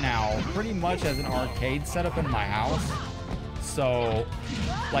up now pretty much as an arcade setup in my house. So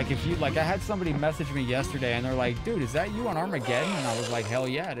like if you I had somebody message me yesterday and they're like, dude, is that you on Armageddon? And I was like, hell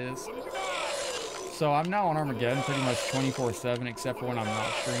yeah, it is. So I'm now on Armageddon pretty much 24/7 except for when I'm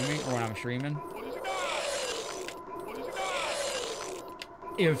not streaming or when I'm streaming.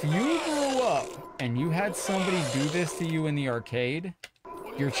 If you grew up and you had somebody do this to you in the arcade,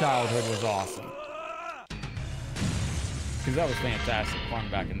 your childhood was awesome. Because that was fantastic fun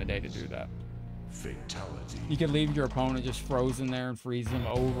back in the day to do that. Fatality. You could leave your opponent just frozen there and freeze them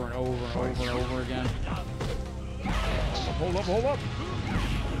over and over and over and over again. Hold up, hold up.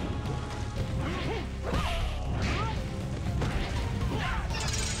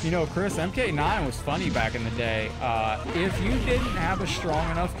 You know, Chris, MK9 was funny back in the day. If you didn't have a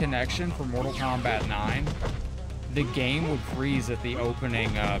strong enough connection for Mortal Kombat 9, the game would freeze at the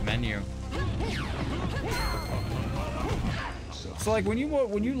opening menu. So like when you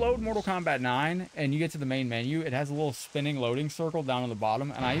load Mortal Kombat 9 and you get to the main menu, it has a little spinning loading circle down on the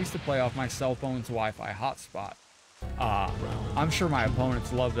bottom, and I used to play off my cell phone's Wi-Fi hotspot. I'm sure my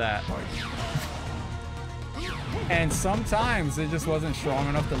opponents love that. And sometimes it just wasn't strong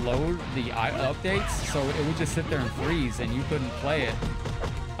enough to load the updates, so it would just sit there and freeze, and you couldn't play it.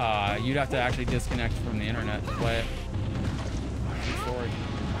 You'd have to actually disconnect from the internet to play it. True story.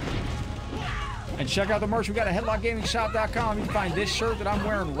 And check out the merch we got at headlockgamingshop.com. You can find this shirt that I'm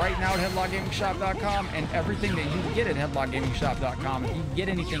wearing right now at headlockgamingshop.com and everything that you get at headlockgamingshop.com. If you get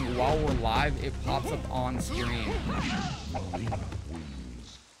anything while we're live, it pops up on screen.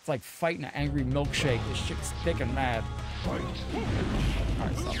 It's like fighting an angry milkshake. This chick's thick and mad. Alright,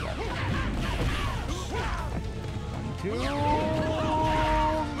 stop that. 1, 2.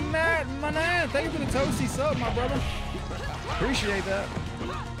 Matt, my man, thank you for the toasty sub, my brother. Appreciate that.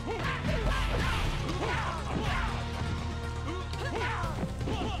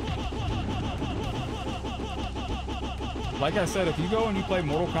 Like I said, if you go and you play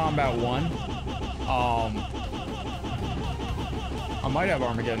Mortal Kombat 1, I might have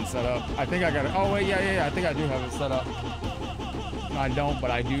Armageddon set up. I think I got it. Oh, wait, yeah. I think I do have it set up. No, I don't,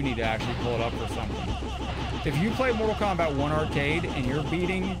 but I do need to actually pull it up for something. If you play Mortal Kombat 1 Arcade and you're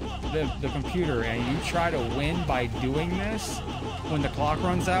beating the computer and you try to win by doing this, when the clock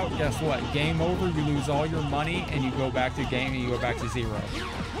runs out, guess what? Game over, you lose all your money, and you go back to game and you go back to 0.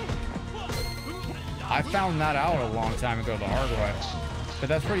 I found that out a long time ago the hard way. But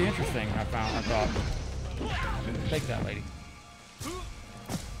that's pretty interesting, I thought. Take that, lady.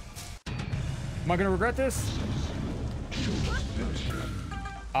 Am I gonna regret this?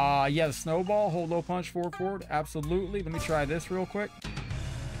 Yeah, the snowball, hold low punch, forward. Absolutely. Let me try this real quick.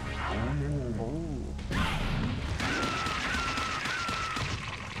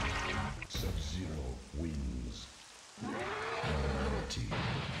 Sub-Zero wins.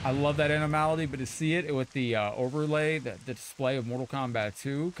 I love that animality, but to see it with the overlay, the display of Mortal Kombat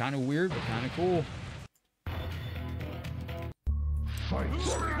 2, kind of weird, but kind of cool.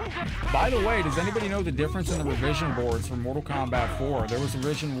 By the way, does anybody know the difference in the revision boards for Mortal Kombat 4? There was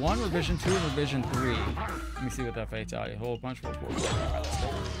revision 1, revision 2, and revision 3. Let me see what that fatality. Hold punch, forward. All right,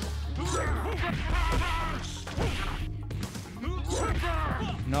 let's go.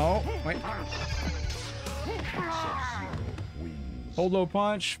 No, wait. Hold low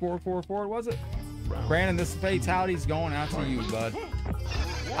punch, forward, was it? Brandon, this fatality's going out to you, bud.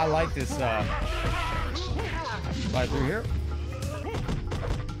 I like this, right through here.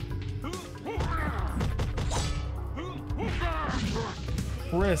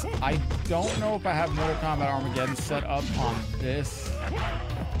 Chris, I don't know if I have Mortal Kombat Armageddon set up on this.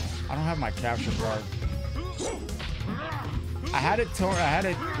 I don't have my capture card. I had it,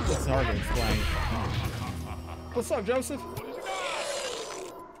 it's hard to explain. What's up, Joseph?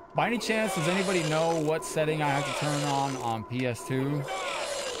 By any chance, does anybody know what setting I have to turn on PS2?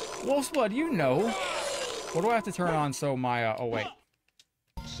 Wolfsblood, you know. What do I have to turn on so my, oh wait.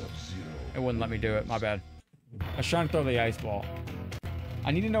 It wouldn't let me do it, my bad. I was trying to throw the ice ball. I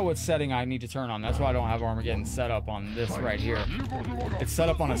need to know what setting I need to turn on. That's why I don't have Armageddon set up on this right here. It's set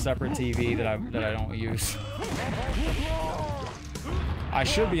up on a separate TV that I don't use. I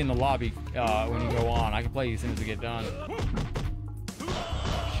should be in the lobby when you go on. I can play you as soon as we get done.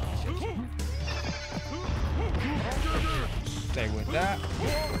 Stay with that.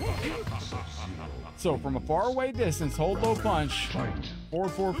 So from a far away distance, hold low punch.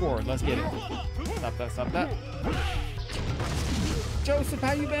 Forward. Let's get it. Stop that. Joseph,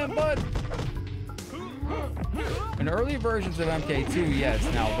 how you been, bud? In early versions of MK2, yes.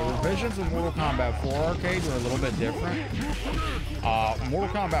 Now, the revisions of Mortal Kombat 4 Arcade were a little bit different. Mortal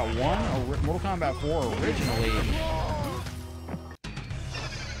Kombat 1 or Mortal Kombat 4 originally...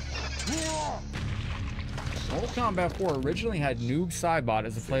 Mortal Kombat 4 originally had Noob Saibot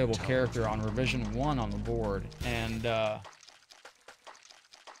as a playable character on Revision 1 on the board. And,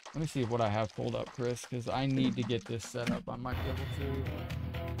 let me see what I have pulled up, Chris, because I need to get this set up. I might be able to...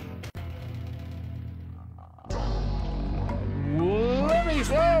 Let me...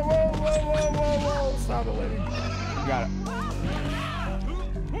 Whoa. Stop it, lady. You got it.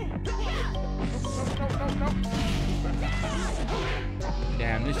 No.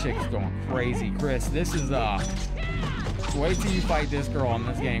 Damn, this chick is going crazy. Chris, this is, wait till you fight this girl on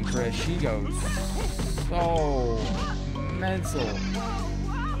this game, Chris. She goes so mental.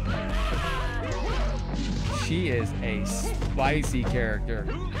 She is a spicy character.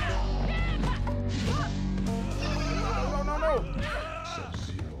 No.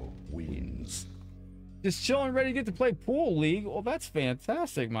 Sub-Zero wins. Just chilling, ready to get to play Pool League. Well, that's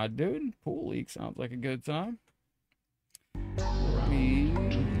fantastic, my dude. Pool League sounds like a good time.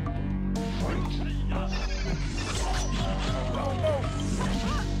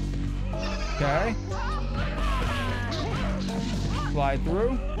 Okay. Slide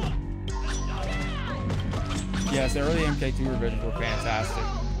through. Yes, the early MK2 revisions were fantastic.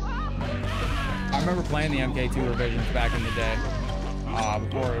 I remember playing the MK2 revisions back in the day,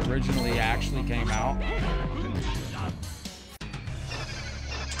 before it originally actually came out.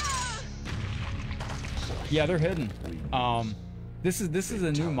 Yeah, they're hidden. This is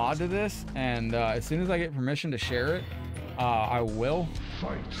a new mod to this, and as soon as I get permission to share it, I will.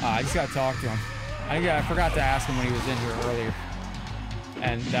 I just gotta talk to him. I forgot to ask him when he was in here earlier,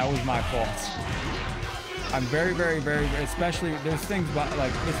 and that was my fault. I'm very, especially, there's things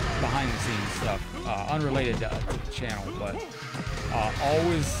like this behind the scenes stuff, unrelated to the channel, but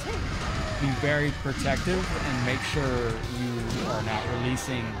always be very protective and make sure you are not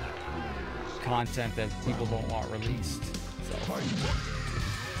releasing content that people don't want released. So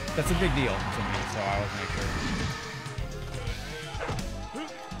that's a big deal to me, so I always make sure.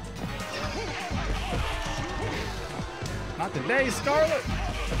 Not today, Scarlet.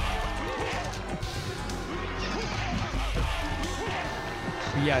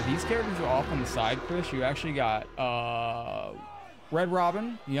 But yeah, these characters are off on the side, Chris. You actually got Red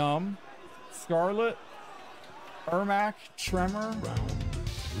Robin, Yum, Scarlet, Ermac, Tremor.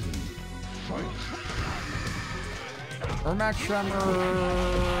 Ermac, Tremor.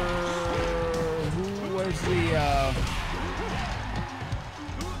 Who was the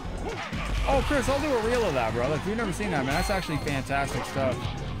Oh, Chris, I'll do a reel of that, bro. If you've never seen that, man, that's actually fantastic stuff.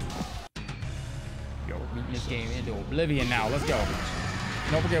 Yo, we're beating this game into oblivion now. Let's go.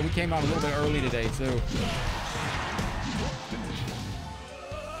 Don't forget, we came out a little bit early today, too.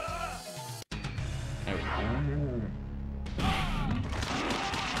 There we go.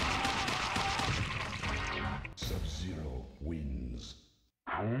 Sub-Zero wins.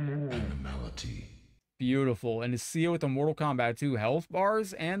 Animality. Beautiful. And to see it with the Mortal Kombat 2 health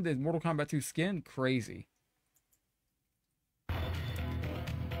bars and the Mortal Kombat 2 skin, crazy.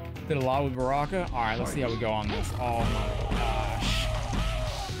 Did a lot with Baraka. All right, let's see how we go on this. Oh my gosh.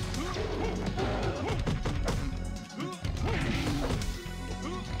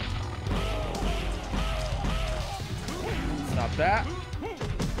 Stop that.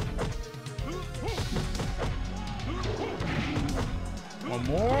 One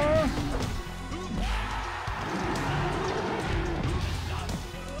more.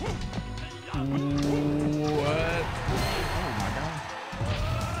 What? Oh my god.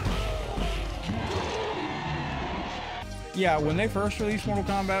 Yeah, when they first released Mortal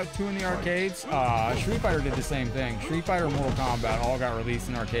Kombat 2 in the arcades, Street Fighter did the same thing. Street Fighter and Mortal Kombat all got released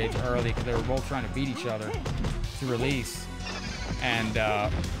in arcades early because they were both trying to beat each other to release. And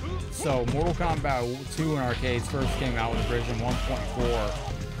so Mortal Kombat 2 in arcades first came out with version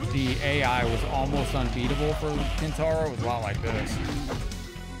 1.4. The AI was almost unbeatable for Kintaro. It was a lot like this.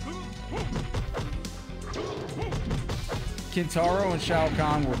 Kintaro and Shao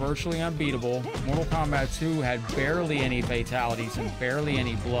Kahn were virtually unbeatable. Mortal Kombat 2 had barely any fatalities and barely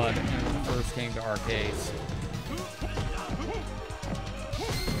any blood when it first came to arcades.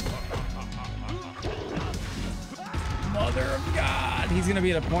 Mother of God! He's gonna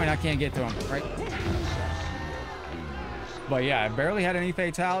be at a point I can't get to him, right? But yeah, it barely had any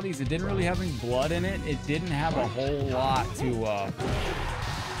fatalities. It didn't really have any blood in it. It didn't have a whole lot to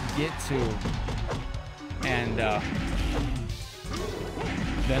get to. And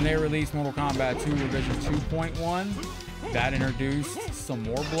then they released Mortal Kombat 2 Revision 2.1. That introduced some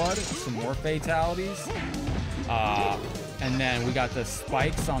more blood, some more fatalities. And then we got the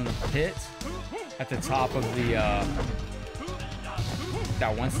spikes on the pit at the top of the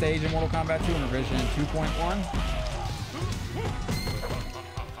that one stage in Mortal Kombat 2 in Revision 2.1.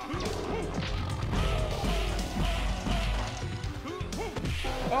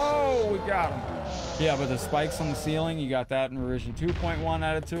 Oh, we got him. Yeah, but the spikes on the ceiling, you got that in Revision 2.1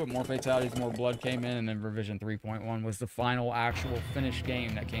 added to it. More fatalities, more blood came in, and then Revision 3.1 was the final actual finished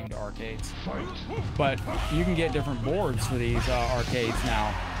game that came to arcades. But you can get different boards for these arcades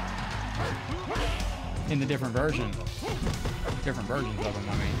now in the different versions. Different versions of them,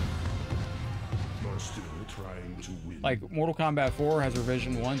 I mean. Still trying to win. Like Mortal Kombat 4 has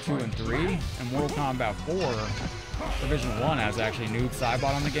Revision 1, 2, and 3, and Mortal Kombat 4, Revision 1 has actually Noob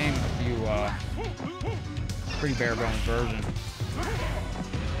Saibot on the game, a few pretty bare bones version.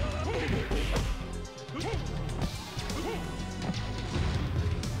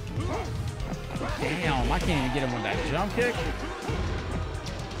 Damn, I can't even get him with that jump kick.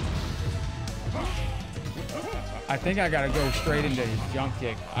 I think I gotta go straight into his jump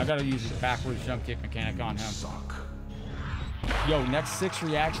kick. I gotta use his backwards jump kick mechanic on him. Yo, next 6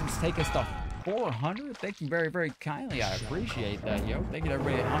 reactions take us to 400. Thank you very, very kindly. I appreciate that, yo. Thank you to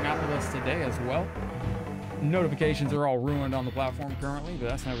everybody that hung out with us today as well. Notifications are all ruined on the platform currently, but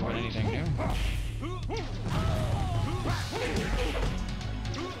that's never been anything new.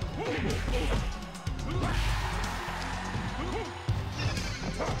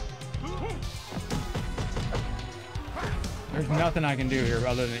 There's nothing I can do here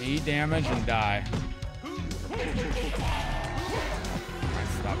other than eat damage and die. Alright,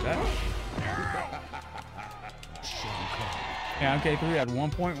 stop that. Yeah, MK3 had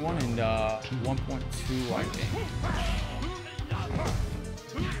 1.1 and 1.2, I think.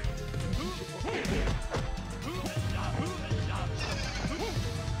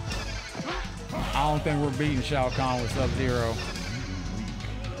 I don't think we're beating Shao Kahn with Sub-Zero.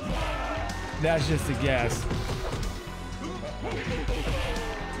 That's just a guess. I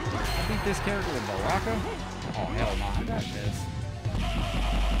beat this character with Baraka? Oh, hell no. I got this.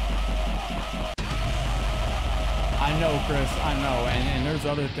 I know, Chris. I know. And there's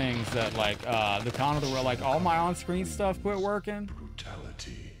other things that, like, the con of the world, like, all my on-screen stuff quit working.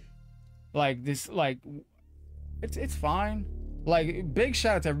 Brutality. Like, this, like, it's fine. Like, big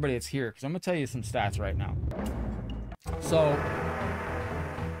shout out to everybody that's here, because I'm going to tell you some stats right now. So,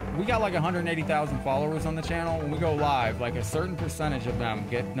 we got like 180,000 followers on the channel. When we go live, like a certain percentage of them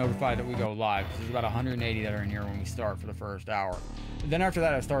get notified that we go live. There's about 180 that are in here when we start for the first hour. Then after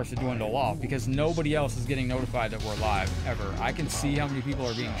that, it starts to dwindle off because nobody else is getting notified that we're live ever. I can see how many people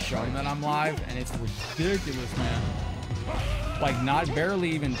are being shown that I'm live, and it's ridiculous, man. Like, not barely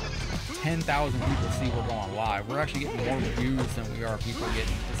even 10,000 people see we're going live. We're actually getting more views than we are people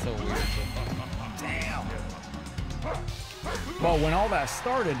getting. It's so weird. Damn. Well, when all that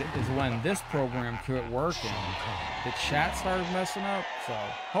started is when this program quit working. The chat started messing up, so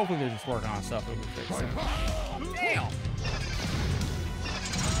hopefully they're just working on stuff that we fix soon. Damn!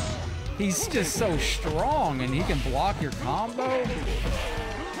 He's just so strong, and he can block your combo.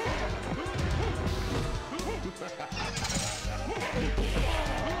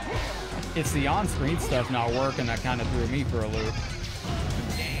 It's the on-screen stuff not working that kind of threw me for a loop.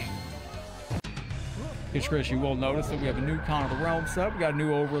 Chris, you will notice that we have a new Con of the Realm sub. We got a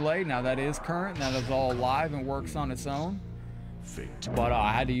new overlay. Now that is current. That is all live and works on its own. But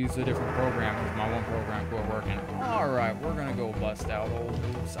I had to use a different program because my one program quit working. All right, we're going to go bust out old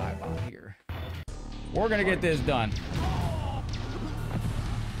Cybot here. We're going to get this done.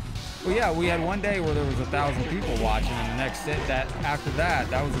 Well, yeah, we had one day where there was 1,000 people watching, and the next day, after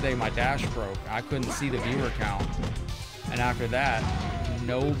that was the day my dash broke. I couldn't see the viewer count. And after that,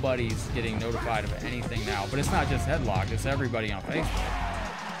 nobody's getting notified of anything now. But it's not just Headlocked, it's everybody on Facebook.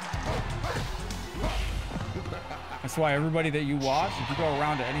 That's why everybody that you watch, if you go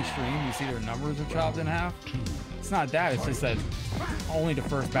around to any stream, you see their numbers are chopped in half. It's not that, it's just that only the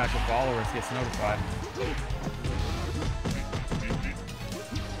first batch of followers gets notified.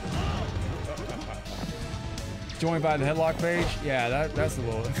 Joined by the Headlock page? Yeah, that's a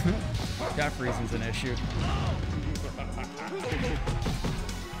little... that freezing's an issue.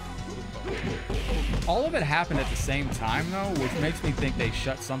 All of it happened at the same time, though, which makes me think they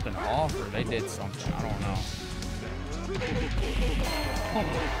shut something off or they did something. I don't know.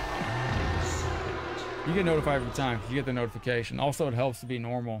 You get notified every time. You get the notification. Also, it helps to be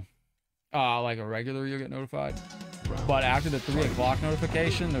normal. Like a regular, you'll get notified. But after the 3 o'clock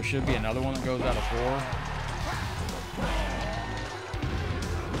notification, there should be another one that goes out of 4.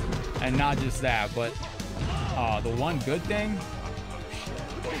 And not just that, but the one good thing,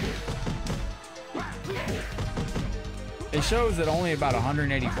 it shows that only about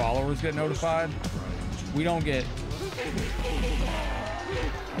 180 followers get notified. We don't get...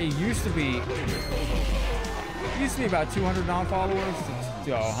 It used to be about 200 non-followers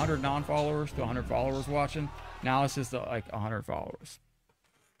to 100 non-followers to 100 followers watching. Now it's just like 100 followers.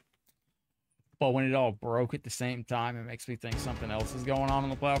 But when it all broke at the same time, it makes me think something else is going on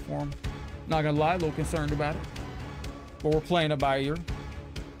the platform. Not gonna lie, a little concerned about it. But we're playing it by ear.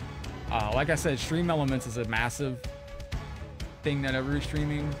 Like I said, Stream Elements is a massive thing that every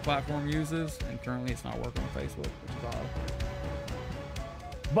streaming platform uses, and currently it's not working on Facebook, which is odd.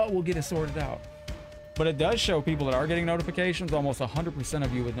 But we'll get it sorted out. But it does show people that are getting notifications. Almost 100%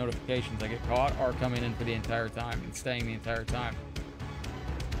 of you with notifications that get caught are coming in for the entire time and staying the entire time.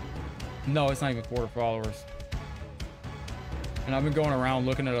 No, it's not even quarter followers. And I've been going around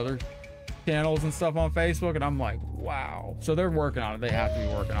looking at other channels and stuff on Facebook, and I'm like, wow. So they're working on it. They have to be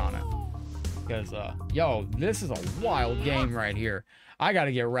working on it. Because, yo, this is a wild game right here. I got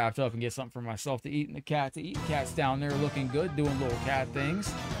to get wrapped up and get something for myself to eat, and the cat to eat. Cat's down there looking good, doing little cat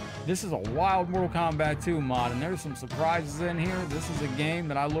things. This is a wild Mortal Kombat 2 mod, and there's some surprises in here. This is a game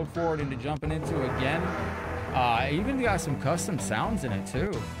that I look forward into jumping into again. Even got some custom sounds in it,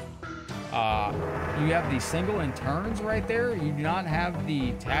 too. You have the single and turns right there. You do not have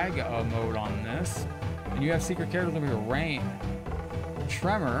the tag mode on this. And you have secret characters over here. Rain,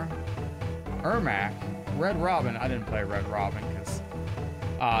 Tremor, Ermac, Red Robin. I didn't play Red Robin because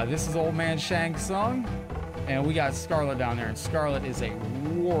this is Old Man Shang Tsung. And we got Scarlet down there. And Scarlet is a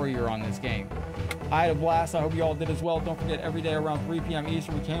warrior on this game. I had a blast. I hope you all did as well. Don't forget, every day around 3 p.m.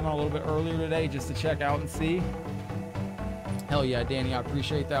 Eastern, we came on a little bit earlier today just to check out and see. Hell yeah, Danny, I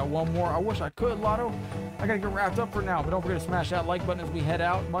appreciate that. One more. I wish I could, Lotto. I gotta get wrapped up for now, but don't forget to smash that like button as we head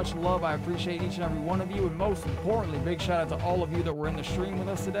out. Much love. I appreciate each and every one of you, and most importantly, big shout out to all of you that were in the stream with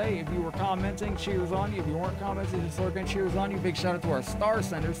us today. If you were commenting, cheers on you. If you weren't commenting, just lurking, cheers on you. Big shout out to our star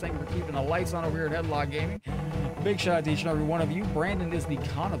senders. Thank you for keeping the lights on over here at Headlock Gaming. Big shout out to each and every one of you. Brandon is the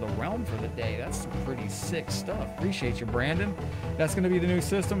con of the realm for the day. That's some pretty sick stuff. Appreciate you, Brandon. That's going to be the new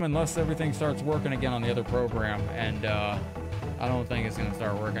system unless everything starts working again on the other program. And I don't think it's going to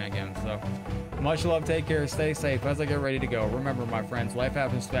start working again. So much love. Take care. Stay safe as I get ready to go. Remember, my friends, life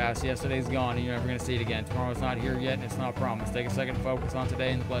happens fast. Yesterday's gone and you're never going to see it again. Tomorrow's not here yet and it's not promised. Take a second to focus on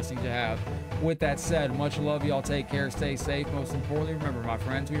today and the blessings you have. With that said, much love. Y'all take care. Stay safe. Most importantly, remember, my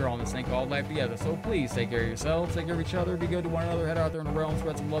friends, we are on this thing called life together. So please take care of yourselves. Take care of each other. Be good to one another. Head out there in the realm.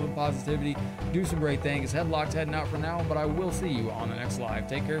 Spread some love and positivity. Do some great things. Headlocked heading out for now, but I will see you on the next live.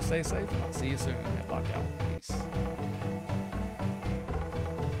 Take care. Stay safe. And I'll see you soon. Headlocked out. Peace.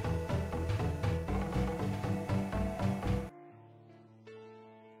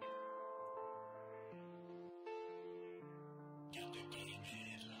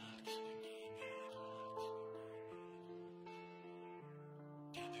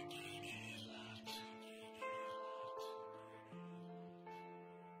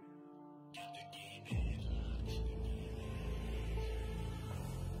 Got the game